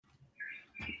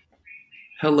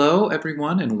Hello,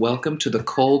 everyone, and welcome to the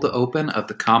cold open of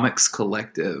the Comics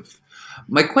Collective.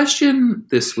 My question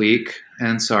this week,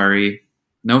 and sorry,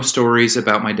 no stories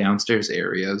about my downstairs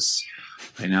areas.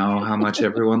 I know how much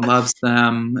everyone loves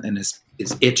them and is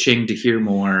itching to hear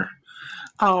more.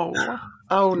 Oh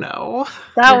no.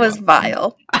 That was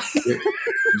vile.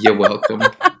 You're welcome.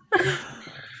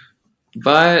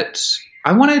 But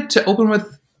I wanted to open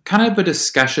with kind of a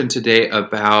discussion today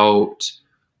about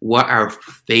what our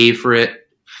favorite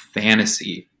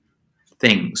fantasy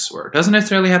things were. It doesn't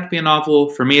necessarily have to be a novel.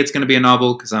 For me, it's going to be a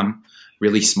novel because I'm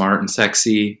really smart and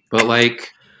sexy. But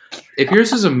like, if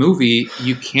yours is a movie,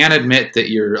 you can admit that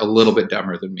you're a little bit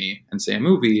dumber than me and say a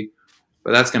movie,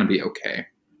 but that's going to be okay.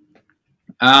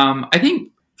 I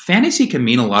think fantasy can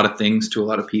mean a lot of things to a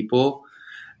lot of people.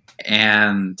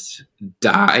 And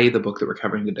Die, the book that we're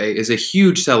covering today, is a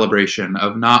huge celebration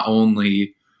of not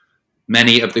only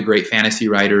many of the great fantasy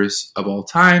writers of all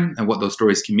time and what those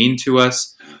stories can mean to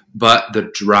us, but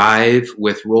the drive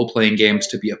with role-playing games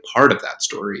to be a part of that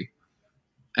story.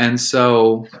 And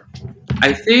so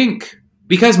I think,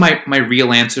 because my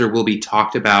real answer will be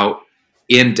talked about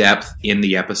in depth in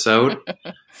the episode,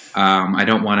 I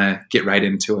don't want to get right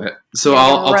into it. So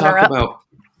I'll talk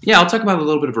about a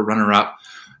little bit of a runner-up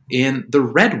in the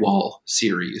Redwall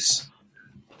series.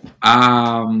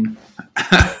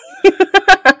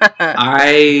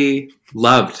 I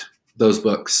loved those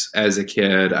books as a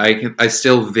kid. I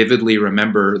still vividly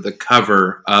remember the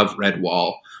cover of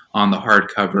Redwall on the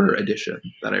hardcover edition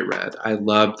that I read. I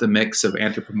loved the mix of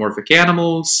anthropomorphic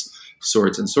animals,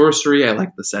 swords and sorcery. I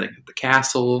liked the setting of the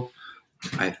castle.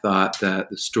 I thought that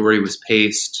the story was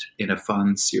paced in a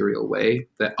fun, serial way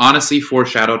that honestly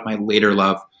foreshadowed my later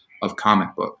love of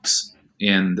comic books,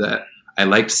 in that I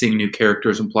liked seeing new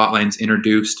characters and plot lines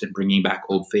introduced and bringing back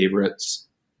old favorites.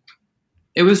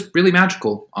 It was really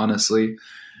magical, honestly.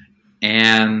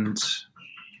 And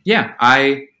yeah,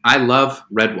 I love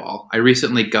Redwall. I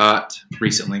recently,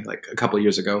 like a couple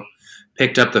years ago,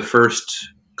 picked up the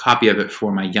first copy of it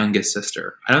for my youngest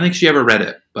sister. I don't think she ever read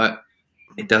it, but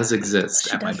it does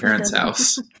exist at my parents'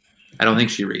 house. I don't think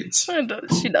she reads.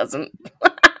 She doesn't.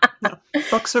 No.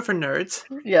 Books are for nerds.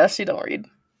 Yeah, she don't read.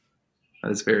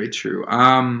 That is very true.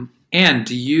 Anne,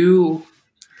 do you...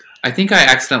 I think I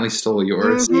accidentally stole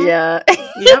yours. Mm-hmm. Yeah.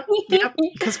 Yep.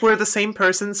 Because we're the same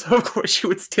person, so of course you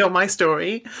would steal my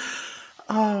story.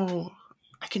 Oh,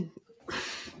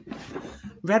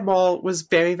 Redwall was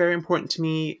very, very important to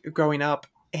me growing up,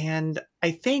 and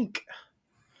I think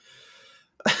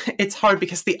it's hard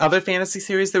because the other fantasy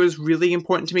series that was really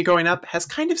important to me growing up has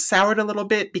kind of soured a little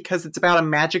bit because it's about a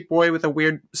magic boy with a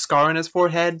weird scar on his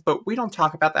forehead, but we don't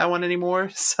talk about that one anymore.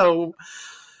 So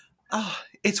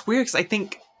it's weird because I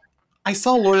think I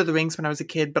saw Lord of the Rings when I was a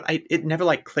kid, but it never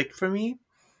like clicked for me.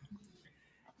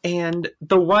 And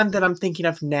the one that I'm thinking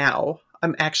of now,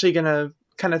 I'm actually going to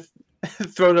kind of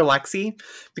throw to Lexi,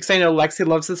 because I know Lexi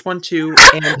loves this one too,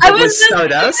 and it was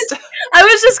Stardust. I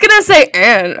was just gonna say,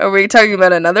 Anne, are we talking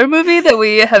about another movie that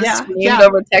we have screamed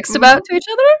over text about to each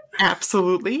other?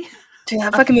 Absolutely. Dude,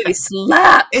 that fucking movie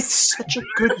slaps. It's such a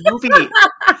good movie.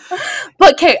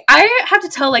 But, okay, I have to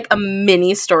tell, like, a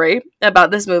mini story about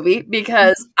this movie,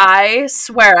 because I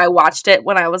swear I watched it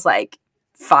when I was, like,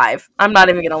 5. I'm not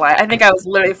even gonna lie. I think I was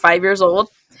literally 5 years old.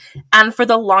 And for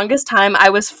the longest time, I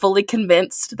was fully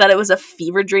convinced that it was a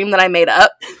fever dream that I made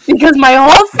up, because my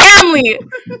whole family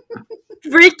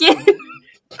freaking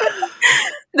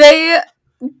they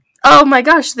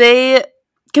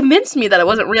convinced me that it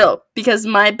wasn't real, because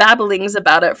my babblings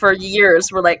about it for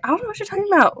years were like, I don't know what you're talking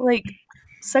about. Like,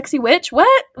 sexy witch?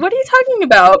 What are you talking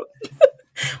about?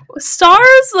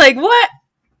 Stars? Like, what?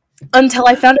 Until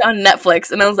I found it on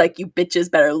Netflix, and I was like, you bitches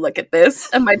better look at this.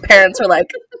 And my parents were like,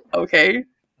 okay,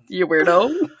 you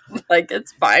weirdo. Like,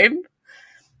 it's fine.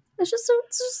 It's just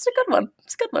a good one.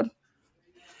 It's a good one.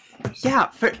 Yeah,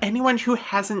 for anyone who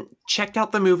hasn't checked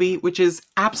out the movie, which is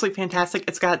absolutely fantastic,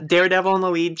 it's got Daredevil in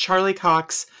the lead, Charlie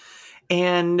Cox,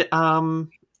 and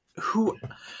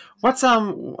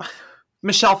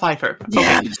Michelle Pfeiffer.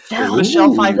 Yeah, okay.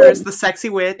 Michelle Pfeiffer is the sexy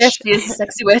witch. Yes, she is the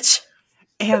sexy witch.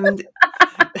 And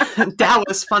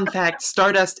Dallas, fun fact,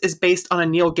 Stardust is based on a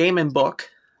Neil Gaiman book.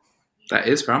 That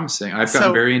is promising. I've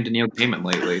gotten very into Neil Gaiman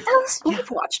lately.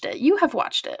 You've watched it. You have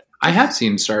watched it. I have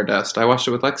seen Stardust. I watched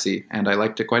it with Lexi, and I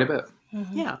liked it quite a bit.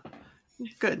 Mm-hmm. Yeah.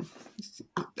 Good.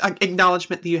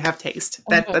 Acknowledgement that you have taste.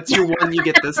 That's your one you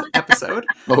get this episode.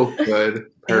 Oh, good.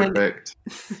 Perfect.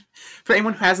 And for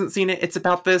anyone who hasn't seen it, it's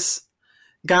about this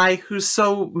guy who's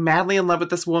so madly in love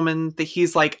with this woman that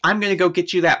he's like, I'm going to go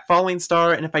get you that falling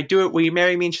star, and if I do it, will you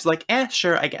marry me? And she's like,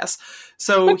 sure, I guess.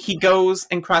 So he goes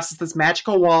and crosses this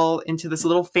magical wall into this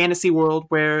little fantasy world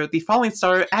where the falling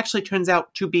star actually turns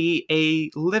out to be a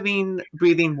living,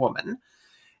 breathing woman.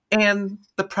 And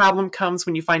the problem comes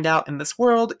when you find out in this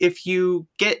world, if you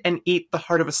get and eat the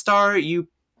heart of a star, you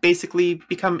basically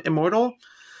become immortal.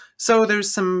 So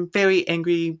there's some very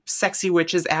angry, sexy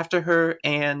witches after her,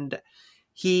 and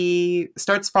he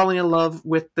starts falling in love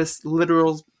with this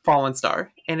literal fallen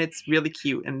star. And it's really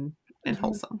cute and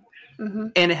wholesome. Mm-hmm.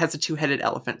 And it has a 2-headed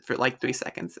elephant for like 3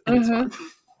 seconds. And it's fun.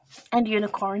 And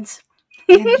unicorns.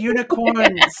 And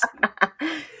unicorns.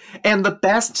 And the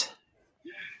best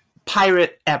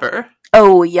pirate ever.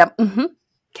 Oh, yep. Mm-hmm.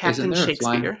 Captain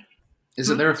Shakespeare.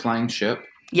 Isn't there a flying ship?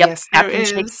 Yep, Yes, there Captain is.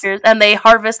 Shakespeare. And they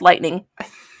harvest lightning.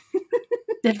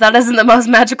 If that isn't the most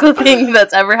magical thing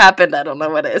that's ever happened, I don't know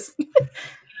what is.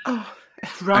 Oh,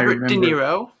 Robert De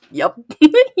Niro. Yep.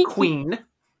 Queen.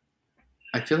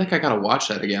 I feel like I gotta watch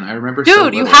that again. I remember.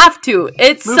 Dude, you have to.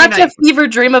 It's Movie such night. a fever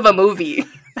dream of a movie.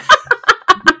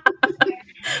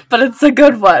 But it's a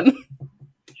good one.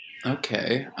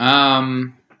 Okay.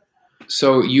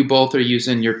 So you both are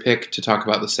using your pick to talk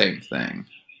about the same thing.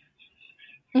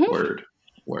 Mhm.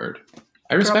 Word.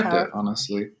 I respect power. it,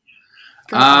 honestly.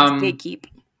 Gatekeep.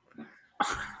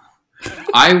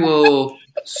 I will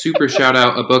super shout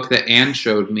out a book that Anne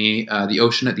showed me, The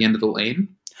Ocean at the End of the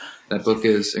Lane. That book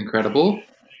is incredible.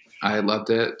 I loved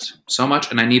it so much,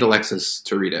 and I need Alexis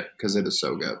to read it because it is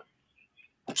so good.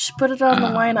 Just put it on the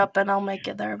lineup and I'll make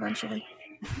it there eventually.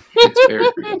 It's very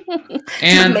good.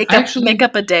 And make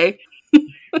up a day.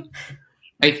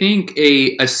 I think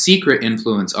a secret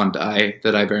influence on Die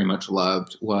that I very much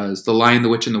loved was The Lion, the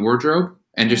Witch, and the Wardrobe,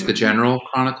 and just the general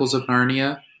Chronicles of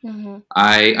Narnia. Mm-hmm.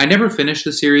 I never finished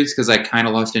the series because I kind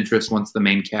of lost interest once the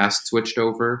main cast switched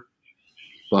over.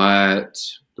 But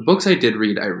the books I did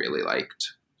read, I really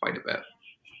liked quite a bit.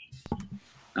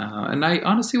 And I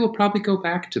honestly will probably go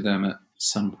back to them at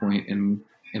some point in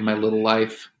my little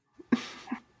life.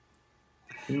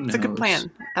 It's a good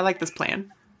plan. I like this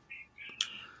plan.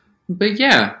 But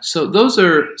yeah, so those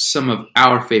are some of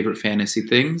our favorite fantasy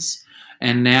things.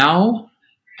 And now,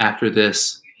 after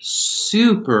this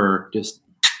super just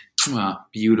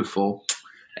beautiful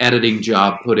editing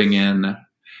job putting in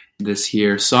this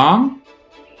here song,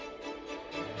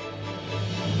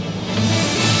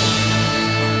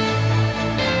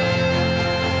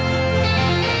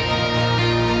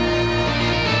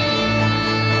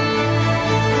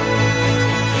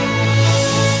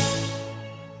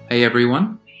 hey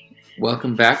everyone.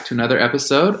 Welcome back to another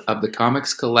episode of the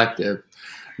Comics Collective,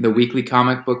 the weekly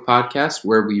comic book podcast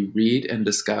where we read and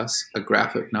discuss a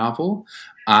graphic novel.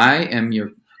 I am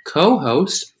your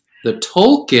co-host, the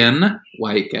Tolkien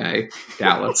white guy,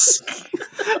 Dallas.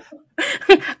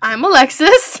 I'm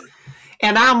Alexis.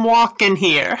 And I'm walking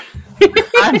here.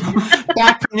 I'm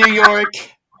back from New York.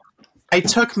 I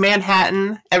took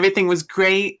Manhattan. Everything was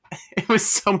great. It was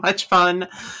so much fun.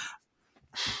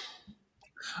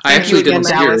 I actually didn't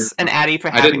see her. Dallas and Addie for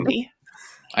having me.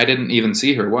 I didn't even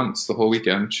see her once the whole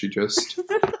weekend. She just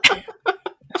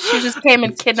came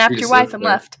and kidnapped your wife and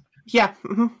left. Yeah.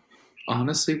 Mm-hmm.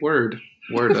 Honestly, word.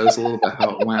 That was a little bit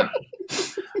how it went.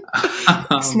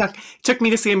 Took me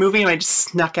to see a movie, and I just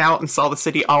snuck out and saw the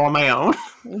city all on my own.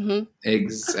 Mm-hmm.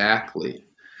 Exactly.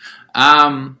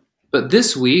 But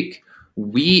this week,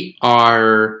 we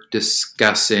are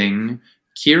discussing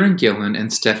Kieran Gillen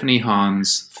and Stephanie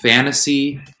Hahn's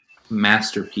fantasy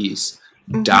masterpiece,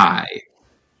 Die.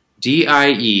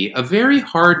 D-I-E. A very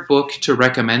hard book to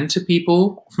recommend to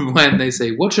people when they say,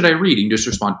 what should I read? You can just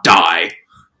respond, Die.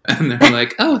 And they're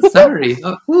like, oh, sorry.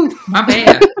 Oh, ooh, my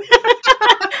bad.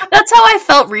 That's how I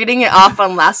felt reading it off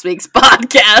on last week's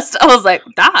podcast. I was like,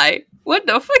 Die? What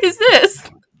the fuck is this?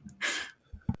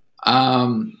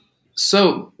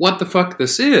 So what the fuck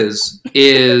this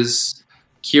is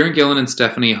Kieran Gillen and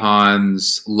Stephanie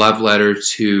Hahn's love letter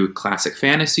to classic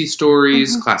fantasy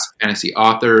stories, classic fantasy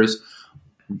authors,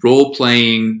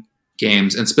 role-playing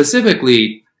games, and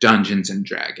specifically Dungeons and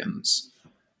Dragons.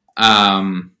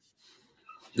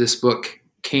 This book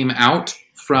came out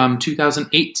from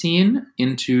 2018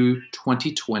 into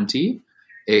 2020.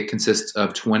 It consists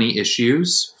of 20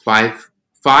 issues, five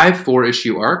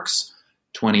 4-issue arcs,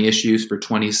 20 issues for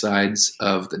 20 sides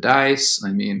of the dice.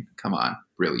 I mean, come on,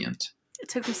 brilliant. It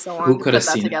took me so long Who to could put have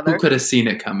that seen together. it? Who could have seen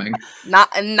it coming?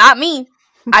 Not me.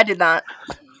 I did not.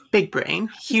 Big brain,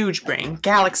 huge brain,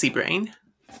 galaxy brain.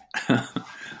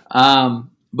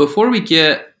 Before we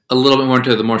get a little bit more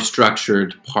into the more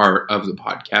structured part of the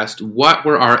podcast, what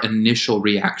were our initial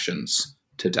reactions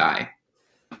to Die?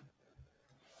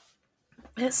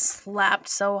 It slapped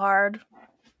so hard.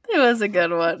 It was a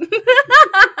good one.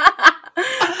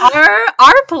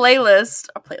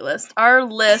 Our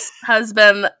list has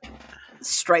been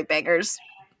straight bangers.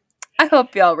 I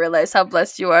hope y'all realize how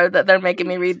blessed you are that they're making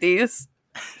me read these.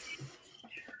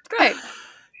 Great.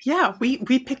 Yeah, we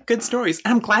picked good stories.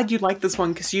 I'm glad you liked this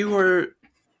one because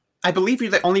I believe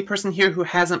you're the only person here who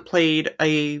hasn't played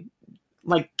a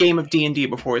game of D&D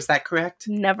before. Is that correct?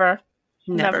 Never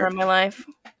in my life.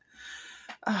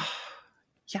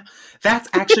 Yeah, that's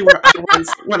actually where I was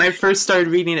when I first started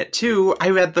reading it too.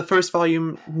 I read the first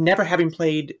volume, never having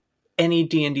played any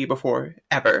D&D before,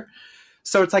 ever.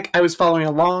 So it's like I was following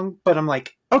along, but I'm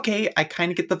like, okay, I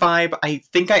kind of get the vibe. I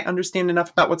think I understand enough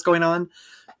about what's going on.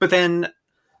 But then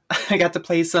I got to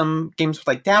play some games with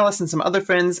like Dallas and some other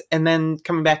friends, and then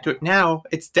coming back to it now,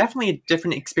 it's definitely a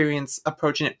different experience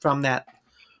approaching it from that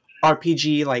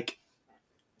RPG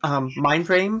mind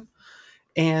frame.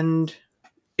 And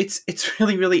it's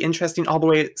really, really interesting all the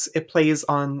ways it plays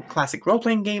on classic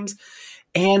role-playing games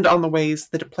and on the ways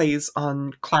that it plays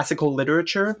on classical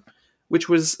literature, which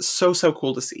was so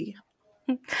cool to see.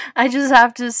 I just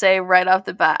have to say right off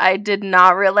the bat, I did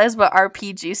not realize what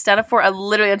RPG stood for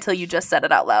literally until you just said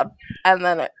it out loud. And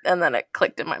then it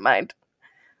clicked in my mind.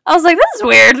 I was like, this is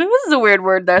weird. This is a weird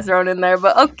word they're throwing in there,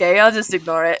 but okay, I'll just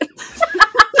ignore it.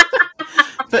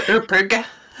 The Urpug.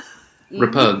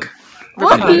 Repug.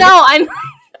 Well, no, I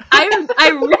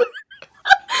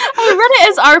read it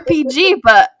as RPG,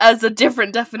 but as a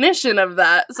different definition of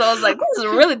that. So I was like, this is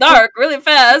really dark, really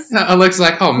fast. Alexa's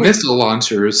like, oh, missile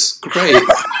launchers. Great.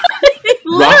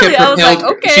 Literally, I was like,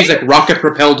 okay. She's like,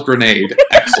 rocket-propelled grenade.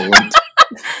 Excellent.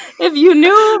 If you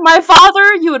knew my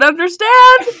father, you would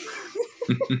understand.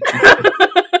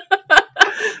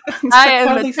 I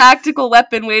am a tactical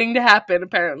weapon waiting to happen,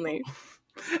 apparently.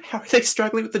 How are they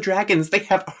struggling with the dragons? They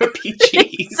have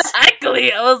RPGs.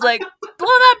 Exactly. I was like, blow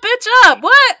that bitch up.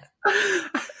 What?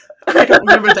 I don't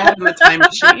remember that in the time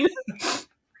machine.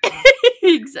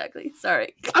 Exactly.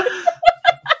 Sorry.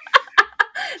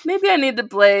 Maybe I need to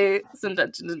play some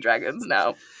Dungeons and Dragons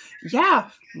now.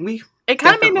 Yeah. It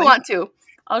kind of made me want to.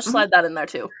 I'll just slide that in there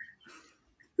too.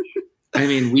 I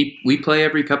mean, we play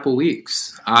every couple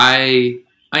weeks. I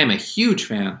am a huge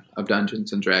fan of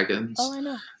Dungeons and Dragons. Oh, I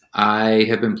know. I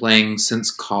have been playing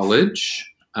since college.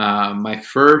 My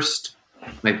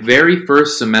very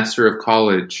first semester of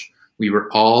college, we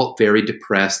were all very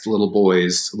depressed little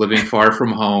boys living far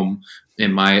from home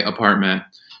in my apartment.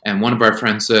 And one of our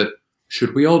friends said,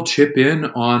 should we all chip in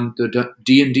on the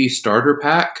D&D starter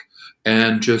pack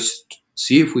and just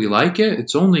see if we like it?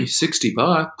 It's only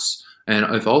 $60.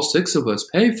 And if all 6 of us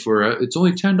pay for it, it's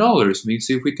only $10. We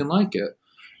see if we can like it.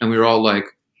 And we were all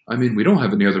like, I mean, we don't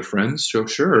have any other friends, so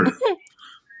sure.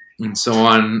 And so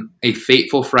on a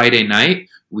fateful Friday night,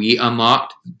 we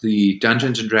unlocked the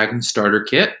Dungeons & Dragons starter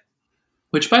kit,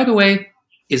 which, by the way,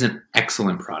 is an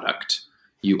excellent product.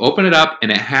 You open it up,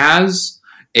 and it has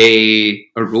a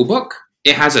rulebook.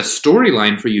 It has a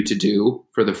storyline for you to do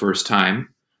for the first time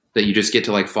that you just get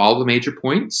to follow the major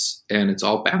points, and it's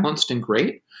all balanced and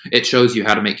great. It shows you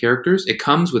how to make characters. It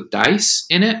comes with dice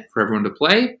in it for everyone to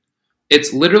play.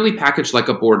 It's literally packaged like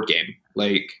a board game.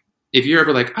 If you're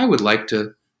ever I would like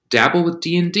to dabble with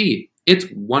D&D, it's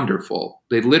wonderful.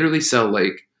 They literally sell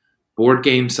board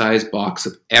game size box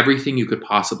of everything you could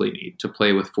possibly need to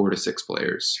play with 4 to 6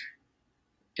 players.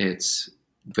 It's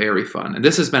very fun. And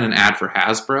this has been an ad for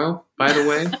Hasbro, by the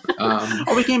way.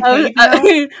 We can play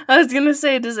now? I was going to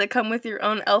say, does it come with your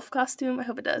own elf costume? I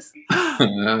hope it does.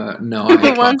 No.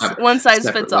 One size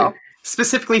fits all.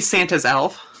 Specifically Santa's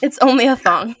elf. It's only a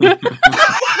thong.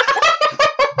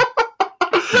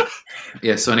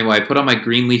 Yeah, so anyway, I put on my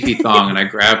green leafy thong and I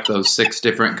grabbed those 6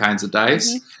 different kinds of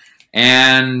dice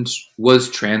and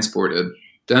was transported.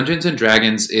 Dungeons &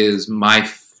 Dragons is my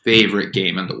favorite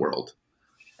game in the world.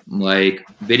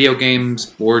 Video games,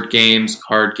 board games,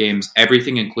 card games,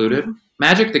 everything included.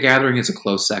 Magic the Gathering is a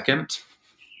close second.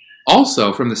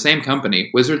 Also, from the same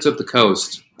company, Wizards of the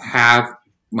Coast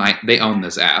they own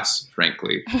this ass,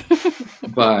 frankly.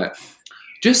 But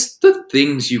just the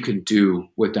things you can do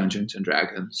with Dungeons and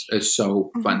Dragons is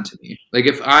so fun to me.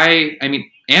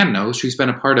 Anne knows, she's been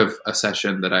a part of a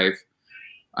session that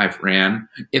I've ran.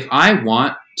 If I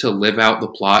want to live out the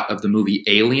plot of the movie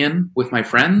Alien with my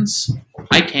friends,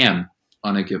 I can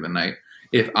on a given night.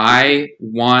 If I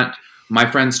want my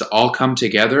friends to all come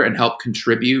together and help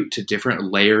contribute to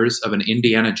different layers of an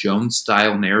Indiana Jones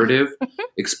style narrative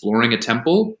exploring a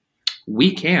temple,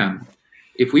 we can.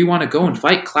 If we want to go and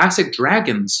fight classic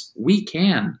dragons, we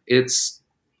can. It's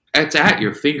at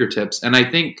your fingertips. And I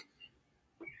think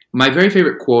my very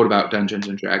favorite quote about Dungeons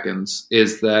 & Dragons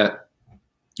is that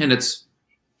And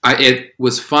it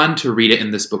was fun to read it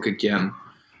in this book again.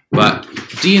 But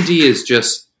D&D is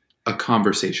just a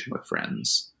conversation with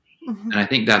friends. Mm-hmm. And I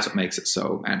think that's what makes it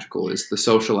so magical, is the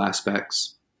social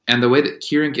aspects. And the way that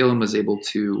Kieran Gillen was able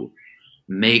to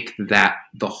make that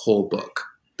the whole book.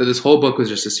 That this whole book was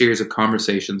just a series of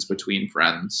conversations between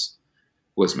friends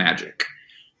was magic.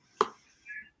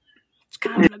 It's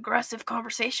kind of an aggressive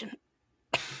conversation.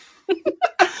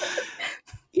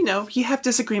 You know, you have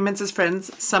disagreements as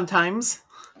friends sometimes.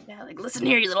 Yeah, like, listen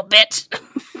here, you little bitch.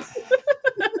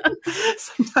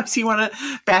 Sometimes you want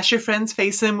to bash your friend's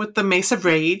face in with the mace of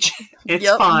rage. It's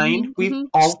Yep. fine. We've Mhm.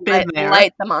 all Just been there.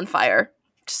 Light them on fire.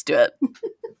 Just do it.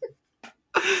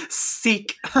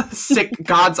 Sick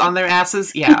gods on their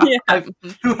asses. Yeah. Yeah.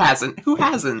 Who hasn't? Who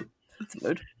hasn't? That's a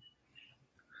mood.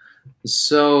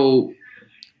 So,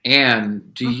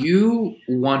 Anne, do you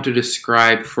want to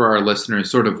describe for our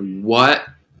listeners sort of what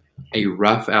a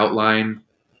rough outline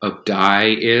of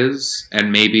Die is,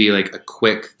 and maybe like a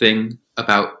quick thing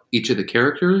about each of the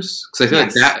characters? Because I feel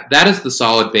Yes. like that is the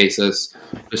solid basis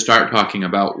to start talking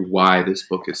about why this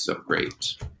book is so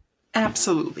great.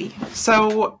 Absolutely.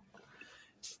 So,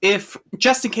 if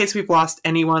just in case we've lost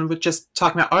anyone with just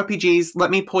talking about RPGs, let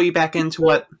me pull you back into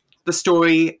what the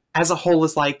story as a whole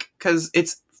is like, because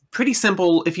it's pretty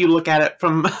simple if you look at it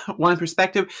from one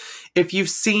perspective. If you've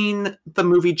seen the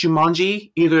movie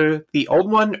Jumanji, either the old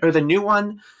one or the new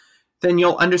one, then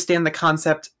you'll understand the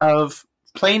concept of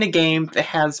playing a game that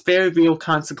has very real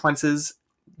consequences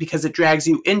because it drags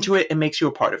you into it and makes you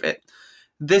a part of it.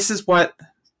 This is what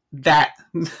that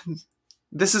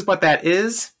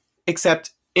is,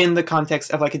 except in the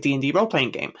context of like a D&D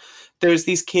role-playing game. There's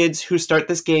these kids who start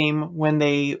this game when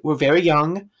they were very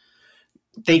young.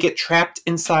 They get trapped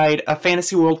inside a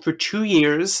fantasy world for 2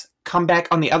 years, come back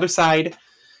on the other side,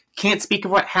 can't speak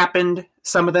of what happened.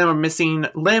 Some of them are missing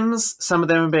limbs, some of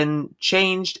them have been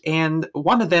changed, and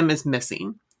one of them is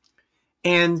missing.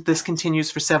 And this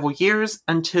continues for several years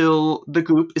until the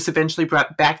group is eventually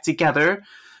brought back together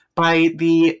by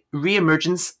the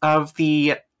reemergence of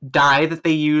the die that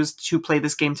they used to play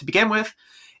this game to begin with,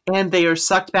 and they are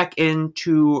sucked back in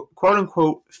to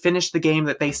quote-unquote finish the game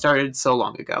that they started so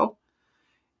long ago.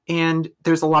 And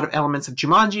there's a lot of elements of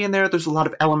Jumanji in there. There's a lot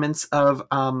of elements of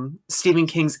Stephen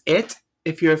King's It.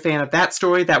 If you're a fan of that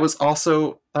story, that was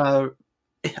also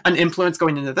an influence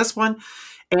going into this one.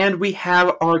 And we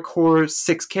have our core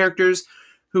 6 characters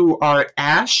who are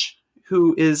Ash,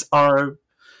 who is our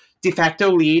de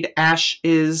facto lead. Ash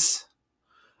is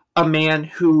a man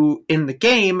who in the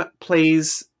game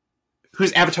whose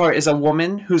avatar is a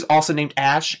woman who's also named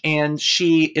Ash, and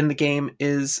she in the game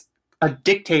is a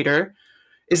dictator.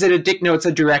 Is it a no, it's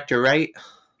a director, right?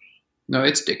 No,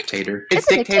 it's Dictator. It's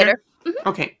a dictator? dictator.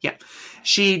 Okay, yeah.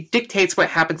 She dictates what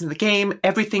happens in the game.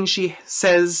 Everything she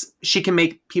says, she can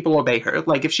make people obey her.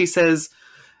 Like if she says,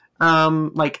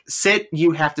 like sit,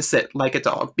 you have to sit like a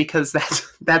dog, because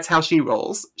that's how she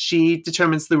rolls. She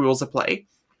determines the rules of play.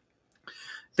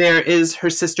 There is her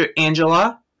sister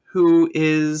Angela, who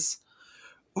is,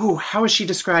 how is she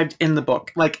described in the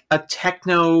book? Like a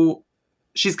techno.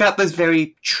 She's got this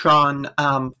very Tron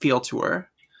feel to her.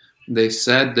 They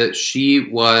said that she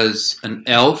was an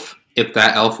elf if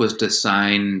that elf was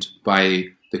designed by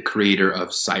the creator of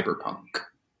Cyberpunk.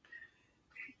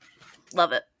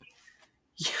 Love it.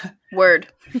 Yeah. Word.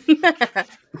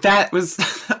 That was,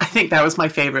 I think that was my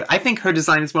favorite. I think her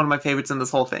design is one of my favorites in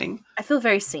this whole thing. I feel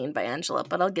very seen by Angela,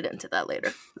 but I'll get into that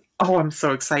later. Oh, I'm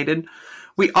so excited.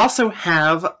 We also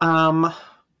have,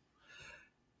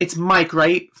 it's Mike,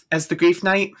 right? As the Grief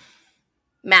Knight?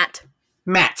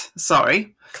 Matt,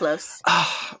 sorry. Close.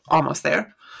 Almost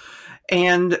there.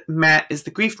 And Matt is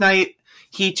the Grief Knight.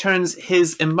 He turns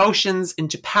his emotions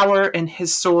into power, and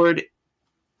his sword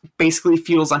basically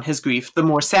fuels on his grief. The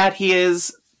more sad he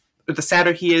is, or the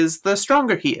sadder he is, the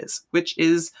stronger he is, which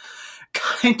is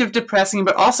kind of depressing,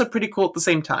 but also pretty cool at the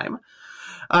same time.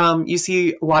 You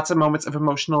see lots of moments of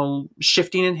emotional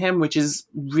shifting in him, which is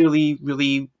really,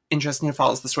 really interesting and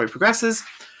follows the story progresses.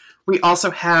 We also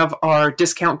have our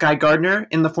discount Guy Gardner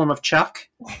in the form of Chuck.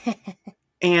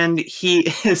 And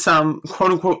he is,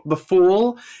 quote unquote, the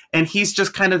fool. And he's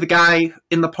just kind of the guy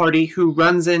in the party who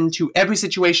runs into every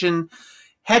situation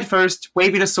head first,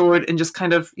 waving a sword, and just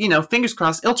kind of, fingers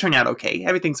crossed, it'll turn out okay.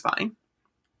 Everything's fine.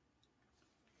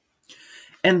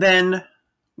 And then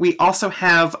we also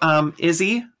have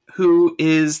Izzy, who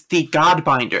is the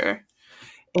Godbinder.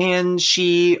 And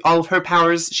all of her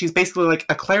powers, she's basically like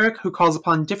a cleric who calls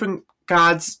upon different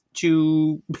gods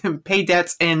to pay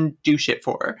debts and do shit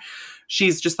for her.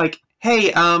 She's just like,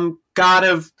 hey, god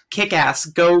of kick ass,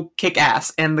 go kick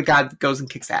ass. And the god goes and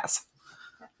kicks ass.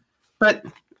 But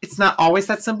it's not always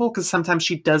that simple because sometimes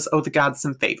she does owe the gods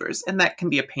some favors, and that can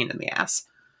be a pain in the ass.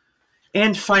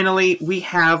 And finally, we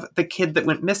have the kid that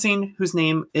went missing, whose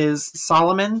name is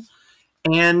Solomon,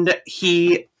 and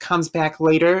he comes back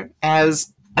later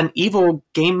as an evil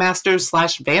game master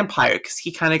 / vampire because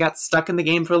he kind of got stuck in the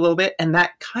game for a little bit, and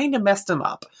that kind of messed him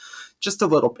up. Just a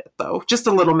little bit, though. Just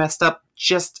a little messed up,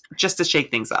 just to shake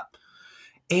things up.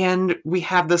 And we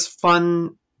have this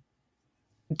fun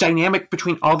dynamic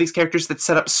between all these characters that's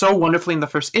set up so wonderfully in the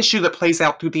first issue that plays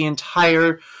out through the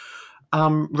entire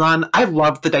run. I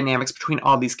love the dynamics between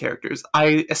all these characters.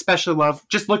 I especially love,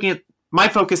 just looking at my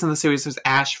focus in the series was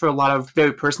Ash for a lot of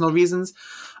very personal reasons.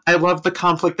 I love the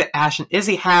conflict that Ash and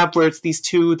Izzy have, where it's these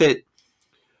two that,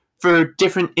 for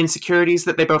different insecurities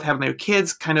that they both have in their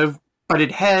kids, kind of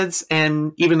butted heads.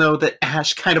 And even though that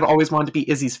Ash kind of always wanted to be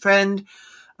Izzy's friend,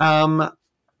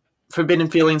 forbidden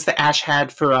feelings that Ash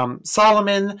had for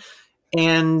Solomon,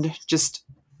 and just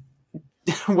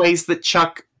ways that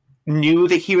Chuck knew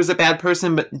that he was a bad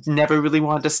person but never really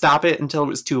wanted to stop it until it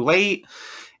was too late.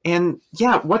 And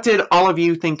yeah, what did all of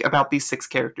you think about these 6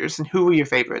 characters, and who were your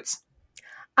favorites?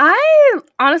 I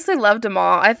honestly loved them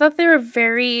all. I thought they were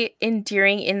very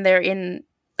endearing in their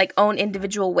own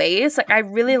individual ways. Like, I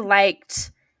really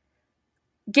liked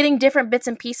getting different bits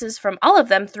and pieces from all of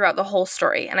them throughout the whole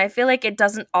story. And I feel like it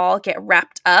doesn't all get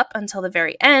wrapped up until the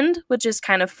very end, which is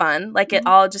kind of fun. Like, it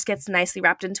all just gets nicely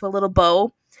wrapped into a little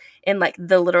bow in like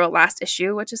the literal last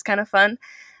issue, which is kind of fun.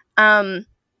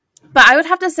 But I would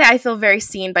have to say I feel very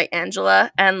seen by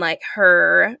Angela and like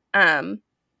her, and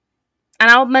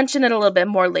I'll mention it a little bit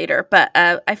more later, but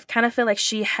I kind of feel like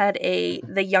she had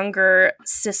the younger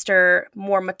sister,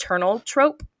 more maternal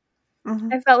trope.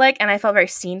 Mm-hmm. I felt like, and I felt very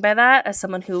seen by that as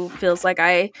someone who feels like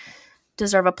I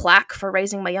deserve a plaque for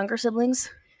raising my younger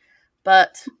siblings,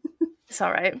 but it's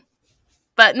all right.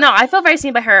 But no, I felt very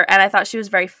seen by her, and I thought she was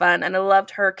very fun, and I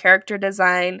loved her character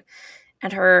design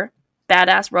and her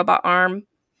badass robot arm,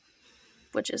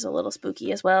 which is a little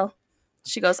spooky as well.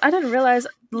 She goes, I didn't realize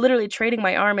literally trading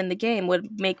my arm in the game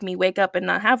would make me wake up and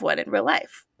not have one in real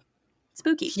life.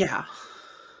 Spooky. Yeah.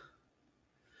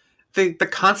 The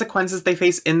consequences they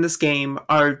face in this game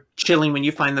are chilling when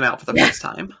you find them out for the first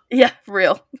time. Yeah, for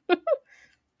real.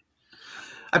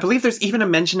 I believe there's even a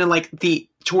mention in like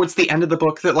towards the end of the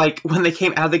book that like when they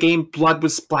came out of the game, blood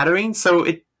was splattering. So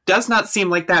it does not seem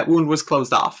like that wound was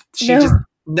closed off.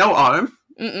 No arm.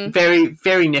 Mm-mm. Very,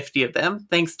 very nifty of them.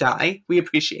 Thanks, Di. We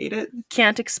appreciate it.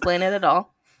 Can't explain it at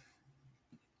all.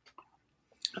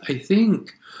 I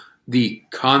think the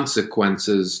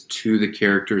consequences to the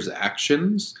character's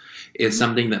actions is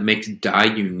something that makes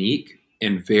Di unique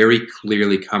and very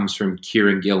clearly comes from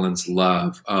Kieran Gillen's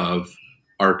love of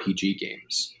RPG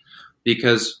games.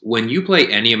 Because when you play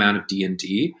any amount of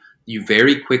D&D, you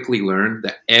very quickly learn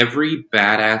that every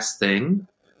badass thing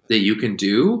that you can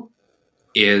do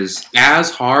is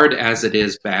as hard as it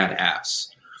is badass.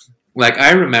 Like,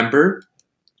 I remember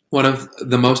one of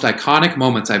the most iconic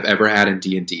moments I've ever had in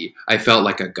D&D. I felt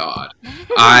like a god.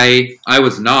 I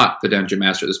was not the dungeon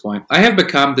master at this point. I have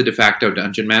become the de facto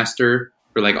dungeon master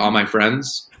for like all my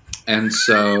friends. And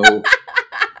so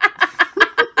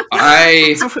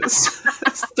I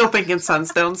still thinking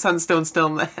Sunstone still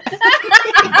in the head.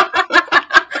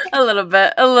 A little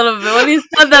bit. When he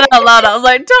said that out loud, I was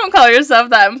like, don't call yourself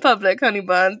that in public, honey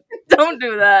bun. Don't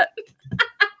do that.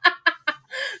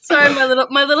 Sorry,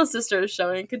 my little sister is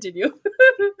showing. Continue.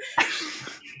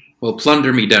 Well,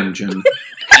 plunder me dungeon.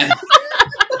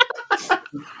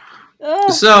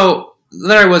 So,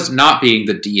 there I was not being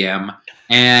the DM,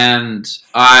 and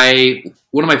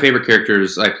one of my favorite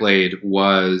characters I played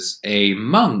was a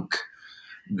monk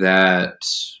that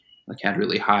like had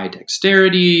really high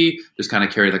dexterity, just kind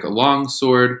of carried like a long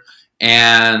sword,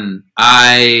 and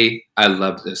I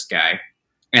loved this guy.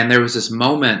 And there was this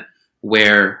moment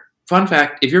where, fun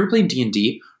fact, if you're ever playing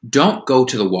D&D, don't go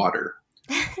to the water.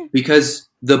 Because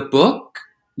the book,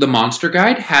 the Monster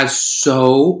Guide, has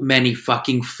so many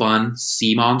fucking fun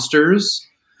sea monsters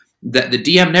that the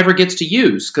DM never gets to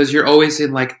use, because you're always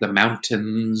in like the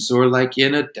mountains or like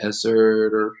in a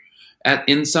desert or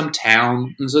in some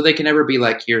town, and so they can never be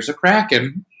like, here's a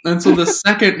kraken. And so the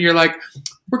second you're like,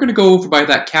 we're going to go over by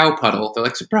that cow puddle, they're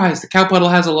like, surprise, the cow puddle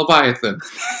has a leviathan.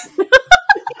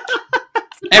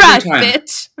 Every time,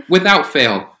 bitch. Without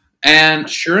fail. And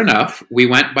sure enough, we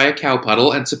went by a cow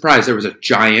puddle, and surprise, there was a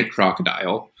giant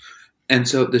crocodile. And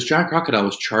so this giant crocodile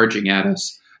was charging at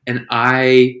us, and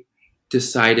I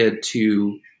decided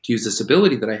to use this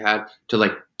ability that I had to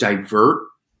like divert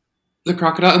the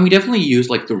crocodile. And we definitely used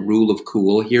like the rule of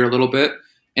cool here a little bit.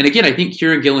 And again, I think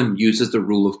Kieran Gillen uses the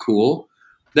rule of cool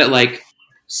that like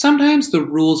sometimes the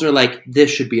rules are like, this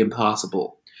should be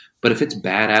impossible. But if it's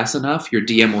badass enough, your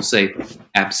DM will say,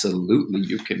 absolutely,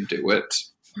 you can do it.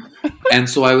 And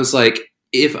so I was like,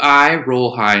 if I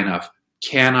roll high enough,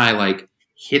 can I like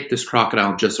hit this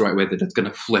crocodile just the right way that it's going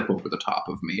to flip over the top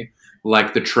of me,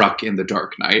 like the truck in The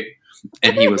Dark Knight?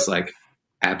 And he was like,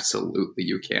 absolutely,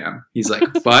 you can. He's like,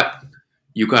 but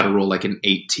you got to roll like an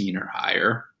 18 or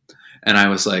higher. And I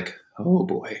was like, oh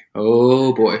boy.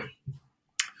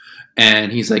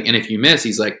 And he's like, and if you miss,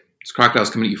 he's like, this crocodile's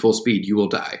coming at you full speed, you will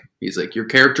die. He's like, your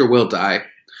character will die.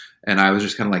 And I was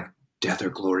just kind of like, death or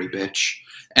glory, bitch.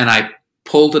 And I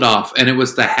pulled it off, and it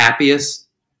was the happiest,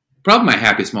 probably my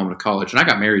happiest moment of college. And I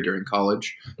got married during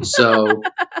college. So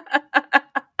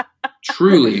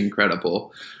truly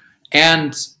incredible.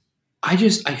 And I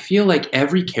feel like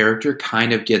every character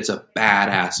kind of gets a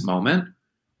badass moment.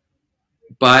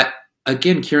 But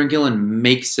again, Kieran Gillen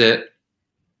makes it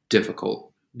difficult.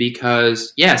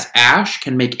 Because, yes, Ash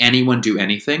can make anyone do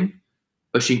anything,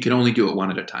 but she can only do it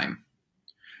one at a time.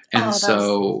 And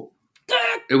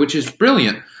which is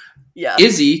brilliant. Yeah.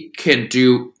 Izzy can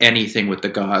do anything with the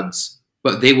gods,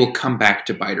 but they will come back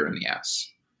to bite her in the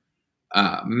ass.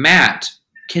 Matt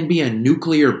can be a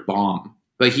nuclear bomb,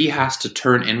 but he has to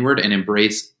turn inward and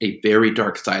embrace a very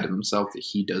dark side of himself that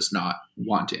he does not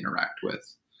want to interact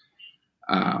with.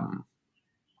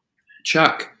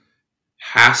 Chuck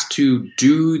has to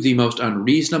do the most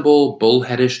unreasonable,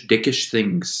 bullheadish, dickish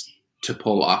things to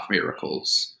pull off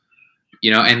miracles.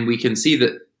 And we can see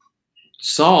that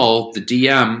Saul, the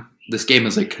DM, this game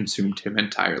has like consumed him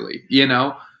entirely,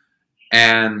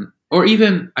 or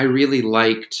even I really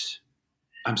liked,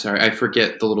 I'm sorry, I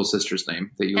forget the little sister's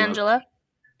name that you Angela.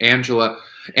 Love.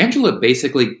 Angela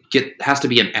basically has to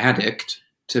be an addict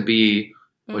to be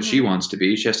what she wants to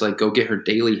be. She has to like go get her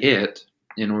daily hit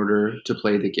in order to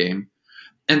play the game.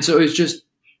 And so it's just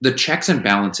the checks and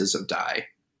balances of Die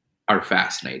are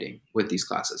fascinating with these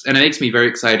classes. And it makes me very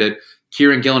excited.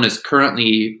 Kieran Gillen is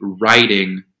currently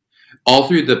writing, all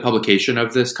through the publication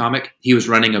of this comic, he was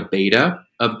running a beta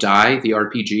of Die, the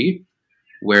RPG,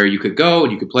 where you could go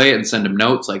and you could play it and send him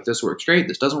notes like, this works great,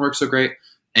 this doesn't work so great.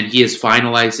 And he is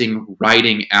finalizing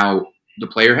writing out the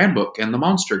player handbook and the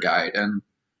monster guide. And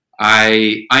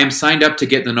I am signed up to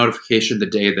get the notification the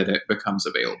day that it becomes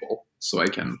available. So I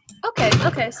can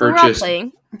Okay, so we're all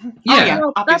playing. Yeah.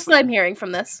 Well, that's what I'm hearing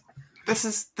from this. This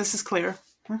is clear.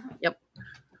 Yep.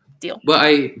 Deal. But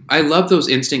I love those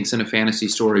instincts in a fantasy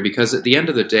story because at the end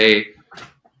of the day,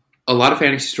 a lot of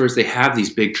fantasy stories, they have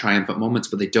these big triumphant moments,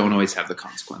 but they don't always have the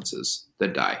consequences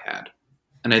that Die had.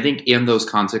 And I think in those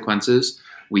consequences,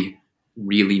 we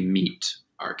really meet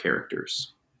our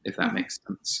characters, if that makes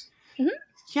sense. Mm-hmm.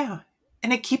 Yeah.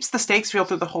 And it keeps the stakes real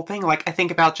through the whole thing. Like, I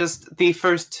think about just the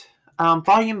first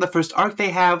volume, the first arc they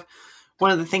have.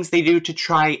 One of the things they do to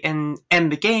try and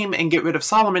end the game and get rid of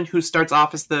Solomon, who starts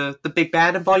off as the big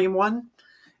bad in Volume 1,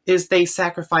 is they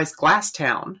sacrifice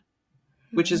Glasstown,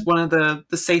 which is one of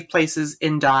the safe places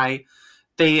in Die.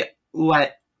 They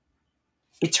let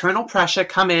Eternal Pressure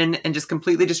come in and just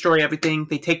completely destroy everything.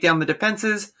 They take down the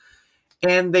defenses,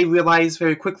 and they realize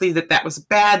very quickly that was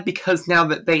bad because now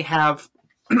that they have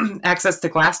access to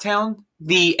Glasstown,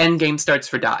 the end game starts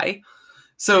for Die.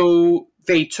 So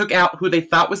they took out who they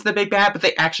thought was the big bad, but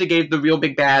they actually gave the real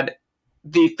big bad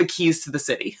the keys to the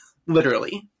city,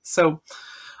 literally. So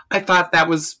I thought that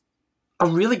was a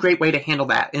really great way to handle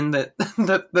that, in that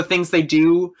the things they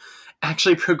do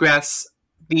actually progress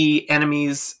the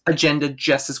enemy's agenda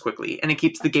just as quickly, and it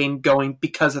keeps the game going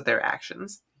because of their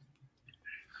actions.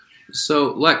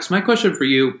 So, Lex, my question for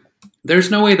you,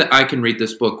 there's no way that I can read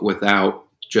this book without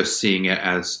just seeing it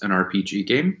as an RPG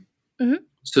game. Mm-hmm.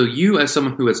 So you, as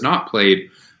someone who has not played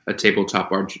a tabletop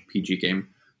RPG game,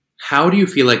 how do you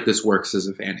feel like this works as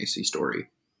a fantasy story?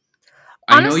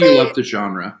 Honestly, I know you love the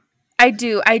genre. I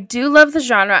do love the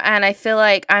genre, and I feel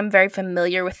like I'm very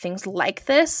familiar with things like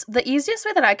this. The easiest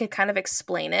way that I could kind of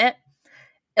explain it,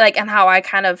 like, and how I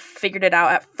kind of figured it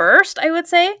out at first, I would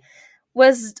say,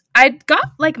 was I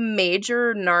got like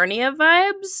major Narnia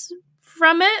vibes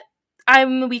from it.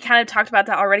 We kind of talked about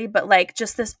that already, but like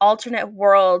just this alternate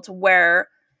world where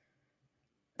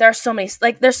there's so many,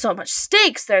 like, there's so much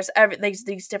stakes. There's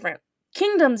these different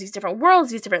kingdoms, these different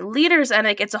worlds, these different leaders, and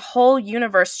like it's a whole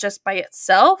universe just by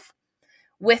itself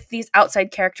with these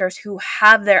outside characters who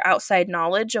have their outside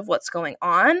knowledge of what's going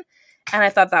on. And I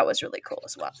thought that was really cool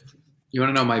as well. You want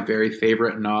to know my very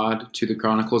favorite nod to the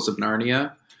Chronicles of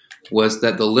Narnia was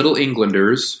that the Little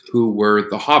Englanders, who were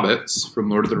the hobbits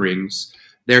from Lord of the Rings,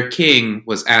 their king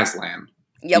was Aslan.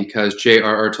 Yep. Because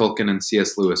J.R.R. Tolkien and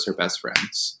C.S. Lewis are best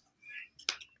friends.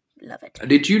 Love it.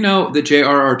 Did you know that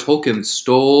J.R.R. Tolkien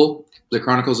stole the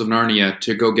Chronicles of Narnia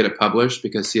to go get it published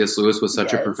because C.S. Lewis was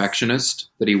such a Yes. perfectionist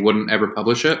that he wouldn't ever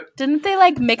publish it. Didn't they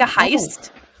like make a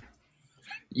heist?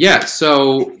 Yeah,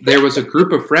 so there was a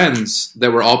group of friends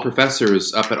that were all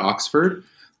professors up at Oxford,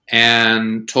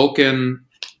 and Tolkien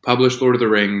published Lord of the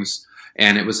Rings,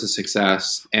 and it was a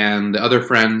success. And the other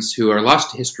friends who are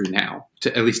lost to history now,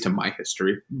 at least to my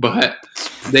history, but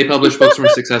they published books and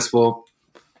were successful.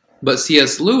 But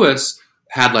C.S. Lewis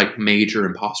had like major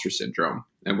imposter syndrome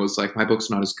and was like, my book's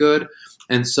not as good.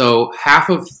 And so half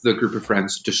of the group of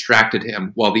friends distracted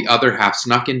him while the other half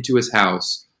snuck into his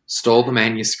house, stole the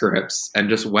manuscripts, and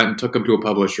just went and took them to a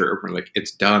publisher. We're like,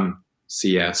 it's done,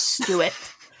 CS. Do it.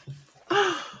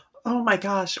 Oh my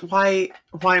gosh, why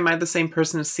am I the same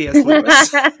person as C.S.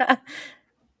 Lewis?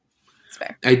 It's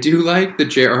fair. I do like that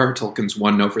J.R.R. Tolkien's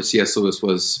one note for C.S. Lewis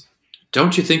was,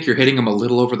 don't you think you're hitting him a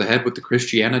little over the head with the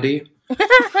Christianity?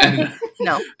 And,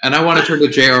 No. and I want to turn to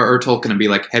J.R.R. Tolkien and be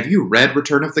like, have you read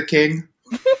Return of the King?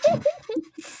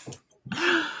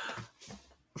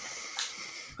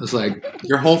 It's like,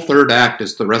 your whole third act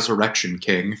is the resurrection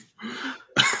king.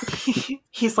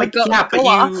 He's like, Go yeah,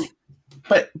 off.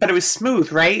 but it was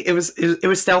smooth, right? It was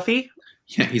stealthy.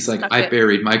 Yeah, he's like, Stuck I it.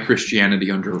 buried my Christianity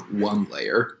under one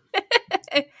layer.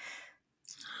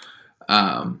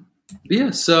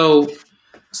 Yeah, so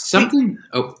something...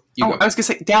 Oh, you Oh, go. I was gonna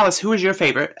say, Dallas, who is your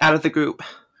favorite out of the group?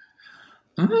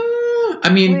 I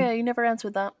mean, Oh, yeah, you never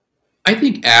answered that. I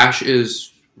think Ash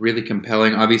is really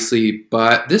compelling, obviously,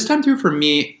 but this time through for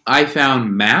me, I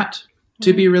found Matt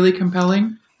to be really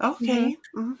compelling Okay.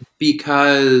 Mhm.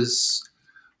 because,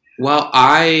 well,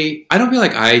 I don't feel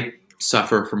like I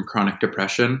suffer from chronic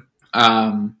depression.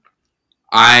 I've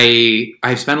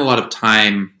spent a lot of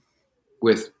time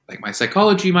with like my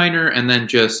psychology minor and then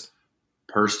just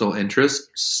personal interest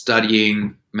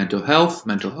studying mental health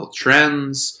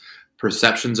trends,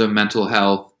 perceptions of mental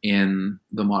health in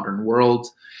the modern world.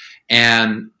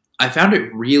 And I found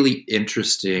it really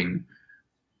interesting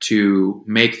to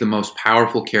make the most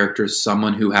powerful character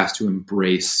someone who has to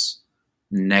embrace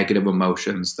negative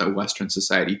emotions that Western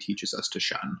society teaches us to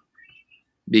shun.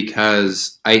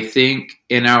 Because I think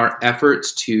in our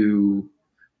efforts to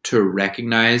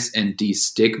recognize and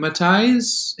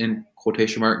destigmatize, in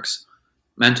quotation marks,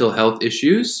 mental health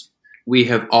issues, we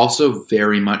have also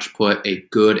very much put a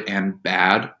good and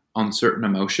bad on certain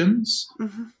emotions.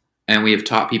 Mhm. And we have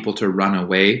taught people to run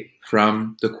away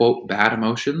from the quote bad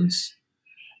emotions.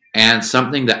 And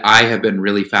something that I have been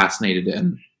really fascinated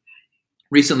in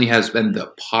recently has been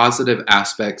the positive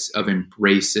aspects of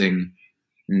embracing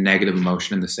negative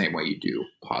emotion in the same way you do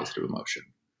positive emotion.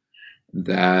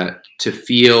 That to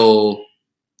feel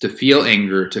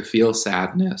anger, to feel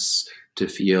sadness, to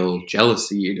feel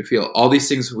jealousy, to feel all these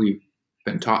things we've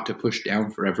been taught to push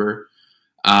down forever,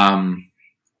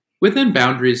 within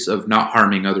boundaries of not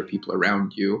harming other people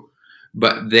around you,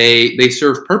 but they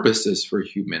serve purposes for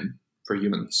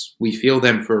humans. We feel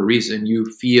them for a reason. You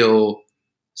feel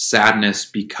sadness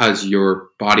because your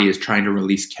body is trying to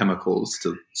release chemicals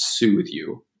to soothe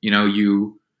you. You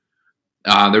know,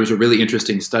 there was a really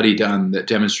interesting study done that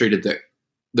demonstrated that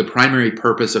the primary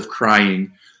purpose of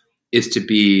crying is to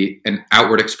be an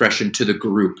outward expression to the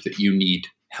group that you need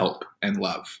help and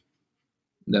love.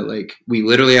 That like we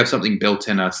literally have something built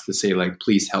in us to say like,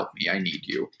 please help me, I need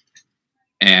you.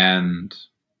 And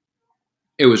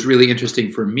it was really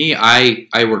interesting for me. I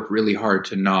worked really hard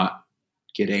to not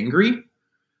get angry.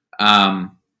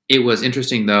 It was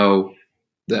interesting though,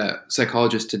 the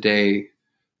psychologists today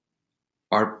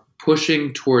are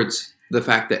pushing towards the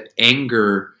fact that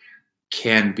anger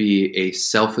can be a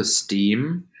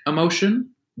self-esteem emotion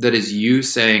that is you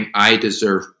saying, I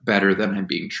deserve better than I'm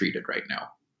being treated right now.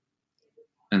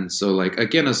 And so, like,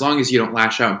 again, as long as you don't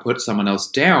lash out and put someone else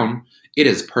down, it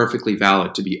is perfectly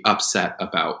valid to be upset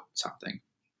about something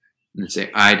and say,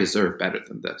 I deserve better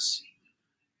than this.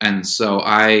 And so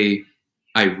I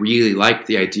really like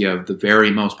the idea of the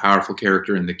very most powerful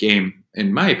character in the game,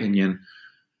 in my opinion,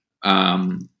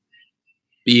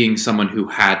 being someone who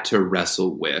had to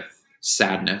wrestle with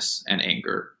sadness and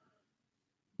anger.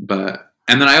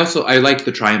 And then I like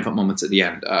the triumphant moments at the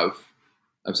end of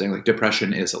saying like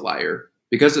depression is a liar.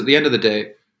 Because at the end of the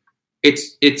day,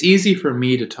 it's easy for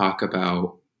me to talk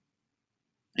about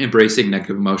embracing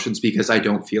negative emotions because I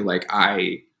don't feel like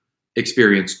I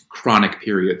experience chronic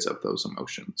periods of those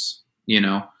emotions, you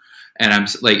know? And I'm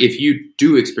like, if you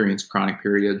do experience chronic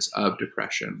periods of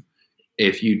depression,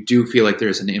 if you do feel like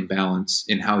there's an imbalance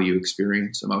in how you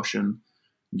experience emotion,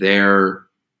 there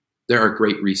are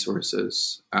great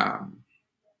resources.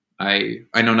 I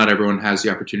know not everyone has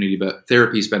the opportunity, but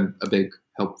therapy's been a big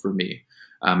help for me.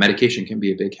 Medication can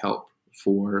be a big help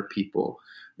for people.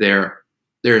 There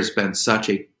there's been such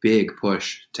a big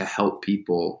push to help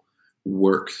people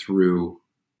work through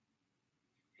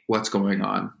what's going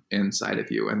on inside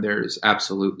of you. And there's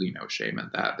absolutely no shame in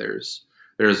that.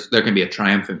 There can be a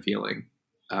triumphant feeling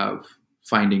of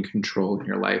finding control in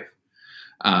your life.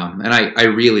 And I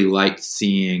really liked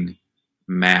seeing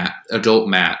adult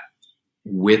Matt,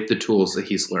 with the tools that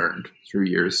he's learned through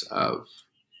years of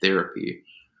therapy,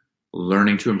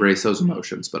 learning to embrace those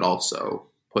emotions, but also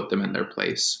put them in their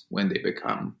place when they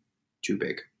become too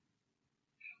big.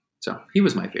 So he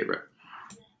was my favorite.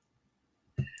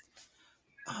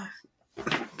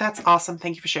 That's awesome.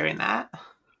 Thank you for sharing that.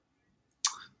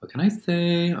 What can I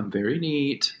say? I'm very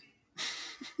neat.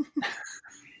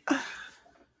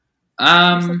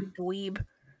 Dweeb.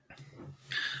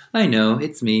 I know,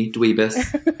 it's me,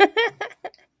 Dweebus.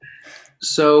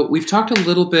 So we've talked a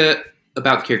little bit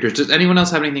about the characters. Does anyone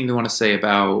else have anything they want to say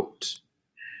about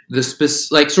the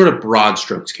sort of broad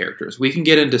strokes characters? We can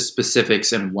get into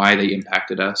specifics and why they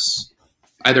impacted us,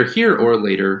 either here or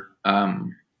later.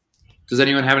 Does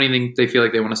anyone have anything they feel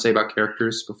like they want to say about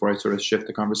characters before I sort of shift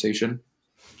the conversation?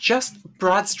 Just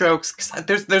broad strokes, 'cause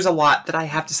there's a lot that I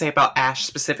have to say about Ash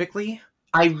specifically.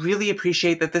 I really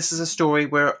appreciate that this is a story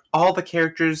where all the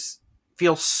characters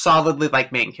feel solidly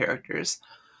like main characters.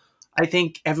 I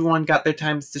think everyone got their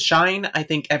times to shine. I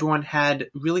think everyone had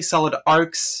really solid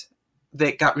arcs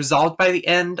that got resolved by the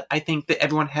end. I think that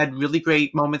everyone had really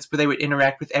great moments where they would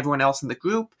interact with everyone else in the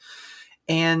group.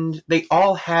 And they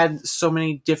all had so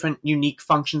many different unique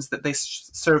functions that they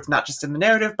served not just in the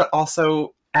narrative, but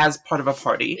also as part of a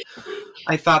party.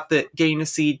 I thought that getting to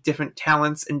see different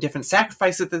talents and different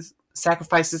sacrifices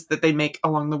that they make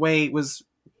along the way was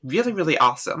really, really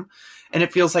awesome. And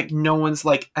it feels like no one's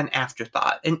like an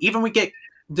afterthought. And even we get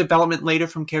development later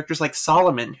from characters like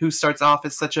Solomon, who starts off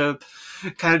as such a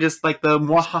kind of just like the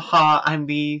mwahaha, I'm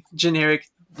the generic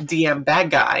DM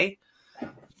bad guy.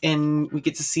 And we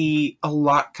get to see a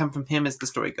lot come from him as the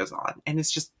story goes on. And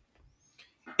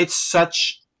it's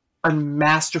such a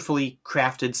masterfully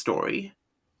crafted story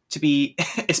to be,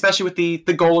 especially with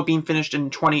the goal of being finished in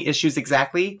 20 issues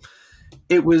exactly.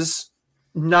 It was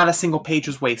not a single page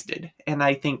was wasted. And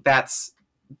I think that's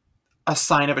a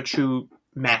sign of a true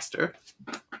master.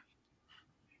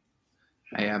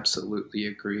 I absolutely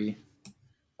agree.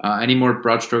 Any more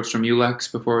broad strokes from you, Lex,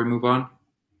 before we move on?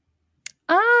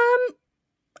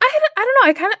 I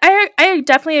don't know. I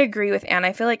definitely agree with Anne.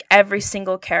 I feel like every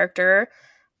single character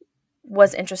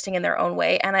was interesting in their own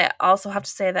way, and I also have to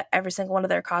say that every single one of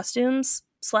their costumes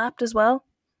slapped as well.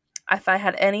 If I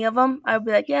had any of them, I would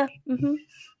be like, yeah,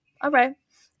 all right.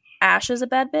 Ash is a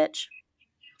bad bitch.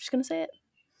 Just gonna say it.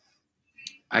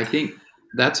 I think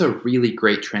that's a really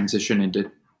great transition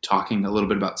into talking a little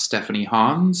bit about Stephanie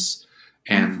Hans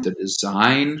and the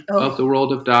design of the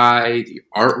world of Die, the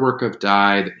artwork of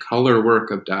Die, the color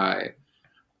work of Die.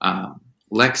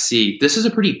 Lexi, this is a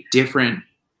pretty different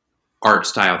art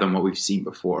style than what we've seen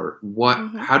before.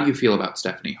 How do you feel about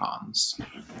Stephanie Hans?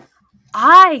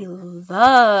 I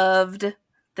loved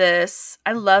this.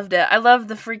 I loved it. I love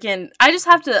the freaking... I just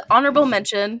have to honorable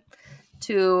mention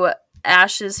to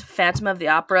Ash's Phantom of the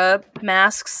Opera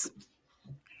masks.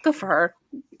 Good for her.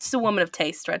 It's a woman of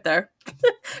taste right there.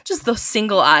 Just the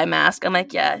single eye mask. I'm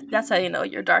like, yeah, that's how you know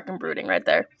you're dark and brooding right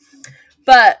there.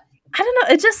 But I don't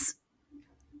know.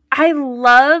 I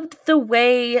loved the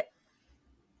way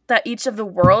that each of the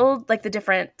world, like the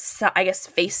different, I guess,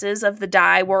 faces of the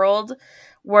Die world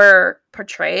were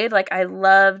portrayed. Like, I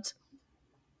loved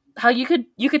how you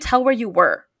could tell where you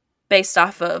were based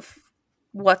off of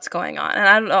what's going on. And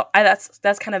I don't know,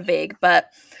 that's kind of vague,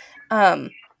 but I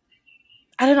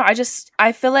don't know.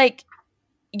 I feel like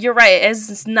you're right.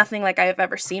 It's nothing like I've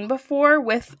ever seen before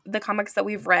with the comics that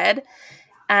we've read.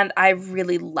 And I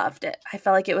really loved it. I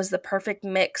felt like it was the perfect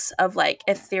mix of like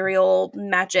ethereal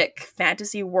magic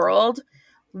fantasy world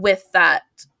with that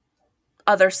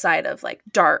other side of like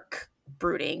dark,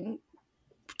 brooding,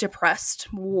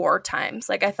 depressed war times.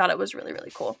 Like, I thought it was really,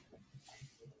 really cool.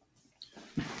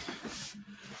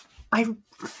 I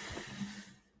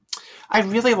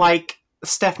really like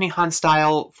Stephanie Han's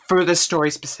style for this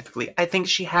story specifically. I think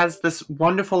she has this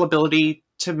wonderful ability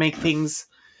to make things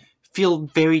feel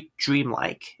very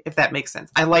dreamlike, if that makes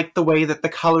sense. I like the way that the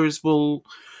colors will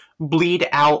bleed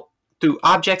out through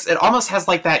objects. It almost has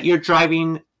like that you're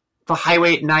driving the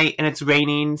highway at night and it's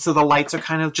raining, so the lights are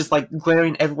kind of just like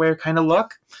glaring everywhere kind of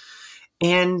look.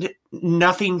 And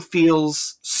nothing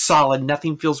feels solid,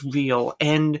 nothing feels real.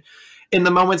 And in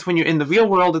the moments when you're in the real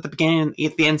world at the beginning and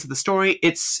at the ends of the story,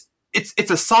 it's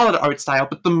a solid art style,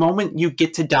 but the moment you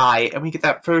get to Die and we get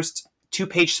that first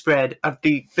 2-page spread of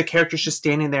the characters just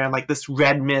standing there in like this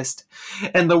red mist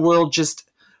and the world just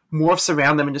morphs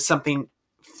around them into something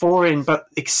foreign but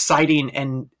exciting,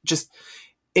 and just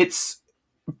it's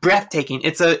breathtaking.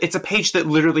 It's a page that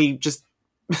literally just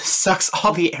sucks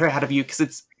all the air out of you because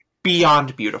it's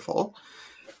beyond beautiful.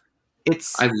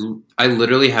 I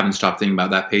literally haven't stopped thinking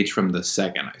about that page from the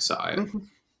second I saw it. Mm-hmm.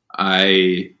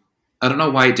 I don't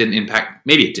know why it didn't impact.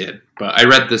 Maybe it did, but I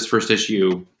read this first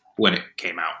issue when it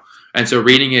came out, and so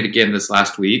reading it again this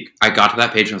last week, I got to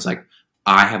that page and I was like,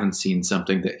 I haven't seen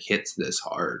something that hits this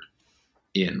hard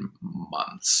in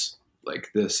months.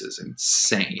 Like, this is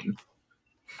insane.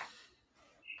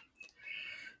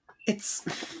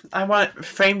 I want it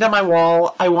framed on my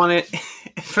wall. I want it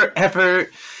forever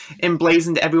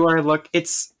emblazoned everywhere I look.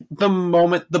 It's the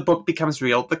moment the book becomes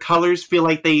real. The colors feel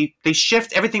like they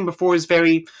shift. Everything before is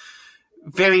very,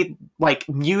 very like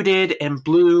muted and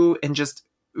blue and just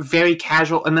very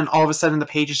casual. And then all of a sudden the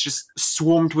page is just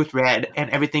swarmed with red and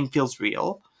everything feels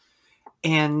real.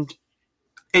 And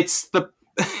it's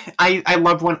I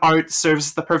love when art serves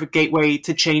as the perfect gateway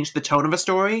to change the tone of a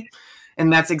story.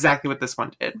 And that's exactly what this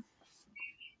one did.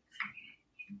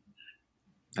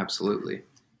 Absolutely.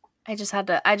 I just had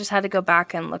to go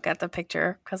back and look at the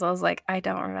picture because I was like, I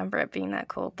don't remember it being that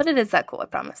cool, but it is that cool. I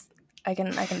promise. I can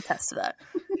attest to that.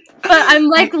 But I'm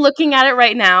like looking at it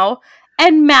right now,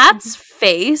 and Matt's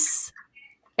face.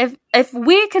 If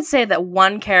we could say that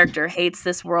one character hates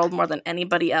this world more than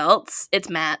anybody else, it's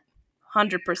Matt.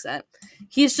 100%.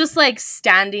 He's just like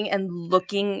standing and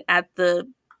looking at the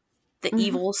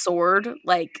evil sword,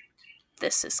 like,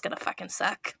 this is gonna fucking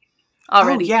suck.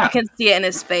 Already. Oh, yeah. You can see it in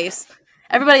his face.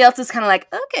 Everybody else is kind of like,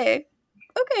 okay,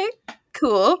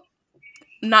 cool.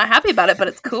 Not happy about it, but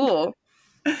it's cool.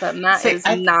 But Matt is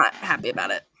not happy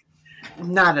about it.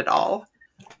 Not at all.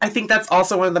 I think that's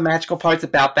also one of the magical parts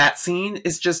about that scene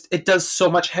is just it does so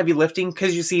much heavy lifting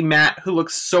because you see Matt, who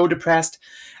looks so depressed.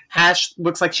 Ash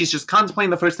looks like she's just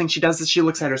contemplating. The first thing she does is she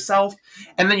looks at herself.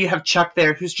 And then you have Chuck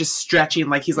there who's just stretching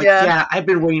like he's like, yeah, I've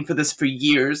been waiting for this for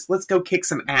years. Let's go kick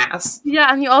some ass.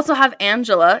 Yeah, and you also have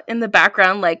Angela in the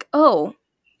background like, oh,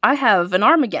 I have an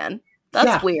arm again.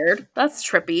 That's weird. That's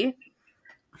trippy.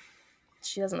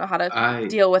 She doesn't know how to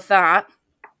deal with that.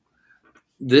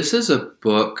 This is a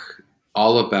book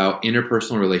all about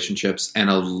interpersonal relationships, and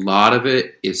a lot of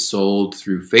it is sold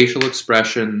through facial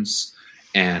expressions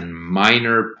and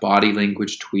minor body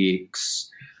language tweaks,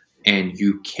 and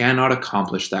you cannot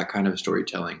accomplish that kind of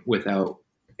storytelling without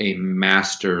a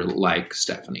master like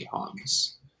Stephanie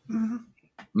Hans. Mm-hmm.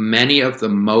 Many of the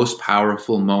most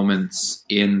powerful moments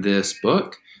in this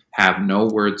book have no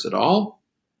words at all,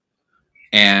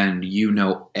 and you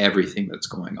know everything that's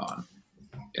going on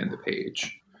in the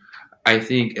page. I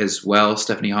think as well,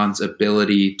 Stephanie Hans'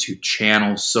 ability to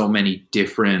channel so many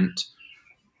different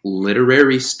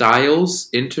literary styles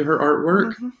into her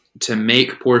artwork to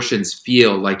make portions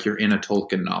feel like you're in a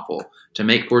Tolkien novel, to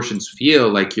make portions feel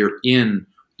like you're in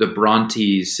the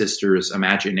Bronte sisters'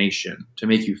 imagination, to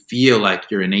make you feel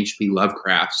like you're in H.P.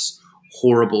 Lovecraft's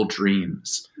horrible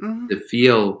dreams, to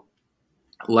feel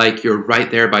like you're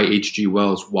right there by H.G.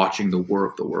 Wells watching the War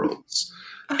of the Worlds.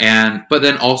 But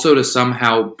then also to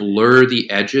somehow blur the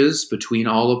edges between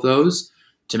all of those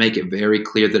to make it very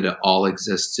clear that it all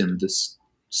exists in this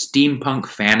steampunk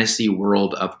fantasy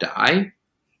world of Die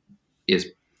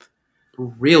is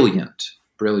brilliant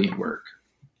work.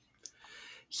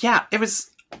 Yeah, it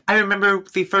was. I remember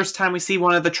the first time we see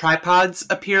one of the tripods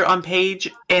appear on page,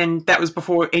 and that was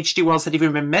before H.G. Wells had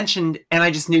even been mentioned, and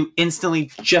I just knew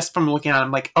instantly just from looking at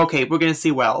him, like, okay, we're going to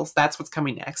see Wells. That's what's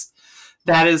coming next.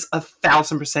 That is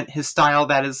 1,000% his style.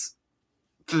 That is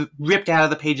ripped out of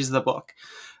the pages of the book.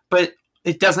 But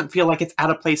it doesn't feel like it's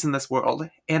out of place in this world.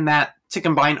 And that to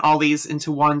combine all these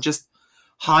into one just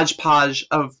hodgepodge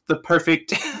of the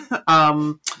perfect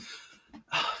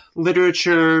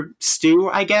literature stew,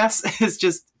 I guess, is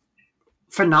just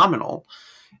phenomenal.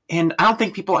 And I don't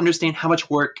think people understand how much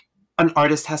work an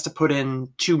artist has to put in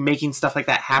to making stuff like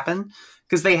that happen.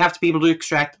 Because they have to be able to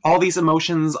extract all these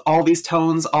emotions, all these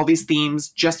tones, all these themes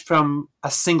just from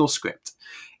a single script.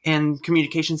 And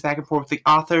communications back and forth with the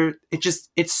author,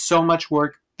 it's so much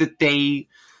work that they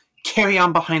carry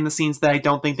on behind the scenes that I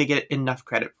don't think they get enough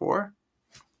credit for.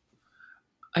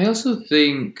 I also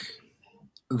think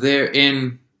they're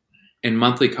in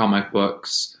monthly comic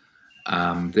books,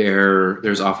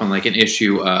 there's often like an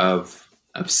issue of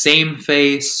same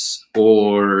face,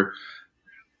 or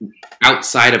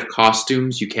outside of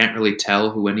costumes, you can't really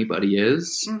tell who anybody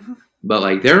is. Mm-hmm. But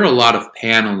like there are a lot of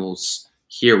panels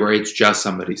here where it's just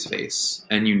somebody's face,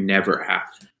 and you never have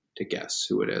to guess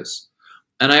who it is.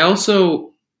 And I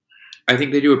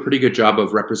think they do a pretty good job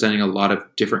of representing a lot of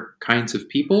different kinds of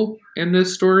people in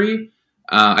this story.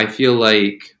 I feel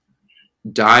like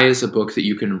Die is a book that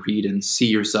you can read and see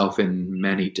yourself in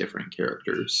many different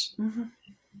characters. Mm-hmm.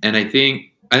 And I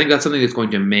think that's something that's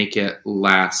going to make it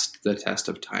last the test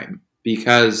of time.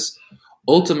 Because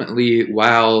ultimately,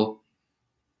 while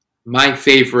my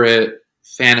favorite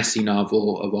fantasy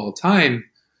novel of all time,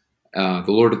 The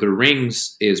Lord of the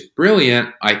Rings, is brilliant,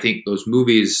 I think those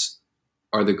movies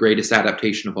are the greatest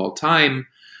adaptation of all time.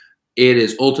 It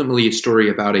is ultimately a story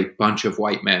about a bunch of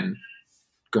white men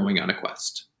going on a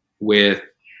quest with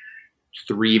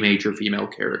 3 major female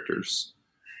characters.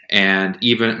 And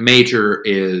even major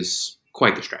is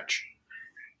quite the stretch.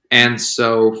 And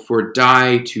so for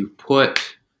Die to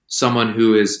put someone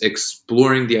who is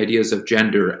exploring the ideas of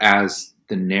gender as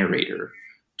the narrator,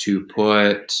 to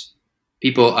put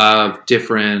people of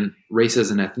different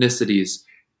races and ethnicities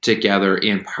together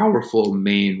in powerful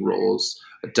main roles,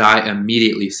 Die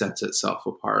immediately sets itself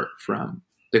apart from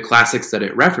the classics that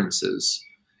it references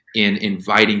in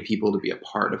inviting people to be a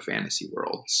part of fantasy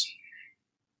worlds.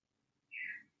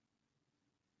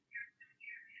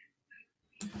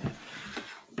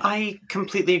 I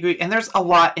completely agree. And there's a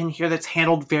lot in here that's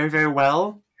handled very, very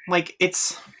well. Like,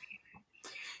 it's...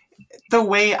 The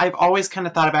way I've always kind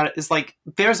of thought about it is, like,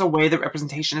 there's a way that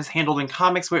representation is handled in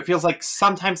comics where it feels like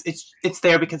sometimes it's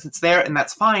there because it's there, and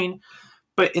that's fine.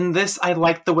 But in this, I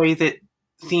like the way that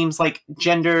themes like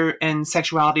gender and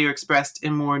sexuality are expressed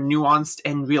in more nuanced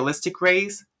and realistic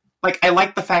ways. Like, I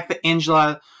like the fact that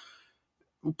Angela,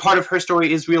 part of her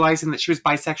story is realizing that she was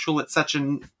bisexual at such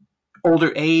an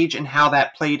older age, and how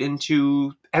that played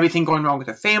into everything going wrong with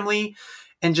her family,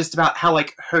 and just about how,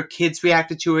 like, her kids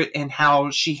reacted to it and how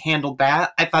she handled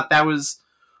that. I thought that was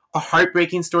a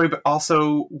heartbreaking story, but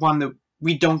also one that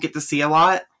we don't get to see a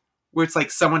lot, where it's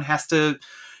like someone has to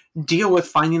deal with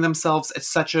finding themselves at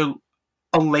such a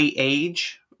late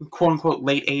age, quote unquote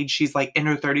late age. She's like in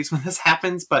her 30s when this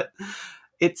happens, but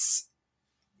it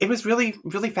was really,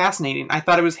 really fascinating. I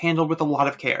thought it was handled with a lot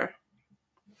of care.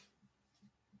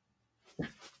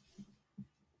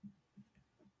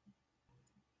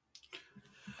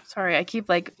 Sorry,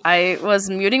 I was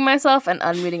muting myself and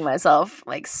unmuting myself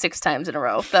like 6 times in a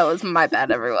row. That was my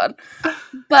bad, everyone.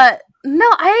 But no,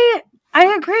 I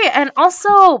agree. And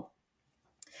also,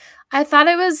 I thought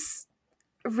it was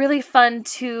really fun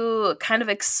to kind of,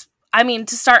 to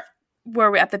start where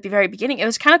we're at the very beginning. It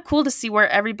was kind of cool to see where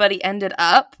everybody ended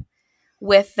up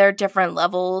with their different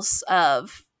levels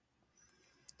of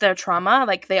their trauma.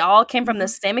 Like, they all came from the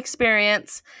same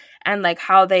experience, and like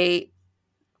how they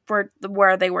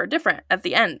where they were different at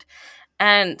the end,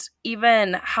 and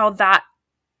even how that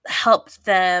helped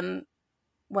them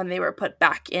when they were put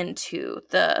back into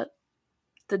the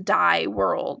Die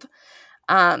world,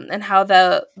 and how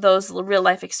those real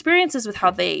life experiences with how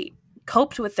they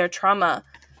coped with their trauma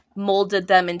molded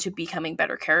them into becoming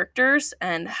better characters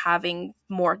and having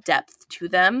more depth to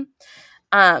them.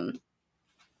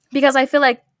 Because I feel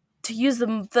like, to use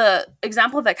the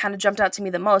example that kind of jumped out to me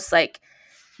the most, like,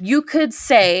 you could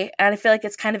say, and I feel like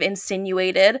it's kind of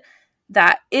insinuated,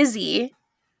 that Izzy,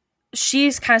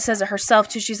 she kind of says it herself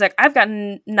too. She's like, I've got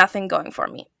nothing going for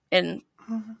me in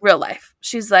real life.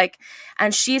 She's like,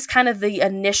 and she's kind of the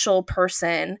initial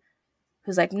person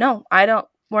who's like, no,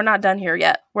 we're not done here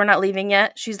yet. We're not leaving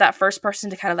yet. She's that first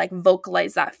person to kind of like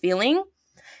vocalize that feeling.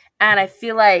 And I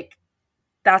feel like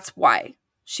that's why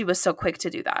she was so quick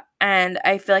to do that. And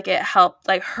I feel like it helped,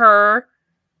 like, her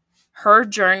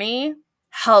journey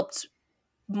helped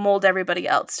mold everybody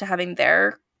else to having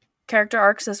their character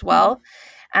arcs as well.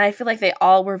 And I feel like they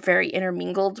all were very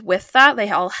intermingled with that. They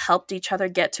all helped each other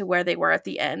get to where they were at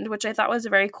the end, which I thought was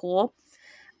very cool.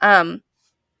 And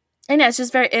yeah,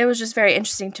 it was just very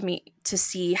interesting to me to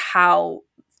see how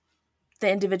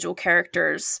the individual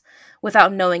characters,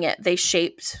 without knowing it, they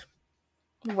shaped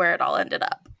where it all ended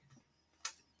up.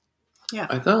 Yeah.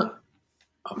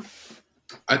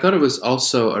 I thought it was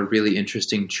also a really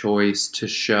interesting choice to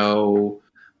show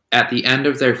at the end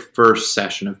of their first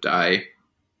session of Die,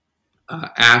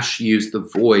 Ash used the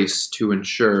voice to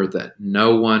ensure that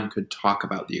no one could talk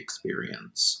about the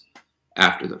experience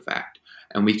after the fact.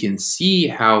 And we can see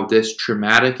how this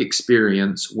traumatic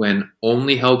experience, when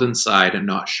only held inside and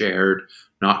not shared,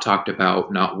 not talked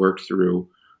about, not worked through,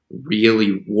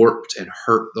 really warped and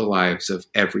hurt the lives of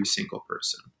every single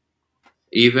person.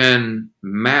 Even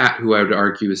Matt, who I would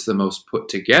argue is the most put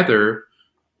together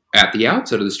at the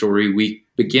outset of the story, we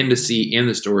begin to see in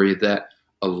the story that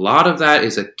a lot of that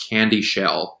is a candy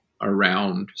shell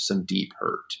around some deep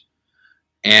hurt.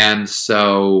 And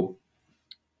so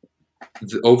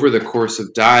over the course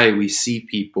of Die, we see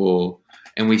people,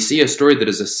 and we see a story that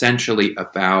is essentially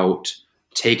about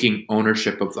taking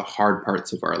ownership of the hard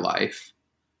parts of our life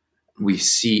we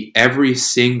see every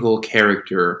single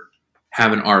character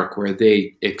have an arc where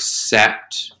they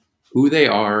accept who they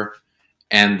are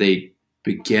and they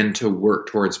begin to work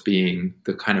towards being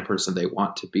the kind of person they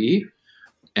want to be.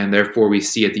 And therefore we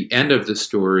see at the end of the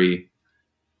story,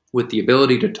 with the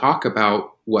ability to talk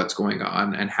about what's going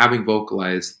on and having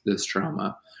vocalized this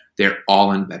trauma, they're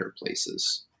all in better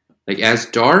places. Like, as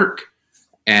dark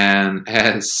and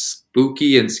as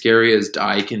spooky and scary as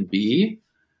Die can be,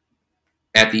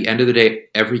 at the end of the day,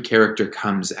 every character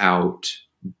comes out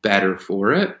better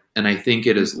for it. And I think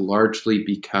it is largely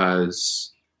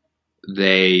because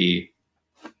they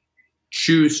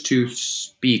choose to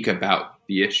speak about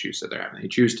the issues that they're having. They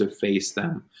choose to face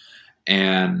them.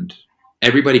 And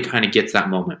everybody kind of gets that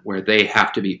moment where they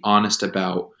have to be honest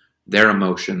about their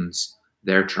emotions,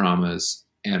 their traumas,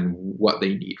 and what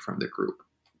they need from the group.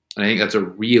 And I think that's a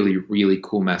really, really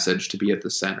cool message to be at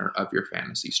the center of your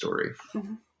fantasy story.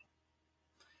 Mm-hmm.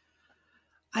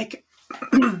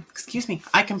 Excuse me.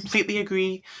 I completely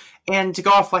agree. And to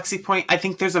go off Lexi's point, I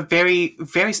think there's a very,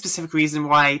 very specific reason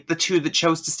why the two that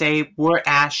chose to stay were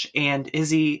Ash and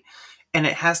Izzy. And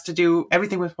it has to do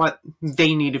everything with what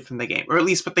they needed from the game, or at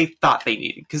least what they thought they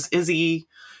needed. Because Izzy,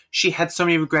 she had so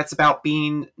many regrets about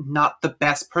being not the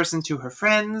best person to her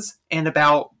friends and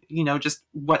about, just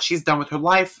what she's done with her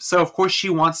life. So, of course,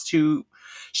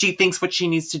 she thinks what she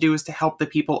needs to do is to help the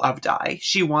people of Die.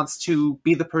 She wants to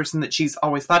be the person that she's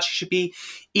always thought she should be,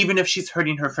 even if she's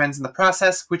hurting her friends in the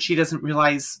process, which she doesn't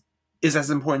realize is as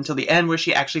important till the end, where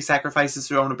she actually sacrifices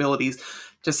her own abilities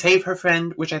to save her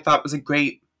friend, which I thought was a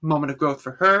great moment of growth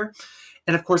for her.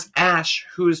 And of course, Ash,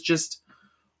 who's just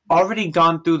already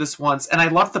gone through this once. And I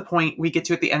love the point we get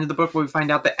to at the end of the book where we find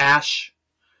out that Ash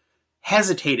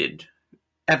hesitated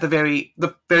at the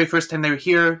very first time they were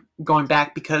here, going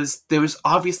back, because there was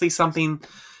obviously something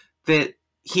that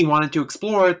he wanted to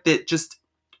explore that just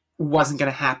wasn't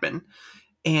going to happen.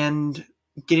 And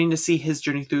getting to see his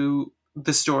journey through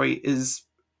the story is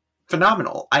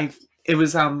phenomenal. It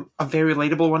was a very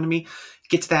relatable one to me.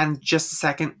 Get to that in just a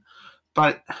second,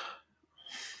 but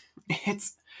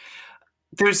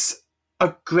there's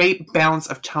a great balance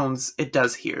of tones it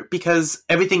does here, because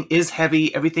everything is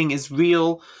heavy, everything is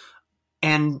real,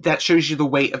 and that shows you the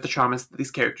weight of the traumas that these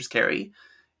characters carry.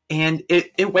 And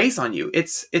it weighs on you.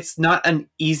 It's not an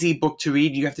easy book to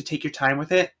read. You have to take your time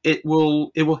with it. It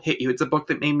will hit you. It's a book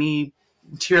that made me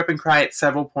tear up and cry at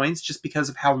several points just because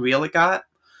of how real it got.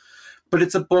 But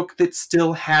it's a book that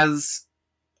still has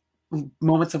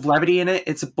moments of levity in it.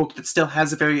 It's a book that still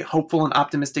has a very hopeful and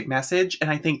optimistic message. And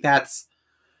I think that's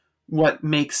what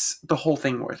makes the whole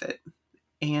thing worth it.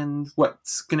 And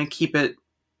what's going to keep it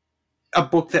a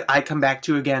book that I come back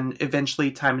to again,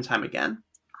 eventually, time and time again.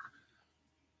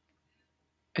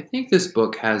 I think this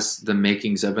book has the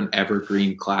makings of an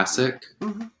evergreen classic.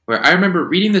 Mm-hmm. Where I remember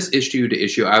reading this issue to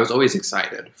issue, I was always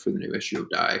excited for the new issue of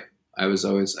Die. I was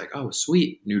always like, oh,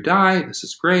 sweet, new Die, this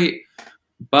is great.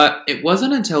 But it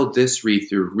wasn't until this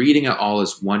read-through, reading it all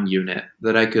as one unit,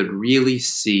 that I could really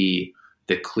see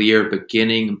the clear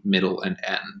beginning, middle, and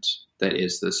end that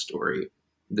is this story.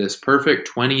 This perfect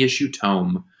 20-issue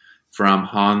tome from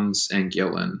Hans and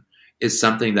Gillen is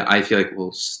something that I feel like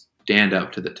will stand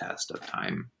up to the test of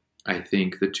time. I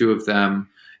think the two of them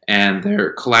and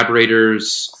their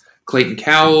collaborators, Clayton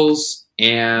Cowles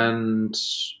and,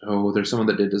 there's someone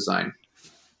that did design,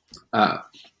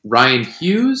 Ryan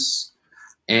Hughes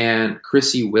and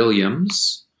Chrissy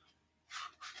Williams,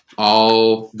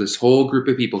 this whole group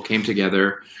of people came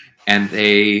together and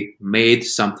they made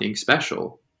something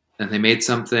special. And they made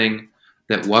something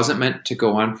that wasn't meant to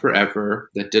go on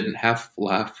forever, that didn't have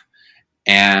fluff,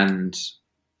 and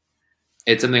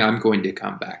it's something I'm going to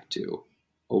come back to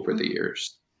over the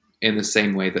years, in the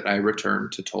same way that I return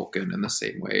to Tolkien, in the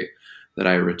same way that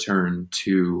I return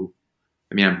to,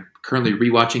 I'm currently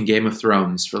rewatching Game of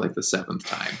Thrones for like the 7th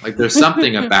time. Like, there's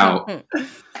something about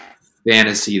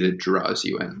fantasy that draws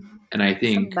you in. And I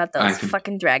think something about those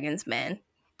fucking dragons, man.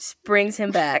 Just brings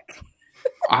him back.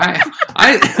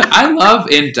 I love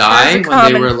in Die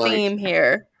when they were like theme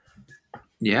here.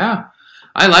 Yeah.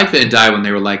 I like that in Die when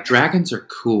they were like, dragons are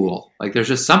cool. Like, there's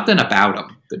just something about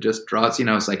them that just draws,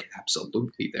 it's like,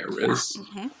 absolutely there is.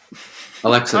 Mm-hmm.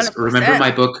 Alexis, 100%.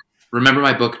 Remember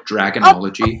my book,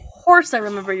 Dragonology? Of course I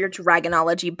remember your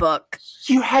Dragonology book.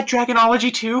 You had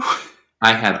Dragonology too?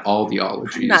 I had all the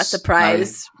ologies. Not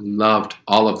surprised. I loved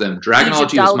all of them.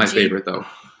 Dragonology was my favorite, though.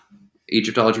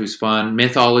 Egyptology was fun.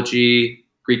 Mythology,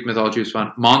 Greek mythology was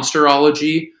fun.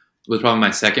 Monsterology was probably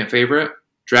my second favorite.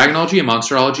 Dragonology and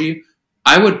Monsterology,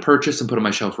 I would purchase and put on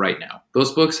my shelf right now.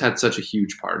 Those books had such a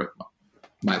huge part of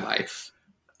my life.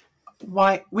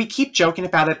 why we keep joking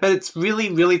about it, but it's really,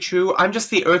 really true. I'm just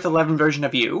the Earth 11 version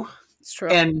of you. It's true.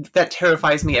 And that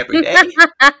terrifies me every day.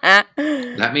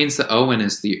 That means that Owen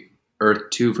is the Earth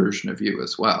 2 version of you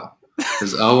as well.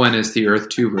 Because Owen is the Earth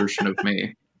 2 version of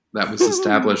me. That was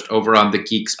established over on the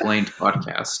Geek-Splained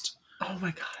podcast. Oh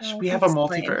my gosh, we have a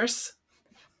multiverse.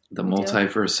 The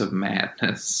multiverse of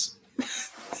madness.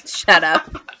 Shut up.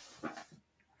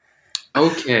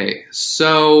 Okay,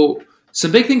 so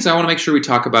some big things I want to make sure we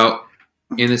talk about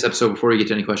in this episode before we get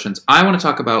to any questions. I want to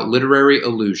talk about literary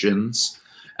illusions,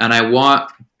 and I want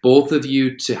both of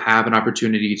you to have an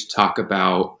opportunity to talk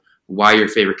about why your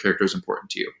favorite character is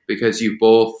important to you, because you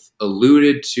both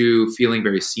alluded to feeling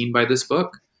very seen by this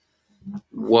book.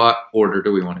 What order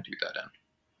do we want to do that in?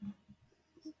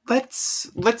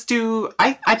 Let's do.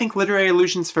 I think literary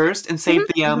illusions first, and save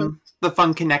the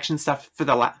fun connection stuff for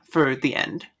the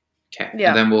end. Okay, Yeah,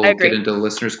 and then we'll I agree. get into the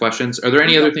listeners' questions. Are there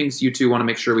any other things you two want to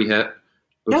make sure we hit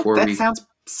before that we? sounds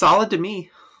solid to me.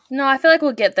 No, I feel like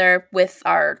we'll get there with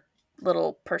our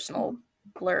little personal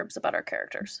blurbs about our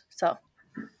characters. So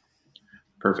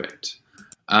Perfect.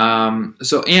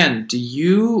 So, Anne, do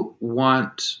you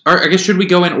want, or I guess, should we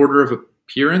go in order of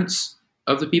appearance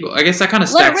of the people? I guess that kind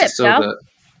of Let it stacks rip, it so Gal. that.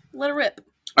 let it rip.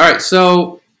 All right,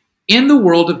 so in the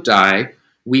world of die,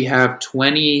 we have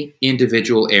 20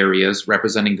 individual areas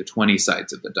representing the 20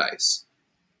 sides of the dice.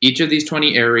 Each of these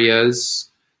 20 areas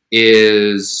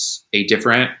is a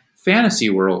different fantasy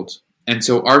world. And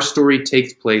so our story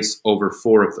takes place over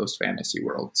 4 of those fantasy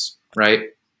worlds, right?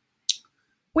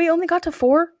 We only got to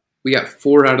 4? We got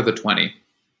 4 out of the 20.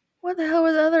 What the hell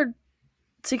was the other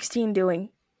 16 doing?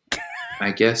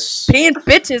 I guess. Being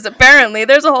bitches, apparently.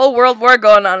 There's a whole world war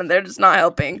going on and they're just not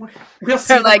helping. We'll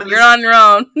see. They're them like, in you're the- on your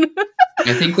own.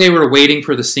 I think they were waiting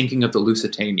for the sinking of the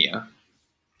Lusitania.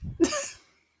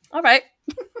 All right.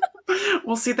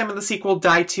 We'll see them in the sequel.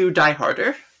 Die 2, Die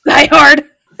Harder. Die hard.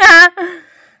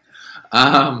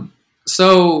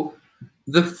 So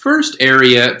the first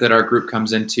area that our group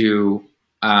comes into,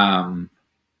 and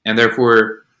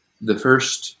therefore the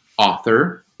first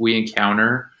author we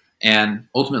encounter, and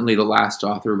ultimately the last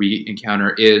author we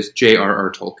encounter, is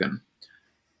J.R.R. Tolkien.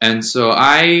 And so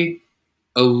I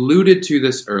alluded to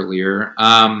this earlier.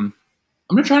 I'm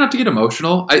going to try not to get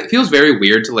emotional. It feels very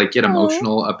weird to get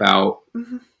emotional about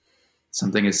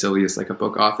something as silly as a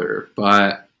book author,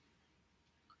 but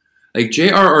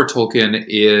J.R.R. Tolkien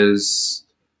is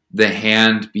the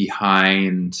hand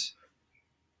behind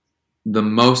the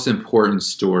most important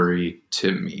story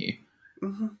to me.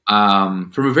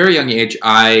 From a very young age,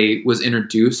 I was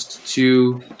introduced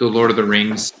to The Lord of the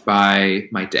Rings by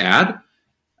my dad.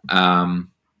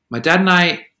 My dad and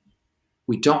I,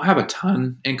 we don't have a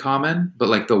ton in common,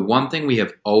 but the one thing we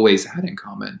have always had in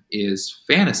common is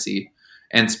fantasy,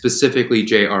 and specifically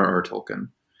J.R.R. Tolkien.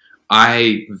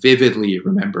 I vividly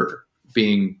remember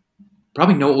being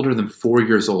probably no older than 4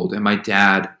 years old, and my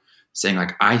dad saying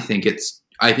I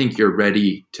think you're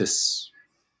ready to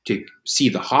see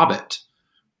The Hobbit.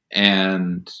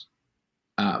 And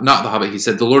not The Hobbit, he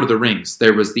said The Lord of the Rings.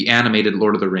 There was the animated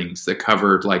Lord of the Rings that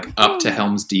covered up to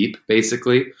Helm's Deep,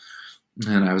 basically.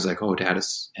 And I was like, oh, Dad,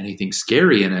 is anything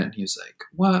scary in it? And he was like,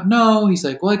 well, no. He's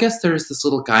like, well, I guess there's this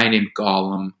little guy named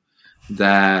Gollum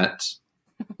that...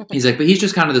 He's like, but he's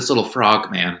just kind of this little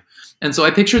frog man. And so I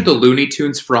pictured the Looney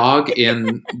Tunes frog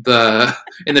in the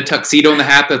tuxedo and the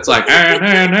hat that's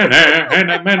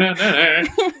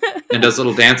and does a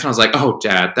little dance. And I was like, oh,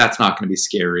 Dad, that's not going to be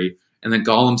scary. And then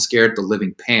Gollum scared the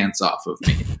living pants off of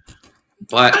me.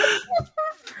 But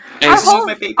Our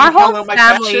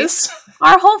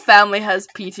whole family has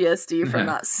PTSD from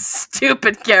that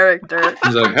stupid character.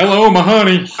 He's like, hello, my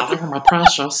honey. Hello, my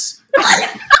precious.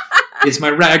 It's my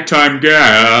ragtime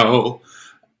gal.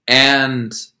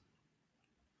 And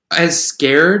as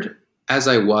scared as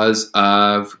I was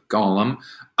of Gollum,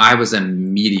 I was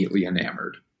immediately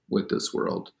enamored with this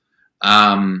world.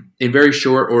 In very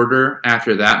short order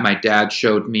after that, my dad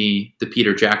showed me the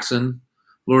Peter Jackson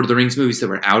Lord of the Rings movies that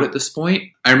were out at this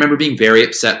point. I remember being very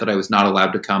upset that I was not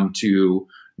allowed to come to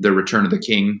The Return of the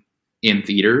King in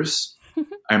theaters.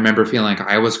 I remember feeling like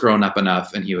I was grown up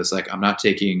enough, and he was like, I'm not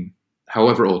taking,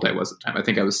 however old I was at the time, I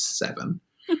think I was 7.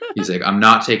 He's like, I'm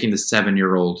not taking the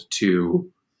 7-year-old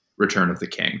to Return of the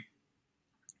King.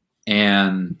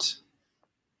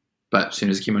 But as soon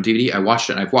as it came on DVD, I watched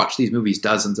it, and I've watched these movies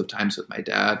dozens of times with my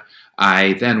dad.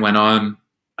 I then went on,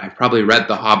 I've probably read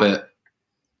The Hobbit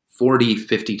 40,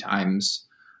 50 times.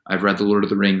 I've read The Lord of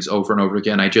the Rings over and over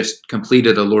again. I just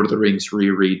completed a Lord of the Rings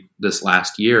reread this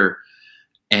last year,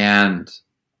 and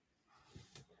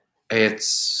it's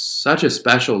such a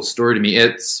special story to me.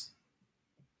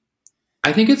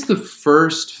 I think it's the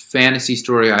first fantasy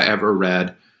story I ever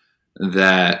read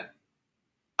that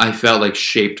I felt like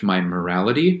shaped my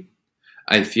morality.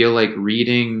 I feel like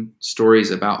reading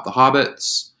stories about the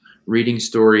hobbits, reading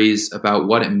stories about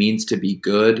what it means to be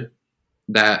good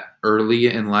that early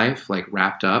in life, like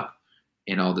wrapped up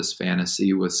in all this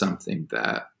fantasy, was something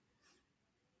that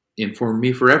informed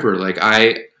me forever. Like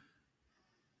I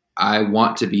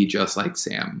want to be just like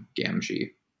Sam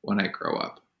Gamgee when I grow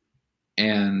up.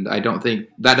 And I don't think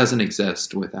that doesn't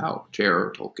exist without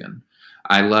J.R.R. Tolkien.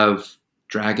 I love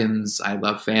dragons. I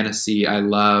love fantasy. I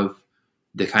love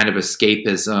the kind of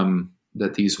escapism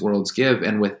that these worlds give.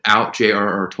 And without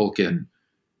J.R.R. Tolkien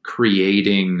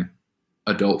creating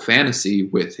adult fantasy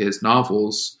with his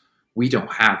novels, we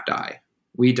don't have Die.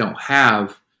 We don't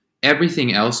have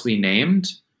everything else we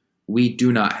named. We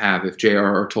do not have if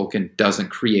J.R.R. Tolkien doesn't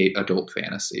create adult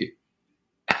fantasy.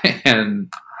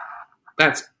 And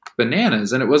that's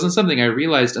bananas. And it wasn't something I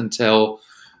realized until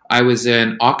I was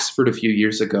in Oxford a few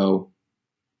years ago,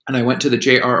 and I went to the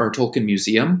J.R.R. Tolkien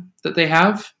Museum that they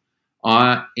have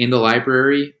in the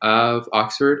library of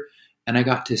Oxford, and I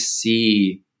got to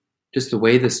see just the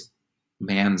way this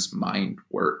man's mind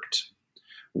worked,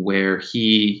 where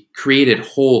he created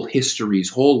whole histories,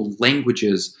 whole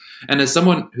languages. And as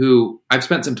someone who, I've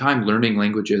spent some time learning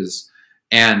languages,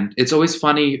 and it's always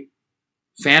funny,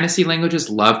 fantasy languages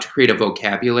love to create a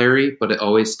vocabulary, but it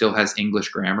always still has English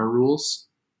grammar rules.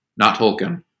 Not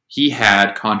Tolkien. He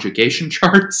had conjugation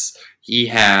charts. He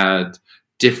had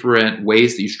different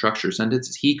ways that you structure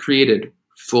sentences. He created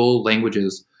full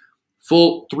languages,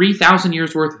 full 3,000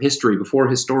 years worth of history before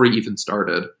his story even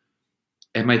started.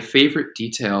 And my favorite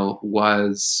detail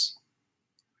was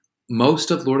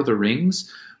most of Lord of the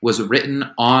Rings was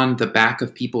written on the back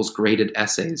of people's graded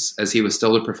essays as he was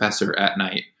still a professor at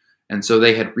night. And so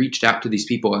they had reached out to these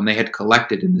people and they had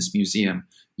collected in this museum.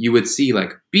 You would see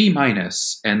like B-,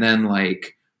 and then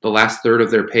like the last third of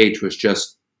their page was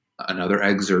just another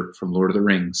excerpt from Lord of the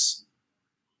Rings.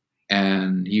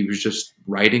 And he was just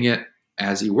writing it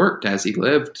as he worked, as he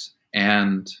lived.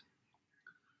 And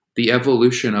the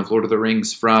evolution of Lord of the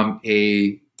Rings from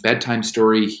a bedtime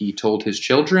story he told his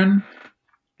children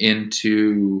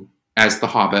into, as The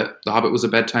Hobbit. The Hobbit was a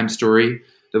bedtime story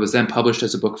that was then published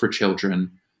as a book for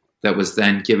children, that was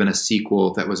then given a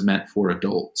sequel that was meant for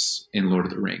adults in Lord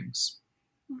of the Rings.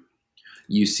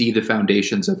 You see the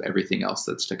foundations of everything else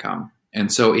that's to come.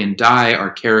 And so in Die,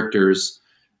 our characters,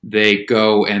 they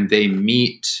go and they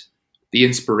meet the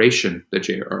inspiration that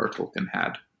J.R.R. Tolkien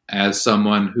had as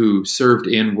someone who served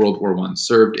in World War I,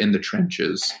 served in the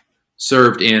trenches,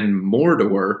 served in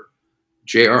Mordor.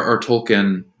 J.R.R.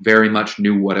 Tolkien very much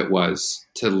knew what it was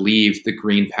to leave the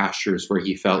green pastures where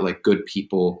he felt like good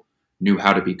people knew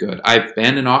how to be good. I've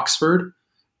been in Oxford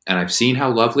and I've seen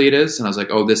how lovely it is. And I was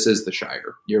like, oh, this is the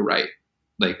Shire. You're right.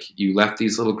 Like, you left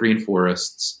these little green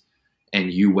forests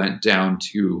and you went down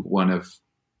to one of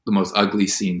the most ugly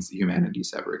scenes that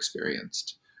humanity's ever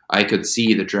experienced. I could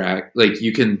see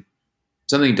the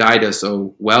something Die does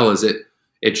so well is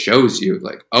it shows you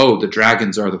like, oh, the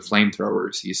dragons are the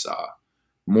flamethrowers he saw.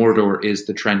 Mordor is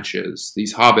the trenches.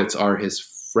 These hobbits are his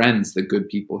friends, the good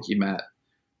people he met,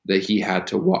 that he had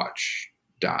to watch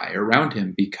die around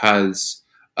him because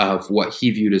of what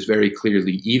he viewed as very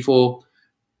clearly evil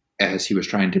as he was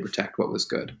trying to protect what was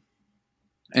good.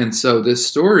 And so this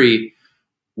story,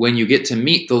 when you get to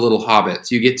meet the little hobbits,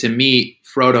 you get to meet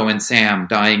Frodo and Sam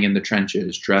dying in the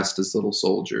trenches, dressed as little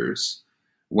soldiers.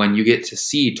 When you get to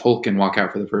see Tolkien walk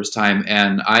out for the first time,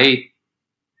 and I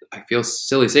feel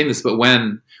silly saying this, but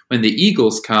when the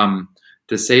Eagles come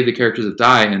to save the characters of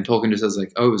Die, and Tolkien just says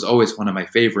like, oh, it was always one of my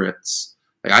favorites.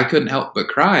 Like, I couldn't help but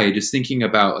cry just thinking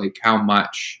about like how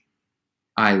much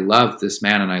I love this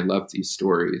man and I love these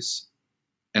stories.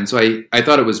 And so I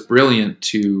thought it was brilliant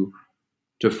to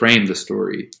frame the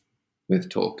story with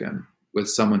Tolkien, with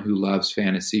someone who loves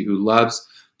fantasy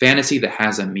that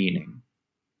has a meaning.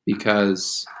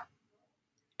 Because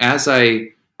as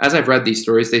I've read these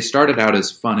stories, they started out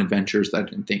as fun adventures that I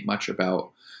didn't think much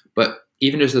about. But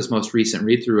even just this most recent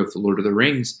read-through of The Lord of the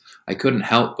Rings, I couldn't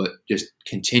help but just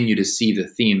continue to see the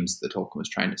themes that Tolkien was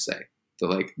trying to say. So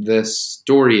like, this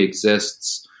story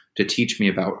exists to teach me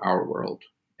about our world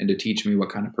and to teach me what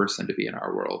kind of person to be in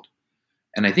our world.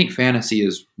 And I think fantasy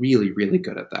is really, really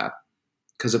good at that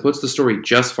because it puts the story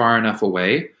just far enough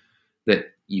away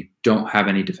that you don't have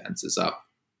any defenses up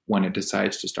when it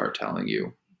decides to start telling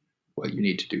you what you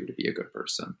need to do to be a good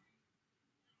person.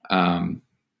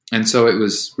 And so it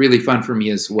was really fun for me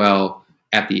as well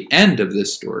at the end of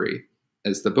this story,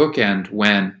 as the bookend,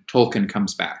 when Tolkien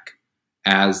comes back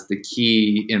as the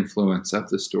key influence of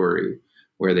the story,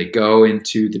 where they go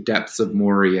into the depths of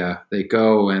Moria. They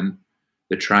go, and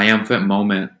the triumphant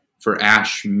moment for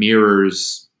Ash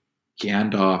mirrors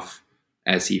Gandalf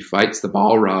as he fights the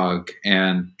Balrog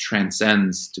and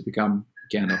transcends to become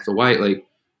Gandalf the White. Like,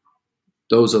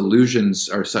 those illusions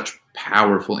are such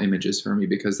powerful images for me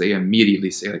because they immediately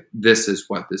say, like, this is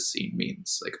what this scene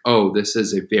means. Like, oh, this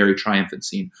is a very triumphant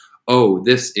scene. Oh,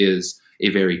 this is a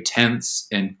very tense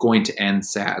and going to end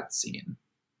sad scene.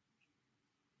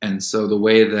 And so the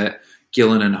way that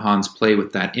Gillen and Hans play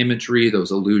with that imagery, those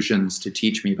illusions to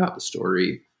teach me about the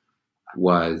story,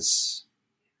 was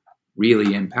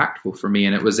really impactful for me.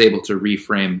 And it was able to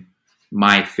reframe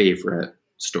my favorite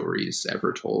stories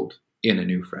ever told in a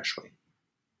new, fresh way.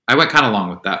 I went kind of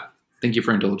long with that. Thank you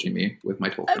for indulging me with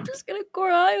my Tolkien. I'm just gonna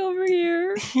cry over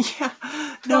here. Yeah.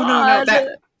 No.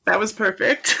 That was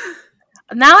perfect.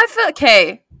 Now I feel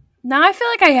okay. Now I feel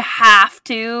like I have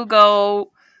to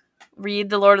go read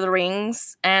The Lord of the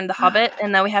Rings and The Hobbit,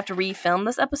 and then we have to refilm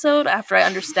this episode after I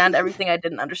understand everything I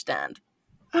didn't understand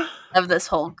of this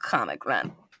whole comic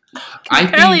run.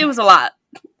 Apparently, it was a lot.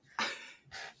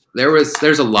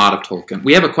 There's a lot of Tolkien.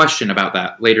 We have a question about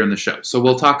that later in the show, so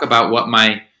we'll talk about what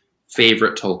my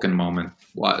favorite Tolkien moment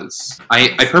was.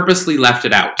 I purposely left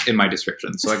it out in my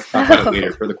description, so I can talk about it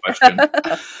later for the question.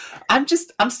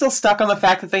 I'm still stuck on the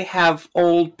fact that they have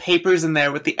old papers in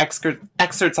there with the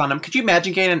excerpts on them. Could you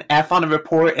imagine getting an F on a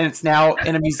report and it's now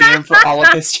in a museum for all of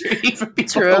history for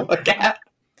people to look at?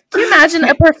 Can you imagine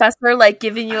a professor like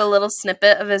giving you a little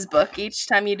snippet of his book each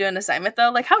time you do an assignment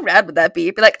though? Like, how rad would that be?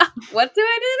 You'd be like, oh, what do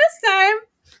I do this time?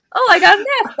 Oh, I got an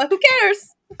F, but who cares?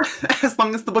 As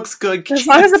long as the book's good. As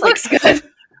long as the book's good.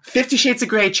 50 Shades of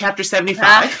Grey, chapter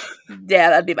 75. Yeah,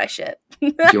 that'd be my shit.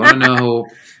 Do you want to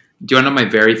know my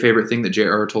very favorite thing that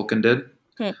J.R.R. Tolkien did?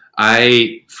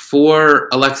 For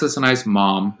Alexis and I's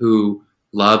mom, who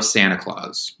loves Santa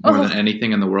Claus more than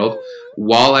anything in the world,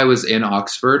 while I was in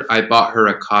Oxford, I bought her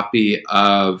a copy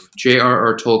of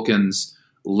J.R.R. Tolkien's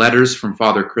Letters from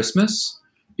Father Christmas,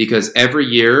 because every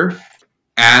year,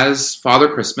 as Father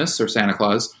Christmas, or Santa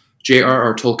Claus,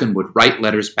 J.R.R. Tolkien would write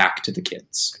letters back to the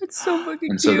kids. It's so fucking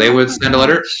cute. And so they would send a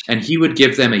letter, and he would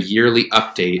give them a yearly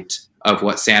update of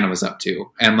what Santa was up to.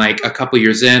 And like a couple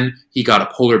years in, he got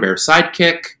a polar bear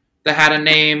sidekick that had a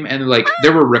name, and like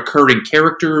there were recurring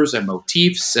characters and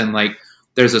motifs, and like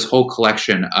there's this whole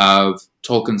collection of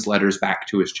Tolkien's letters back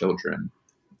to his children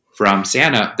from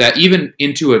Santa that even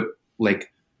into a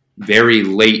like very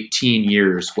late teen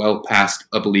years, well past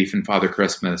a belief in Father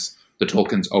Christmas, the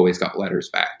Tolkiens always got letters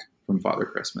back from Father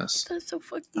Christmas. That's so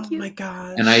fucking cute. Oh my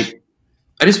gosh. And I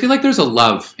just feel like there's a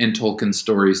love in Tolkien's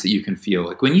stories that you can feel.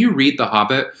 Like when you read The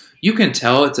Hobbit, you can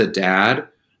tell it's a dad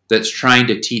that's trying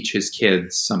to teach his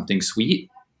kids something sweet,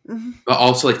 but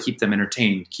also like keep them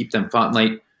entertained, keep them fun.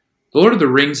 Like The Lord of the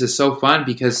Rings is so fun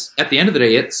because at the end of the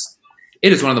day, it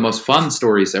is one of the most fun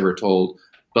stories ever told,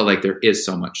 but like there is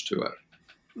so much to it.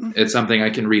 It's something I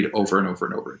can read over and over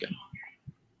and over again.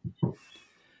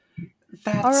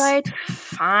 All right,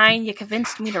 fine. You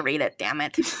convinced me to read it, damn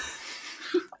it.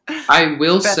 I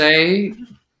will say,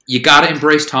 you gotta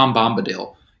embrace Tom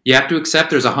Bombadil. You have to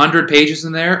accept there's 100 pages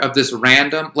in there of this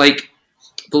random, like,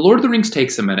 The Lord of the Rings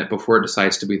takes a minute before it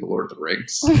decides to be The Lord of the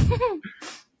Rings.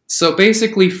 So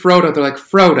basically, Frodo, they're like,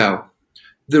 Frodo,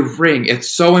 the ring, it's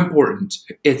so important.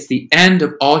 It's the end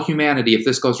of all humanity if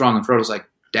this goes wrong. And Frodo's like,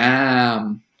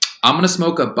 damn, I'm gonna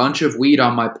smoke a bunch of weed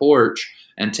on my porch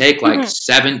and take like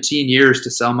 17 years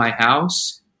to sell my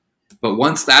house. But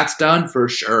once that's done, for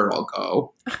sure I'll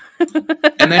go.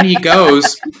 And then he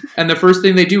goes, and the first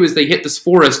thing they do is they hit this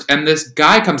forest, and this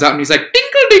guy comes out and he's like,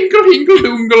 dinkle, dinkle, hinkle,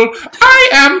 doongle, I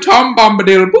am Tom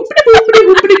Bombadil.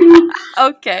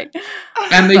 Okay.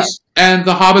 And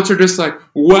the hobbits are just like,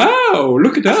 wow,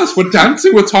 look at us, we're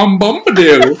dancing with Tom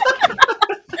Bombadil.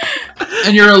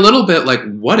 And you're a little bit like,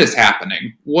 what is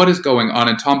happening? What is going on?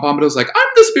 And Tom Bombadil's like, I'm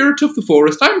the spirit of the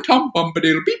forest. I'm Tom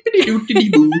Bombadil.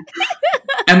 Beep-a-dee-doo-dee-doo.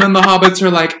 And then the hobbits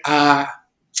are like,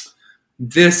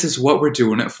 this is what we're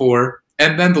doing it for.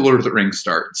 And then the Lord of the Rings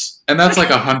starts. And that's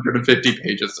like 150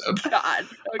 pages in. God.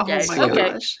 Okay. Oh my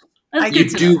okay. gosh. You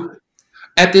do.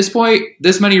 At this point,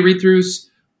 this many read-throughs,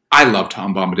 I love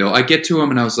Tom Bombadil. I get to him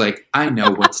and I was like, I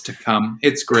know what's to come.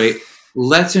 It's great.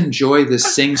 Let's enjoy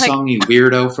this sing-songy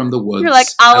weirdo from the woods. You're like,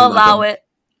 I'll allow it.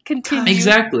 Continue.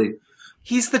 Exactly.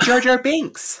 He's the Jar Jar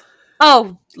Binks.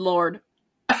 Oh, Lord.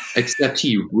 Except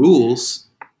he rules.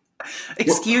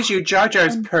 Excuse you, Jar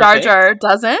Jar's perfect. Jar Jar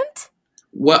doesn't?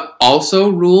 What also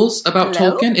rules about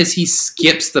Hello? Tolkien is he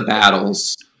skips the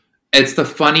battles. It's the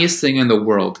funniest thing in the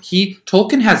world.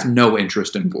 Tolkien has no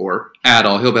interest in war at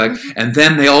all. He'll be like, and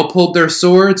then they all pulled their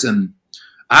swords and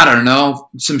I don't know,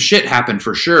 some shit happened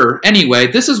for sure. Anyway,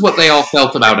 this is what they all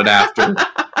felt about it after.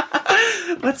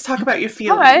 Let's talk about your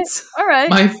feelings. All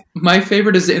right. My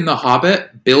favorite is in The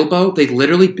Hobbit, Bilbo. They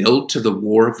literally build to the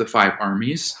War of the Five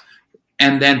Armies.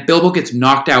 And then Bilbo gets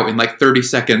knocked out in like 30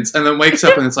 seconds and then wakes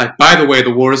up and it's like, by the way,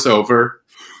 the war's over.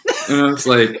 And it's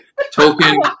like,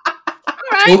 Tolkien,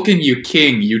 Tolkien, you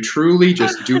king. You truly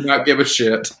just do not give a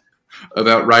shit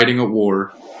about writing a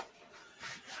war.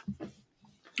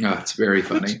 Oh, it's very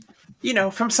funny. Which, you know,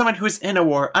 from someone who's in a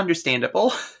war,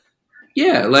 understandable.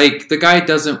 Yeah, like, the guy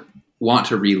doesn't want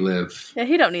to relive. Yeah,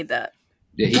 he don't need that.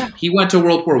 Yeah, he went to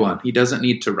World War I. He doesn't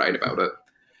need to write about it.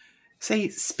 Say,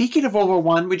 speaking of World War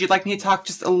One, would you like me to talk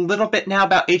just a little bit now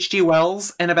about H.G.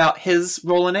 Wells and about his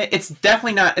role in it? It's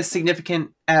definitely not as significant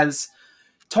as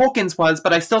Tolkien's was,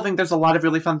 but I still think there's a lot of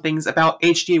really fun things about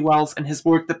H.G. Wells and his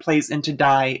work that plays into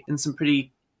Die in some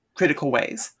pretty critical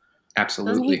ways.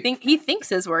 Absolutely. Doesn't he thinks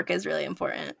his work is really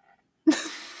important?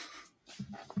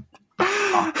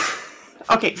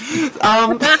 Okay. I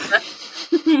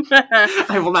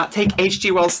will not take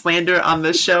H.G. Wells slander on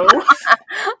this show. It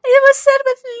was said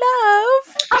with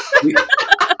love.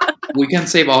 We can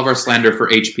save all of our slander for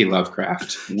H.P.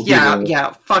 Lovecraft.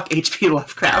 Yeah, fuck H.P.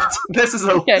 Lovecraft. This is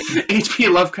a H.P.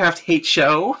 Lovecraft hate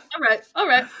show. All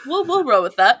right. We'll roll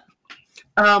with that.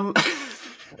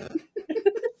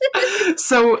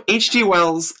 So H.G.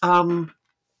 Wells, I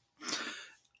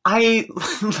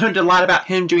learned a lot about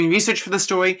him doing research for the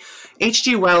story.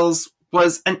 H.G. Wells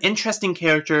was an interesting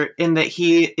character in that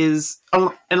he is,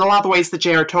 in a lot of the ways that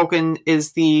J.R. Tolkien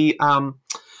is the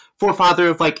forefather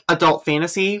of like adult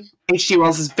fantasy. H.G.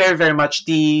 Wells is very, very much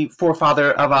the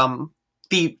forefather of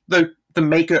the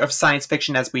maker of science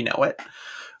fiction as we know it.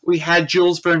 We had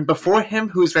Jules Verne before him,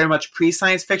 who was very much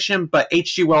pre-science fiction, but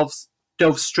H.G. Wells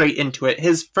dove straight into it.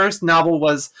 His first novel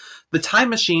was The Time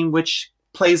Machine, which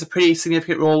plays a pretty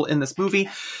significant role in this movie.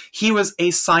 He was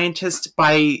a scientist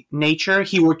by nature.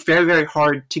 He worked very, very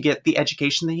hard to get the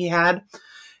education that he had.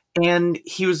 And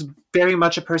he was very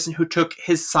much a person who took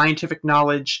his scientific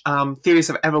knowledge, theories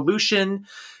of evolution,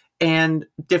 and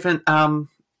different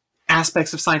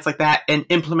aspects of science like that, and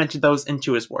implemented those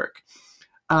into his work.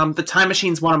 The Time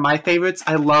Machine is one of my favorites.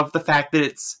 I love the fact that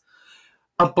it's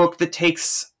a book that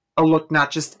takes a look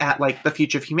not just at like the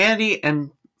future of humanity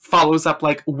and follows up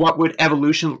like what would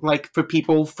evolution look like for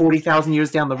people 40,000 years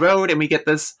down the road, and we get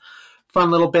this fun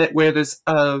little bit where there's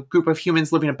a group of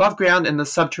humans living above ground and the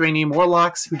subterranean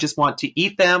warlocks who just want to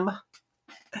eat them.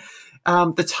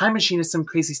 The Time Machine is some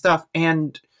crazy stuff,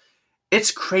 and it's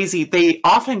crazy. They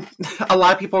often, a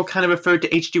lot of people kind of referred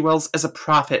to H.G. Wells as a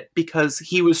prophet because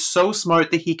he was so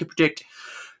smart that he could predict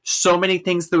so many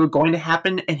things that were going to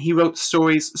happen, and he wrote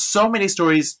stories, so many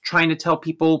stories, trying to tell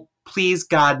people, please,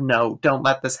 God, no, don't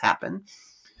let this happen.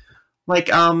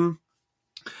 Like,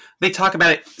 they talk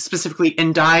about it specifically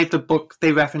in Die. The book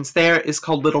they reference there is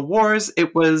called Little Wars.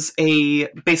 It was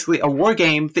basically a war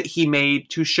game that he made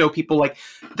to show people, like,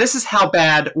 this is how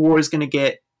bad war is going to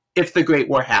get if the Great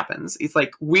War happens. It's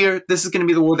like, this is going to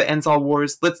be the war that ends all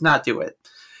wars. Let's not do it.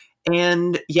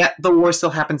 And yet the war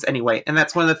still happens anyway. And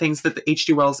that's one of the things that the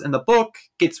H.G. Wells in the book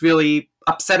gets really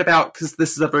upset about, because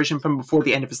this is a version from before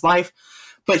the end of his life.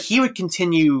 But he would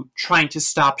continue trying to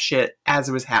stop shit as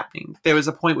it was happening. There was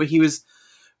a point where he was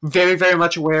very, very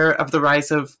much aware of the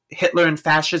rise of Hitler and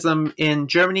fascism in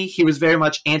Germany. He was very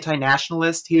much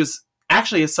anti-nationalist. He was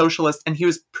actually a socialist, and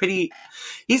he's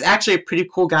actually a pretty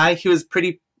cool guy. He was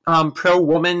pretty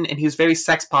pro-woman, and he was very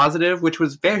sex positive, which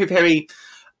was very, very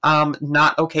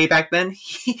not okay back then.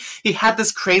 He had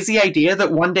this crazy idea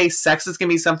that one day sex is going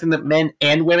to be something that men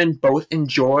and women both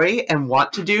enjoy and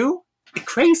want to do.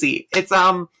 Crazy. It's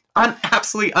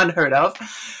absolutely unheard of.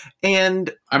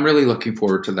 And I'm really looking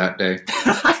forward to that day.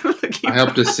 I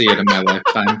hope to see it in my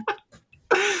lifetime.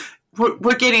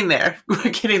 We're getting there. We're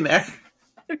getting there.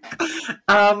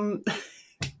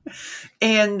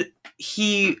 And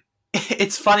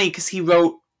it's funny because he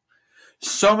wrote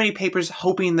so many papers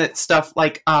hoping that stuff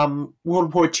like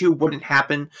World War II wouldn't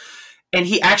happen. And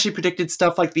he actually predicted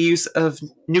stuff like the use of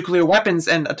nuclear weapons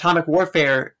and atomic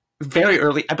warfare very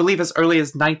early, I believe as early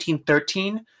as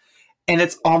 1913. And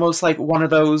it's almost like one of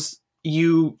those,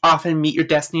 you often meet your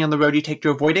destiny on the road you take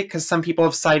to avoid it, because some people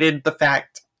have cited the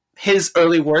fact his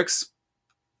early works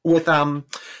with talking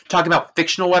about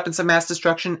fictional weapons of mass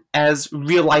destruction as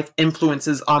real life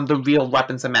influences on the real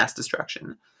weapons of mass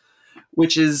destruction,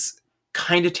 which is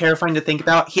kind of terrifying to think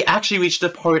about. He actually reached a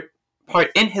part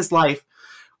in his life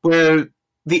where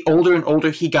the older and older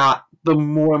he got, the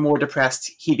more and more depressed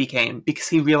he became, because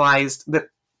he realized that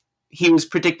he was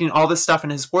predicting all this stuff in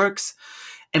his works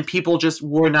and people just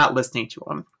were not listening to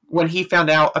him, when he found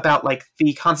out about like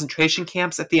the concentration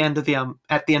camps at the end of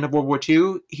World War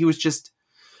II, he was just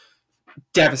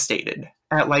devastated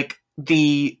at like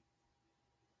the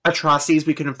atrocities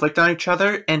we could inflict on each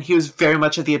other, and he was very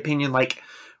much of the opinion like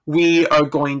we are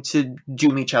going to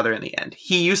doom each other in the end.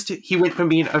 He went from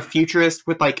being a futurist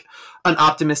with like an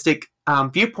optimistic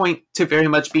viewpoint to very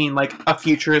much being like a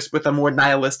futurist with a more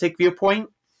nihilistic viewpoint,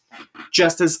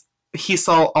 just as he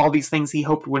saw all these things he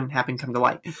hoped wouldn't happen come to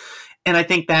light. And I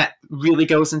think that really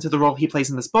goes into the role he plays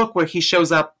in this book, where he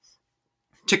shows up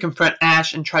to confront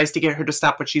Ash and tries to get her to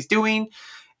stop what she's doing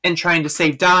and trying to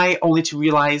save Dai, only to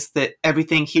realize that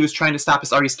everything he was trying to stop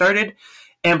has already started.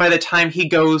 And by the time he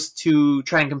goes to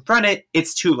try and confront it,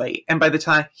 it's too late. And by the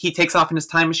time he takes off in his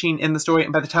time machine in the story,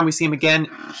 and by the time we see him again,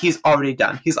 he's already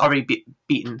done. He's already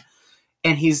beaten.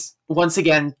 And he's, once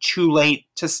again, too late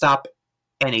to stop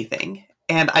anything.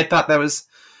 And I thought that was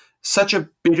such a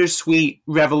bittersweet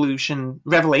revelation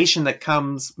that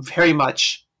comes very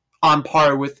much on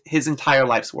par with his entire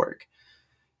life's work.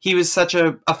 He was such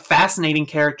a fascinating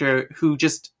character who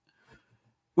just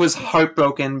was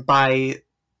heartbroken by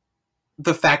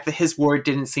the fact that his word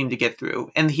didn't seem to get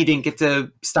through, and he didn't get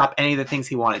to stop any of the things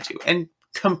he wanted to, and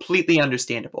completely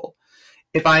understandable.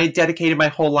 If I dedicated my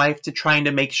whole life to trying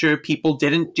to make sure people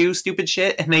didn't do stupid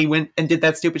shit, and they went and did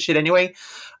that stupid shit anyway,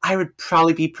 I would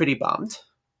probably be pretty bummed.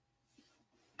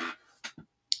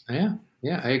 Yeah,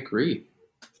 I agree.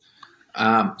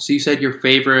 So you said your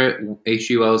favorite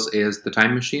H.G. Wells is The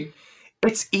Time Machine?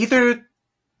 It's either...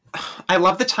 I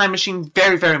love The Time Machine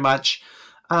very, very much.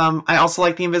 I also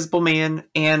like The Invisible Man,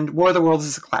 and War of the Worlds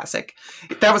is a classic.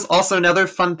 That was also another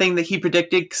fun thing that he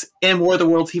predicted. In War of the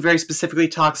Worlds, he very specifically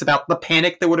talks about the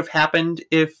panic that would have happened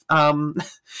if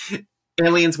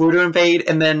aliens were to invade,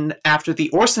 and then after the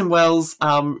Orson Welles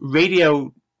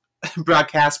radio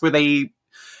broadcast, where they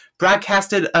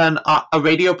broadcasted a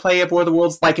radio play of War of the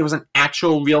Worlds like it was an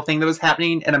actual real thing that was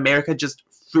happening, and America just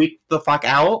freaked the fuck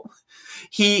out.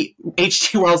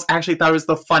 H.G. Wells actually thought it was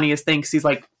the funniest thing, because he's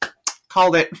like,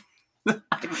 called it.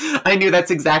 I knew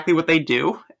that's exactly what they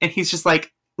do. And he's just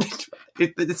like,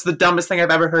 it's the dumbest thing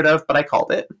I've ever heard of, but I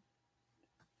called it.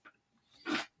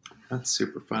 That's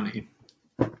super funny.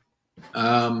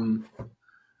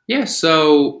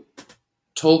 So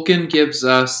Tolkien gives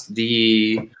us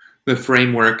the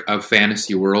framework of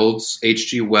fantasy worlds.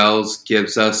 H.G. Wells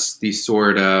gives us the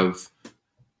sort of,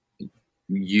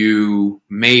 you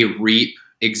may reap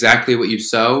exactly what you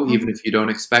sow, even if you don't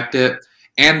expect it.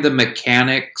 And the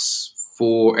mechanics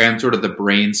and sort of the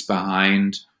brains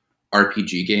behind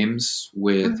RPG games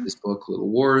with his book, Little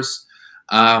Wars.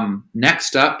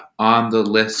 Next up on the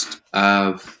list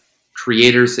of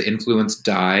creators that influenced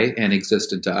Dai and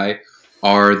exist in Dai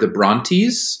are the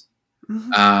Brontes.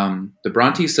 The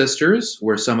Bronte sisters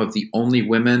were some of the only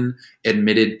women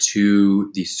admitted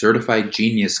to the Certified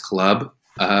Genius Club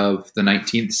of the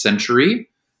 19th century. It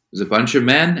was a bunch of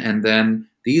men, and then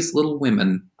these little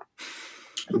women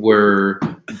were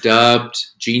dubbed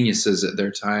geniuses at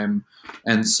their time.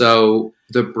 And so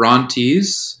the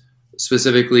Brontes,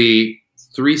 specifically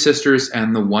 3 sisters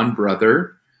and the 1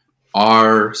 brother,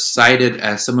 are cited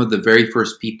as some of the very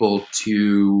first people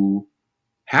to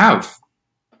have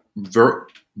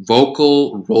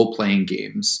vocal role-playing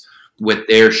games with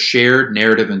their shared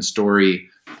narrative and story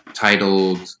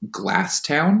titled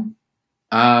Glasstown.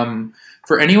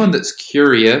 For anyone that's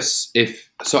curious,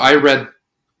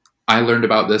 I learned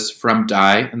about this from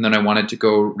Dai, and then I wanted to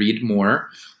go read more.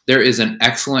 There is an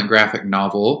excellent graphic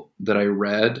novel that I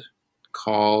read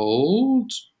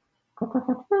called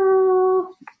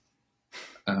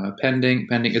pending.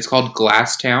 It's called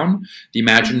Glasstown: The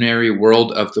Imaginary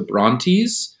World of the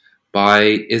Brontes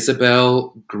by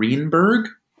Isabel Greenberg.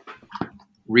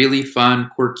 Really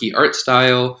fun, quirky art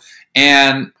style,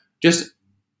 and just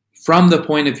from the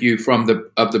point of view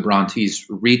of the Brontes,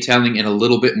 retelling in a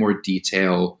little bit more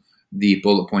detail the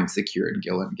bullet points that Kieran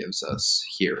Gillen gives us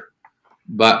here.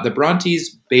 But the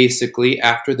Brontes, basically,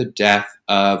 after the death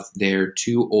of their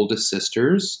 2 oldest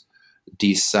sisters,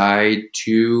 decide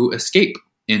to escape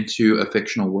into a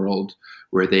fictional world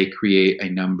where they create a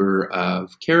number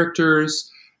of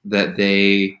characters that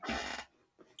they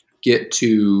get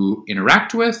to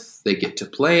interact with, they get to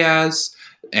play as,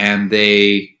 and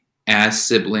they, as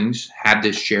siblings, had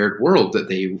this shared world that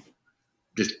they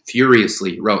just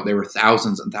furiously wrote. There were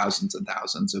thousands and thousands and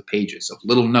thousands of pages of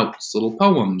little notes, little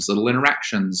poems, little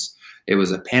interactions. It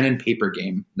was a pen and paper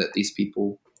game that these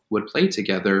people would play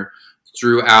together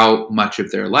throughout much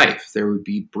of their life. There would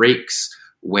be breaks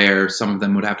where some of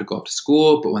them would have to go off to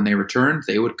school, but when they returned,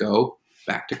 they would go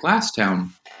back to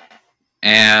Glasstown.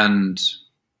 And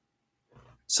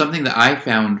something that I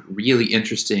found really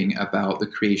interesting about the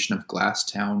creation of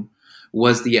Glasstown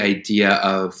was the idea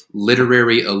of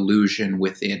literary illusion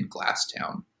within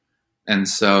Glasstown. And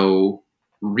so,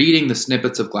 reading the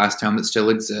snippets of Glasstown that still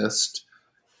exist,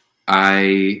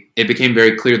 it became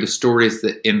very clear the stories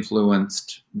that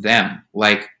influenced them,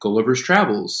 like Gulliver's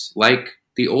Travels, like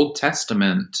the Old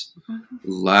Testament,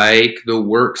 like the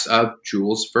works of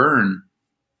Jules Verne.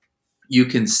 You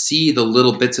can see the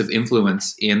little bits of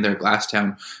influence in their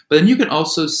Glasstown, but then you can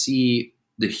also see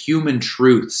the human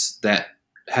truths that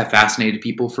have fascinated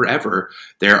people forever.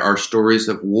 There are stories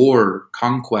of war,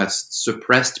 conquest,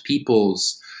 suppressed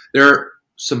peoples. There are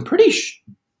some pretty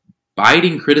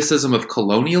biting criticism of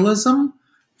colonialism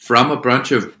from a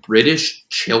bunch of British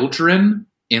children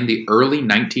in the early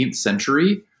 19th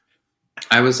century.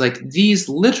 I was like, these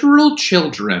literal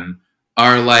children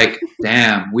are like,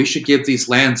 damn, we should give these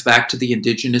lands back to the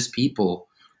indigenous people.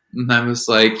 And I was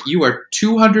like, you are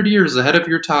 200 years ahead of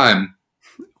your time.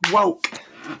 Woke,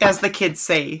 as the kids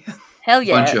say. Hell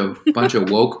yeah. Bunch of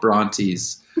woke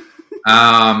Brontes.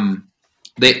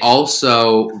 They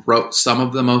also wrote some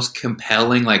of the most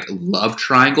compelling, like, love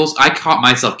triangles. I caught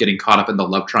myself getting caught up in the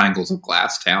love triangles of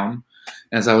Glasstown.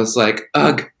 As I was like,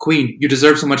 ugh, Queen, you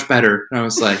deserve so much better. And I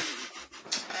was like,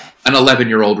 an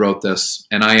 11-year-old wrote this,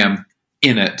 and I am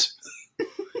in it.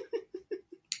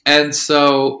 And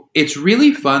so it's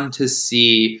really fun to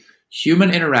see human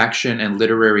interaction and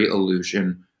literary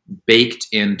illusion baked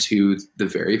into the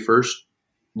very first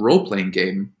role-playing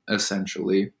game,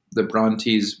 essentially. The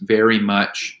Brontes very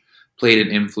much played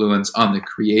an influence on the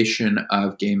creation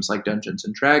of games like Dungeons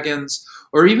 & Dragons,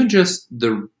 or even just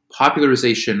the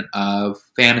popularization of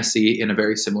fantasy in a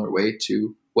very similar way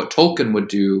to what Tolkien would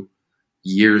do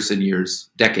years and years,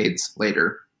 decades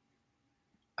later.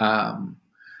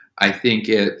 I think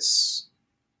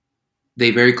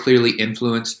they very clearly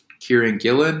influenced Kieran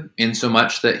Gillen in so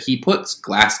much that he puts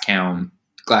Glasstown,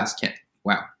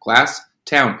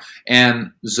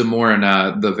 and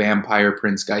Zamorna, the vampire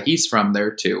prince guy, he's from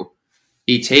there too.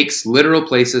 He takes literal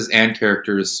places and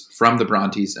characters from the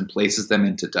Brontes and places them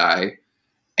into Die.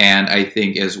 And I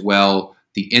think as well,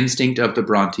 the instinct of the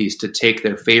Brontes to take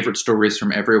their favorite stories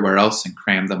from everywhere else and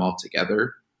cram them all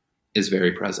together is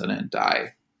very present in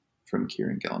Die from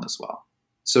Kieran Gillen as well.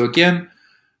 So again,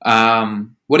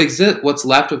 what's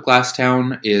left of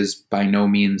Glasstown is by no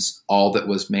means all that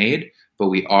was made, but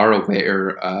we are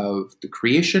aware of the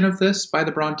creation of this by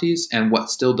the Brontes, and what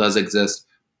still does exist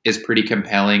is pretty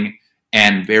compelling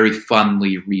and very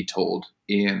funly retold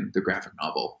in the graphic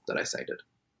novel that I cited.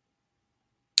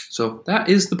 So that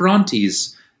is the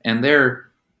Brontes and their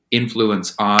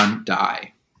influence on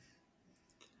Die.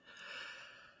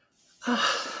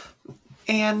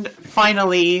 And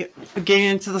finally, getting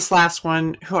into this last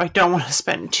one, who I don't want to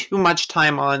spend too much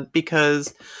time on,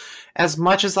 because as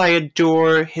much as I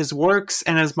adore his works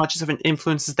and as much as of an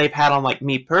influence as they've had on, like,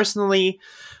 me personally,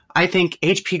 I think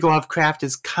H.P. Lovecraft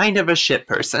is kind of a shit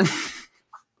person.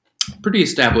 Pretty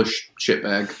established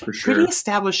shitbag, for sure. Pretty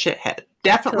established shithead.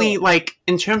 Definitely, cool. Like,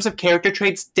 in terms of character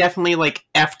traits, definitely, like,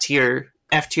 F-tier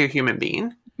human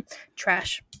being.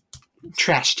 Trash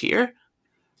tier.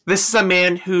 This is a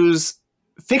man whose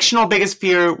fictional biggest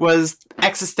fear was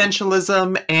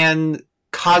existentialism and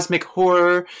cosmic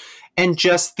horror and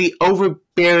just the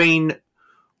overbearing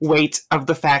weight of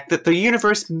the fact that the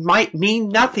universe might mean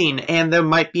nothing and there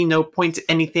might be no point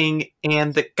to anything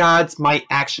and that gods might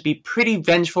actually be pretty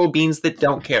vengeful beings that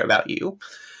don't care about you.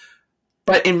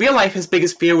 But in real life, his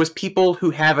biggest fear was people who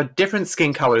have a different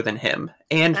skin color than him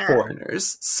and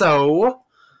foreigners. So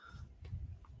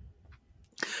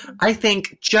I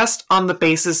think just on the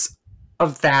basis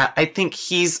of that, I think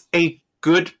he's a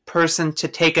good person to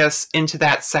take us into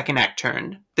that second act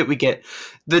turn that we get.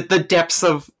 The depths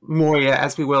of Moria,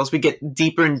 as we will, as we get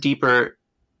deeper and deeper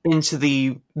into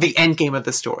the end game of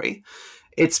the story.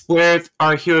 It's where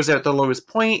our heroes are at the lowest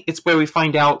point. It's where we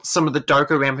find out some of the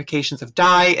darker ramifications of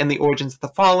Die and the origins of the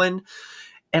Fallen.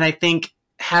 And I think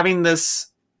having this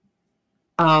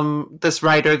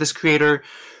writer, this creator,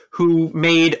 who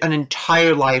made an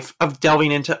entire life of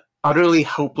delving into utterly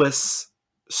hopeless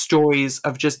stories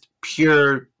of just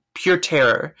pure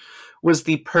terror, was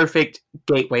the perfect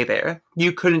gateway there.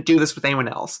 You couldn't do this with anyone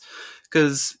else.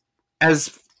 Because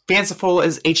as fanciful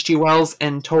as H.G. Wells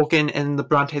and Tolkien and the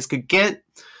Brontes could get,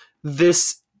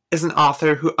 this is an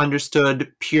author who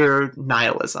understood pure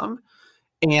nihilism.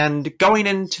 And going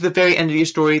into the very end of your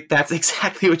story, that's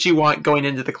exactly what you want going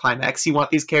into the climax. You want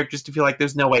these characters to feel like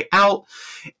there's no way out,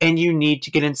 and you need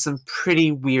to get in some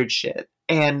pretty weird shit.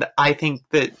 And I think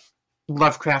that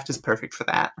Lovecraft is perfect for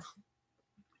that.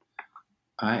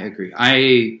 I agree.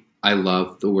 I I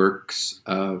love the works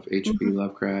of H.P.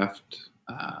 Lovecraft.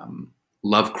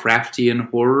 Lovecraftian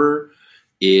horror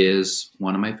is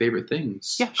one of my favorite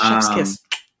things. Yeah, chef's kiss.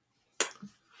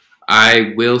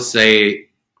 I will say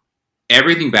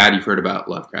everything bad you've heard about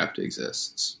Lovecraft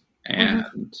exists.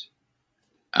 And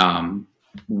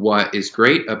what is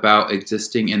great about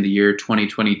existing in the year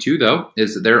 2022, though,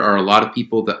 is that there are a lot of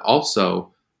people that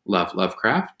also love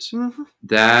Lovecraft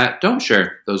that don't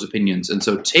share those opinions. And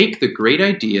so take the great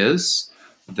ideas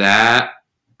that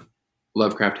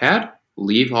Lovecraft had,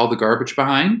 leave all the garbage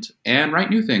behind, and write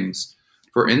new things.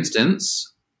 For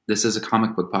instance, this is a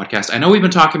comic book podcast. I know we've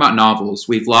been talking about novels.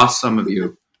 We've lost some of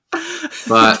you.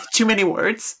 But too many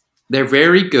words. They're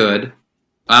very good.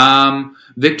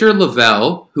 Victor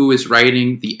Lavelle, who is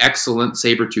writing the excellent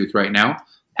Sabretooth right now,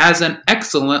 has an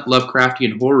excellent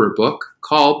Lovecraftian horror book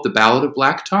called The Ballad of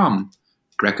Black Tom,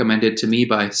 recommended to me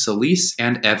by Celise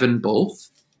and Evan both,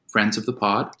 friends of the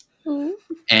pod.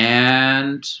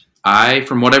 And I,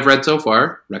 from what I've read so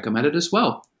far, recommend it as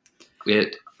well.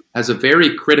 It has a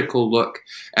very critical look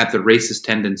at the racist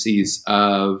tendencies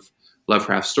of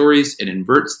Lovecraft stories. It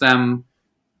inverts them,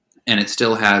 and it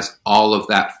still has all of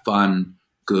that fun,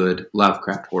 good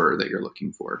Lovecraft horror that you're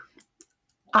looking for.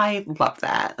 I love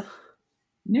that.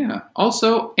 Yeah.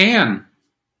 Also, Anne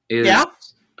is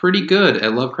pretty good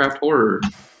at Lovecraft horror,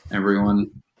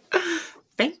 everyone.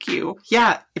 Thank you.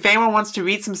 Yeah, if anyone wants to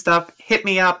read some stuff, hit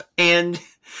me up, and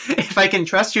if I can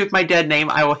trust you with my dead name,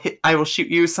 I will shoot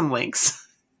you some links.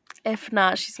 If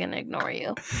not, she's gonna ignore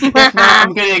you. If not,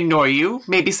 I'm gonna ignore you.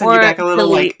 Maybe send you back a little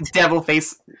like devil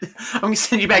face. I'm gonna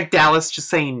send you back Dallas just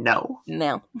saying no.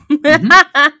 No.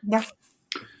 No.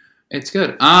 It's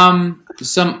good.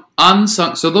 Some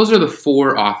unsung. So those are the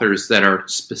 4 authors that are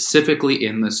specifically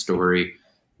in the story,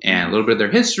 and a little bit of their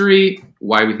history,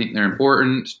 why we think they're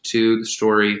important to the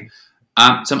story.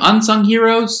 Some unsung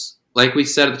heroes, like we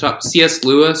said at the top, C.S.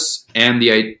 Lewis, and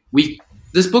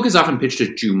this book is often pitched as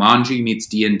Jumanji meets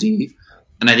D&D,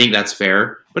 and I think that's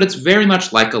fair. But it's very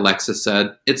much like Alexis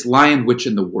said, it's Lion, Witch,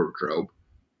 and the Wardrobe,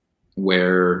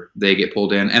 where they get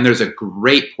pulled in. And there's a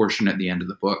great portion at the end of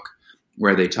the book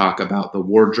where they talk about the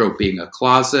wardrobe being a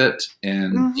closet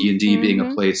and D&D being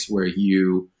a place where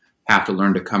you have to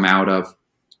learn to come out of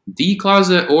the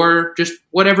closet or just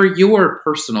whatever your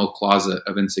personal closet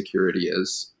of insecurity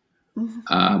is,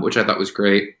 which I thought was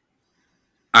great.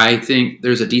 I think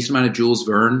there's a decent amount of Jules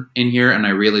Verne in here, and I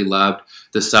really loved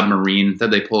the submarine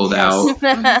that they pulled out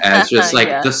as just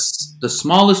like the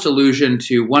smallest allusion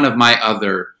to one of my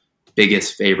other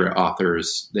biggest favorite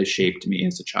authors that shaped me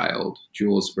as a child,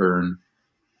 Jules Verne.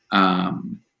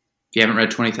 If you haven't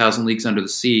read 20,000 Leagues Under the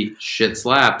Sea, shit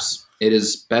slaps. It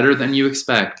is better than you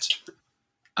expect.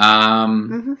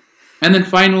 And then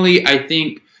finally, I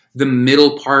think the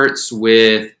middle parts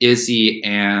with Izzy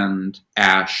and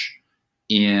Ash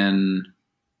in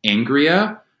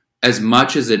Angria, as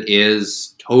much as it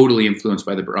is totally influenced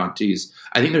by the Brontes,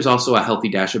 I think there's also a healthy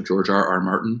dash of George R.R.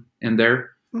 Martin in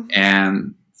there,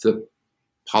 and the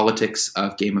politics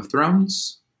of Game of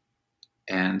Thrones.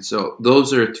 And so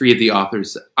those are 3 of the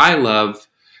authors that I love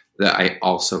that I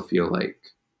also feel like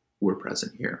were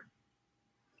present here.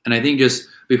 And I think just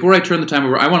before I turn the time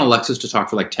over, I want Alexis to talk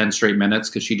for like 10 straight minutes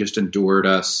because she just endured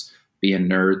us being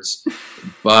nerds.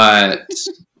 But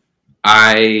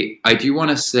I do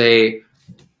want to say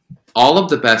all of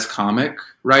the best comic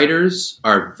writers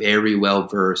are very well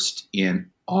versed in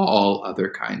all other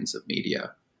kinds of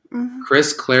media.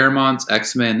 Chris Claremont's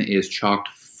X-Men is chocked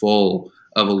full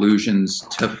of allusions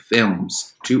to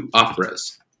films, to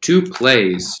operas, to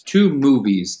plays, to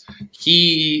movies.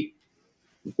 He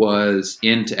was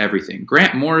into everything.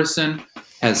 Grant Morrison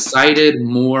has cited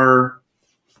more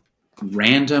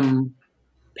random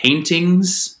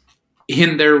paintings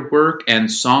in their work and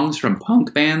songs from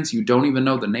punk bands you don't even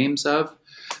know the names of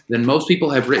than most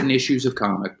people have written issues of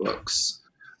comic books.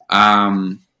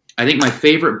 I think my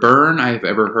favorite burn I've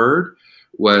ever heard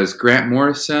was Grant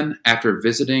Morrison, after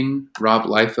visiting Rob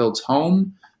Liefeld's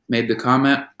home, made the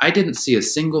comment, I didn't see a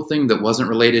single thing that wasn't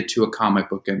related to a comic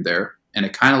book in there, and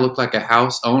it kind of looked like a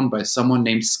house owned by someone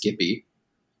named Skippy.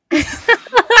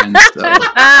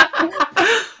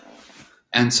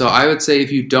 And so I would say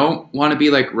if you don't want to be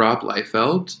like Rob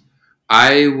Liefeld,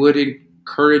 I would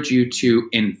encourage you to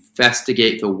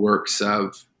investigate the works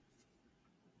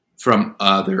from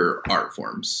other art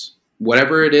forms.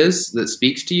 Whatever it is that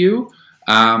speaks to you.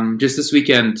 Just this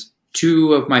weekend,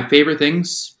 2 of my favorite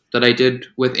things that I did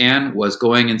with Anne was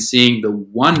going and seeing the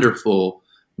wonderful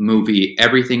movie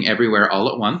Everything Everywhere All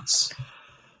at Once,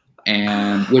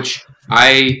 and which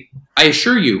I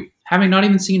assure you, having not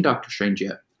even seen Doctor Strange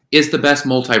yet, is the best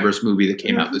multiverse movie that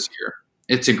came out this year.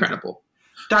 It's incredible.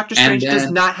 Doctor And Strange does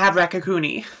then- not have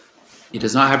Rakakuni. It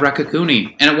does not have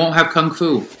Rakakuni, and it won't have Kung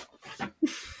Fu.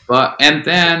 And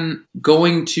then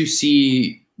going to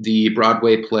see the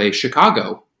Broadway play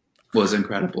Chicago was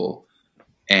incredible.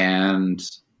 And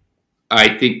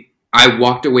I think I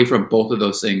walked away from both of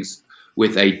those things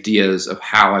with ideas of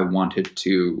how I wanted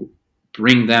to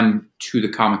bring them to the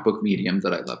comic book medium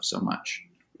that I love so much.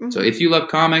 Mhm. So if you love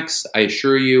comics, I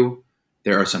assure you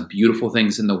there are some beautiful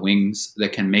things in the wings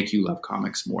that can make you love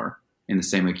comics more. In the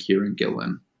same way Kieran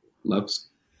Gillen loves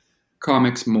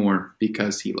comics more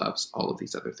because he loves all of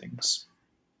these other things.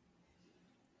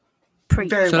 Very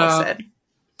well Ta-da. said.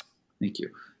 Thank you.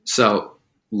 So,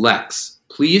 Lex,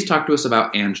 please talk to us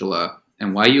about Angela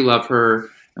and why you love her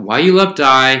and why you love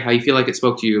Die, how you feel like it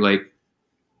spoke to you. Like,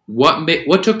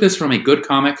 what took this from a good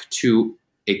comic to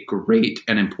a great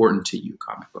and important to you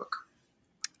comic book?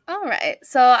 All right.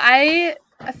 So I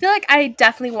feel like I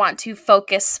definitely want to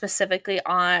focus specifically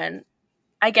on,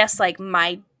 I guess, like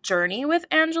my journey with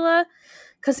Angela.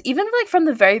 Because even like from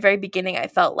the very, very beginning, I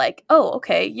felt like, oh,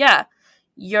 okay, yeah,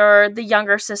 you're the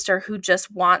younger sister who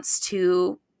just wants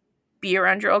to be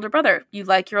around your older brother. You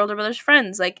like your older brother's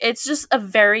friends. Like, it's just a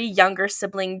very younger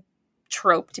sibling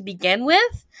trope to begin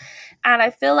with. And I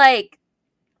feel like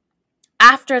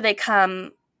after they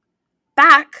come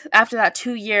back, after that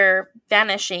 2-year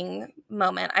vanishing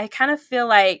moment, I kind of feel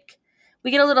like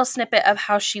we get a little snippet of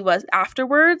how she was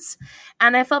afterwards.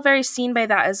 And I felt very seen by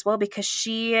that as well, because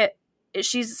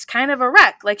she's kind of a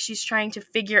wreck. Like, she's trying to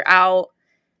figure out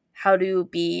how to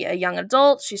be a young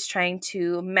adult. She's trying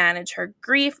to manage her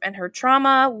grief and her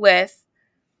trauma with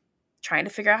trying to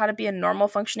figure out how to be a normal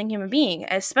functioning human being,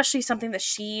 especially something that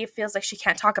she feels like she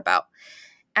can't talk about.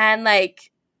 And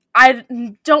like, I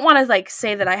don't want to like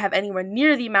say that I have anywhere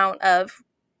near the amount of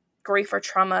grief or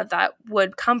trauma that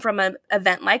would come from an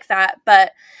event like that,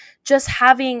 but just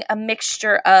having a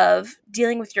mixture of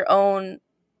dealing with your own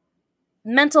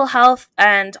mental health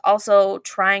and also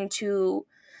trying to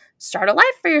start a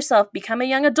life for yourself, become a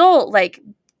young adult, like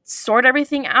sort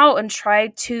everything out and try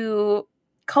to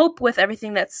cope with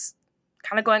everything that's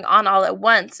kind of going on all at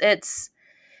once. It's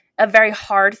a very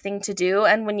hard thing to do.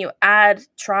 And when you add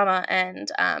trauma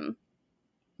and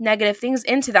negative things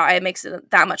into that, it makes it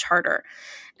that much harder.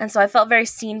 And so I felt very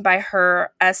seen by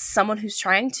her as someone who's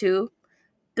trying to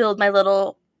build my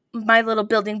little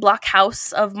building block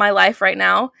house of my life right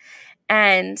now.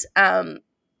 And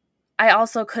I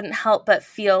also couldn't help but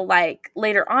feel like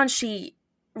later on she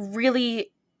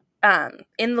really,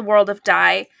 in the world of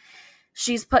Die,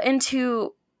 she's put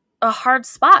into a hard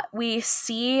spot. We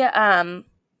see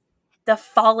the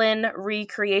fallen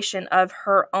recreation of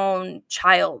her own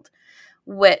child,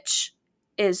 which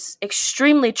is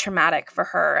extremely traumatic for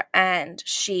her, and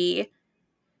she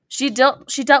dealt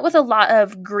with a lot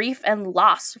of grief and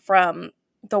loss from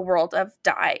the world of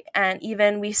Die. And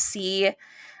even we see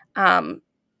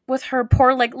with her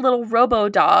poor like little robo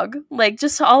dog, like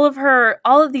just all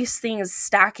of these things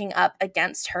stacking up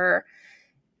against her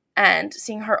and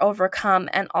seeing her overcome.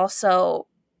 And also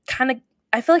kind of,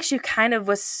 I feel like she kind of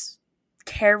was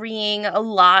carrying a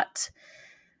lot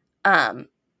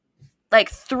like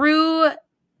through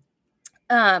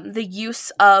the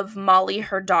use of Molly,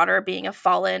 her daughter, being a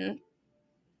fallen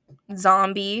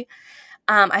zombie.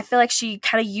 I feel like she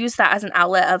kind of used that as an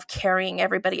outlet of carrying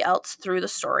everybody else through the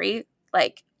story.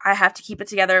 Like, I have to keep it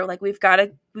together. Like, we've got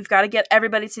to get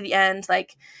everybody to the end,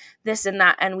 like this and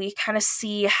that. And we kind of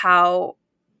see how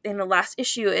in the last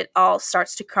issue, it all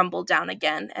starts to crumble down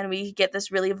again. And we get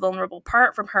this really vulnerable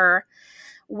part from her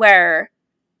where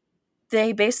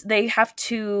they have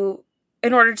to,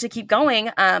 in order to keep going,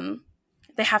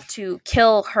 they have to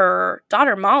kill her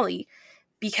daughter, Molly,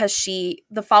 because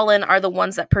the Fallen are the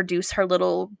ones that produce her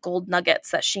little gold nuggets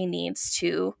that she needs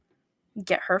to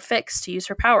get her fixed, to use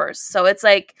her powers. So it's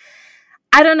like,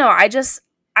 I don't know.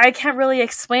 I can't really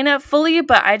explain it fully,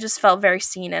 but I just felt very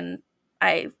seen, and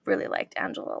I really liked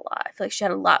Angela a lot. I feel like she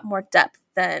had a lot more depth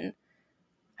than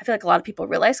I feel like a lot of people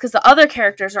realize, because the other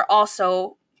characters are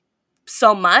also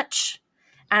so much,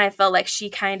 and I felt like she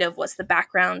kind of was the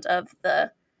background of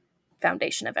the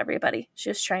foundation of everybody. She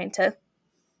was trying to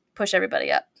push everybody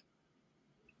up.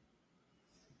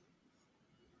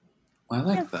 I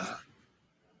like that.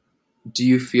 Do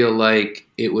you feel like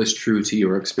it was true to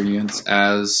your experience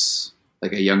as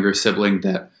like a younger sibling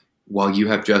that while you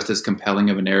have just as compelling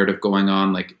of a narrative going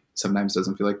on, like sometimes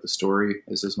doesn't feel like the story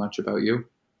is as much about you?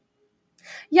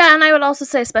 Yeah, and I would also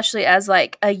say especially as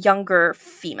like a younger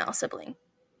female sibling.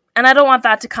 And I don't want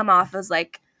that to come off as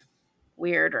like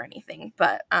weird or anything,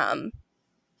 but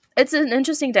it's an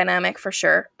interesting dynamic for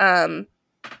sure.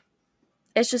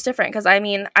 it's just different because I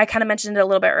mean, I kind of mentioned it a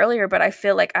little bit earlier, but I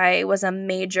feel like I was a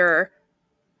major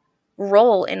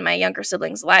role in my younger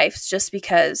siblings' lives just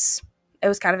because it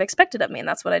was kind of expected of me, and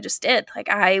that's what I just did. Like,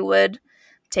 I would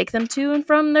take them to and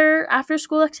from their after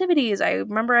school activities. I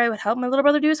remember I would help my little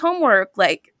brother do his homework.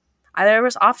 Like, there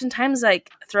was oftentimes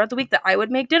like throughout the week that I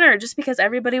would make dinner just because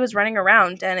everybody was running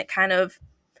around, and it kind of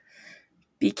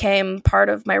became part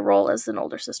of my role as an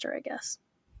older sister, I guess.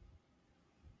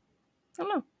 I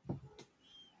don't know.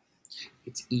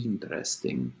 It's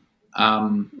interesting.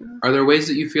 Are there ways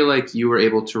that you feel like you were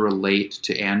able to relate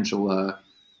to Angela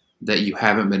that you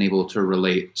haven't been able to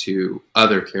relate to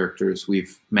other characters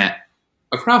we've met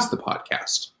across the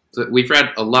podcast? So we've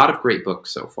read a lot of great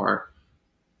books so far.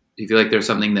 Do you feel like there's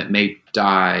something that may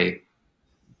die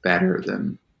better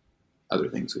than other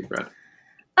things we've read?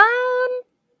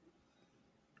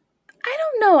 I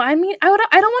don't know. I mean, I don't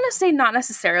want to say not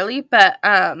necessarily, but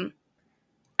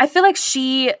I feel like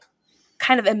she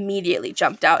kind of immediately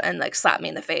jumped out and like slapped me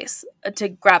in the face to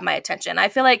grab my attention. I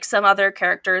feel like some other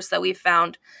characters that we've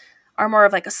found are more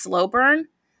of like a slow burn,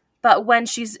 but when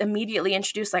she's immediately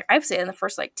introduced, like I've said in the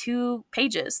first like 2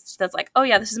 pages, that's like, oh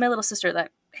yeah, this is my little sister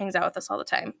that hangs out with us all the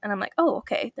time. And I'm like, oh,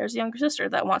 okay, there's a younger sister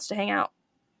that wants to hang out.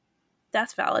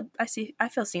 That's valid. I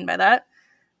feel seen by that.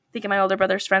 Thinking my older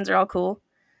brother's friends are all cool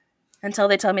until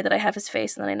they tell me that I have his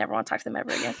face, and then I never want to talk to them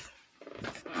ever again.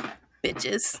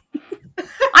 Bitches.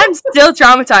 I'm still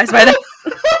traumatized by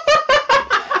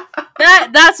that.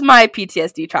 That's my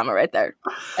PTSD trauma right there.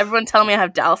 Everyone telling me I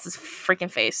have Dallas's freaking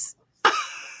face.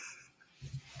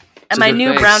 And my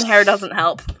new brown hair doesn't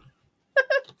help.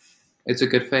 It's a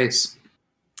good face.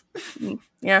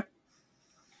 Yeah.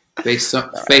 Face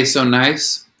so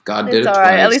nice. God did it all twice.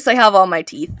 right. At least I have all my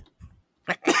teeth.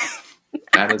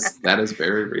 That is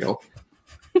very real.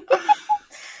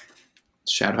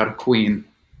 Shout out to Queen.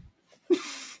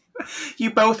 You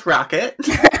both rock it.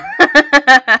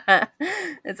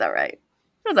 It's all right.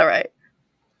 It's all right.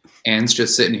 Anne's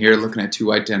just sitting here looking at 2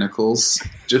 identicals,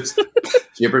 just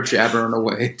jibber jabbering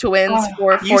away. Twins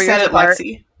for 4 years apart. You said it,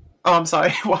 Lexi. Oh, I'm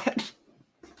sorry. What?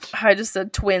 I just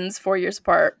said twins 4 years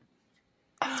apart.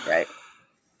 That's great.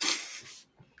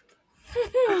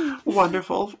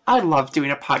 Wonderful. I love doing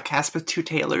a podcast with 2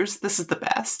 Taylors. This is the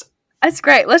best. That's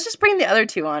great. Let's just bring the other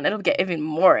 2 on. It'll get even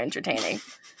more entertaining.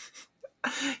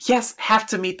 Yes, have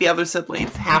to meet the other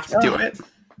siblings. Have to do it.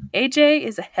 AJ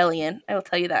is a hellion. I will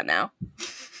tell you that now.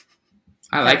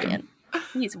 I like him.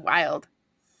 He's wild.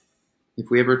 If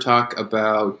we ever talk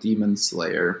about Demon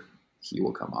Slayer, he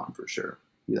will come on for sure.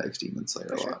 He likes Demon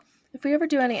Slayer a lot. If we ever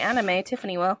do any anime,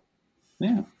 Tiffany will.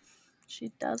 Yeah.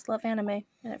 She does love anime,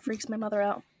 and it freaks my mother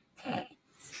out.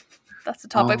 That's a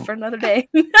topic for another day.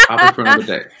 Topic for another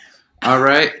day. All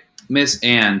right. Miss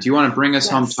Anne, do you want to bring us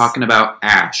home talking about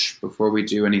Ash before we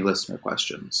do any listener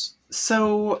questions?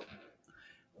 So,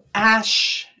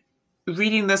 Ash,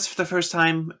 reading this for the first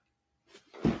time,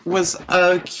 was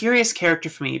a curious character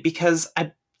for me because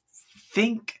I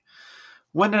think,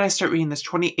 when did I start reading this?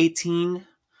 2018?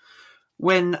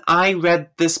 When I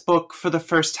read this book for the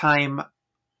first time,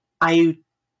 I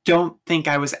don't think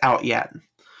I was out yet.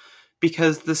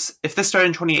 Because if this started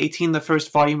in 2018, the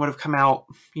first volume would have come out,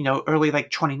 early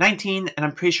like 2019, and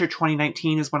I'm pretty sure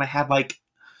 2019 is when I had like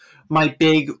my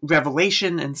big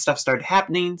revelation and stuff started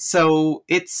happening. So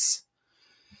it's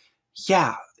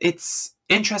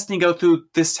interesting to go through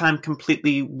this time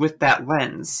completely with that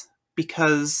lens,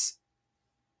 because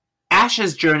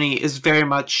Ash's journey is very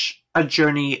much a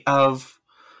journey of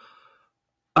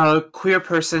a queer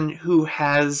person who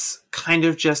has kind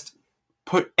of just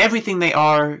put everything they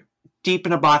are deep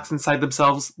in a box inside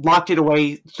themselves, locked it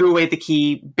away, threw away the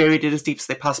key, buried it as deep as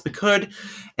they possibly could,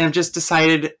 and just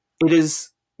decided it is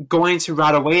going to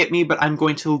rot away at me, but I'm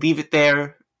going to leave it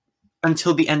there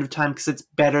until the end of time because it's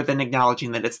better than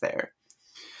acknowledging that it's there.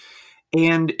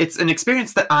 And it's an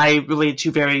experience that I relate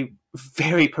to very,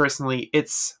 very personally. And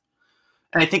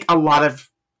I think a lot of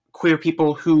queer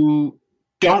people who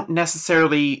don't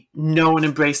necessarily know and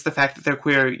embrace the fact that they're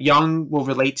queer young will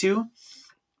relate to.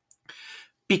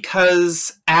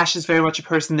 Because Ash is very much a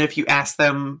person that if you ask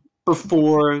them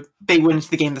before they went into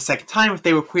the game the second time if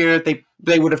they were queer,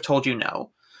 they would have told you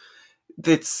no.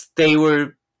 They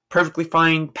were perfectly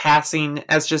fine passing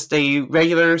as just a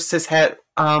regular cishet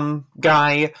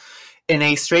guy in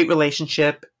a straight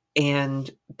relationship, and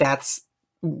that's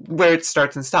where it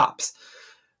starts and stops.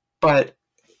 But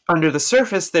under the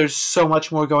surface, there's so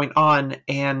much more going on,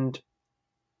 and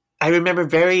I remember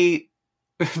very,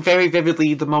 very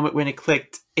vividly the moment when it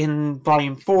clicked in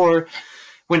Volume 4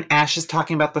 when Ash is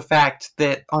talking about the fact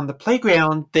that on the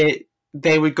playground that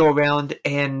they would go around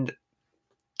and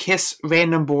kiss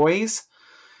random boys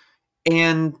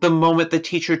and the moment the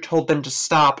teacher told them to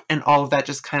stop, and all of that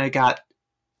just kind of got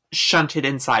shunted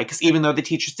inside, because even though the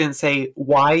teachers didn't say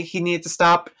why he needed to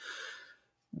stop,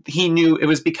 he knew it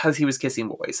was because he was kissing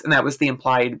boys, and that was the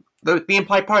implied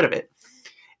part of it.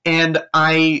 And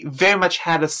I very much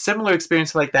had a similar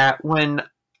experience like that when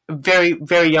very,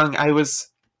 very young.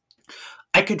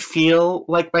 I could feel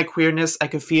like my queerness. I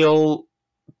could feel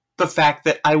the fact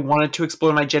that I wanted to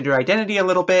explore my gender identity a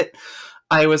little bit.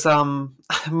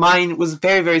 Mine was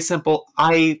very, very simple.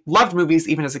 I loved movies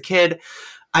even as a kid.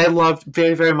 I loved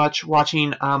very, very much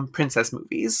watching princess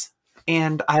movies.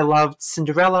 And I loved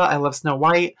Cinderella. I loved Snow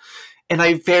White. And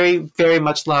I very, very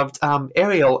much loved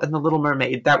Ariel and the Little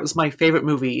Mermaid. That was my favorite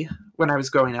movie when I was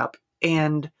growing up.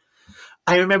 And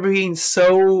I remember being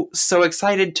so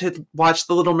excited to watch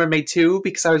The Little Mermaid 2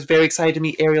 because I was very excited to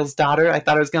meet Ariel's daughter. I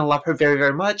thought I was going to love her very,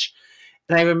 very much.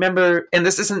 And I remember, and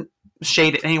this isn't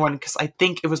shade at anyone, because I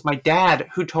think it was my dad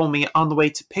who told me on the way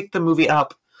to pick the movie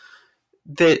up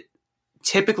that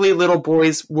typically little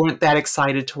boys weren't that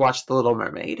excited to watch The Little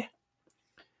Mermaid.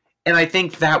 And I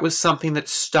think that was something that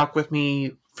stuck with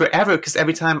me forever, because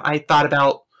every time I thought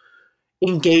about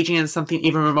engaging in something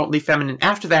even remotely feminine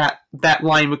after that, that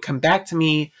line would come back to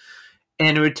me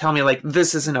and it would tell me, like,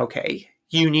 this isn't okay.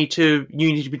 You need to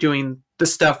be doing the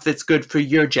stuff that's good for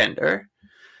your gender.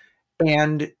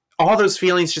 And all those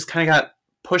feelings just kind of got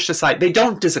pushed aside. They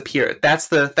don't disappear. That's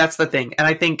the thing. And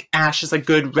I think Ash is a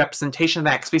good representation of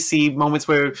that, because we see moments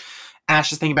where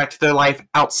Ash is thinking back to their life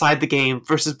outside the game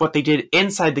versus what they did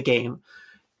inside the game.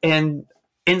 And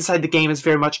inside the game is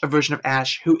very much a version of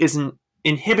Ash who isn't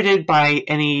inhibited by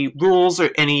any rules or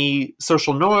any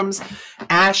social norms.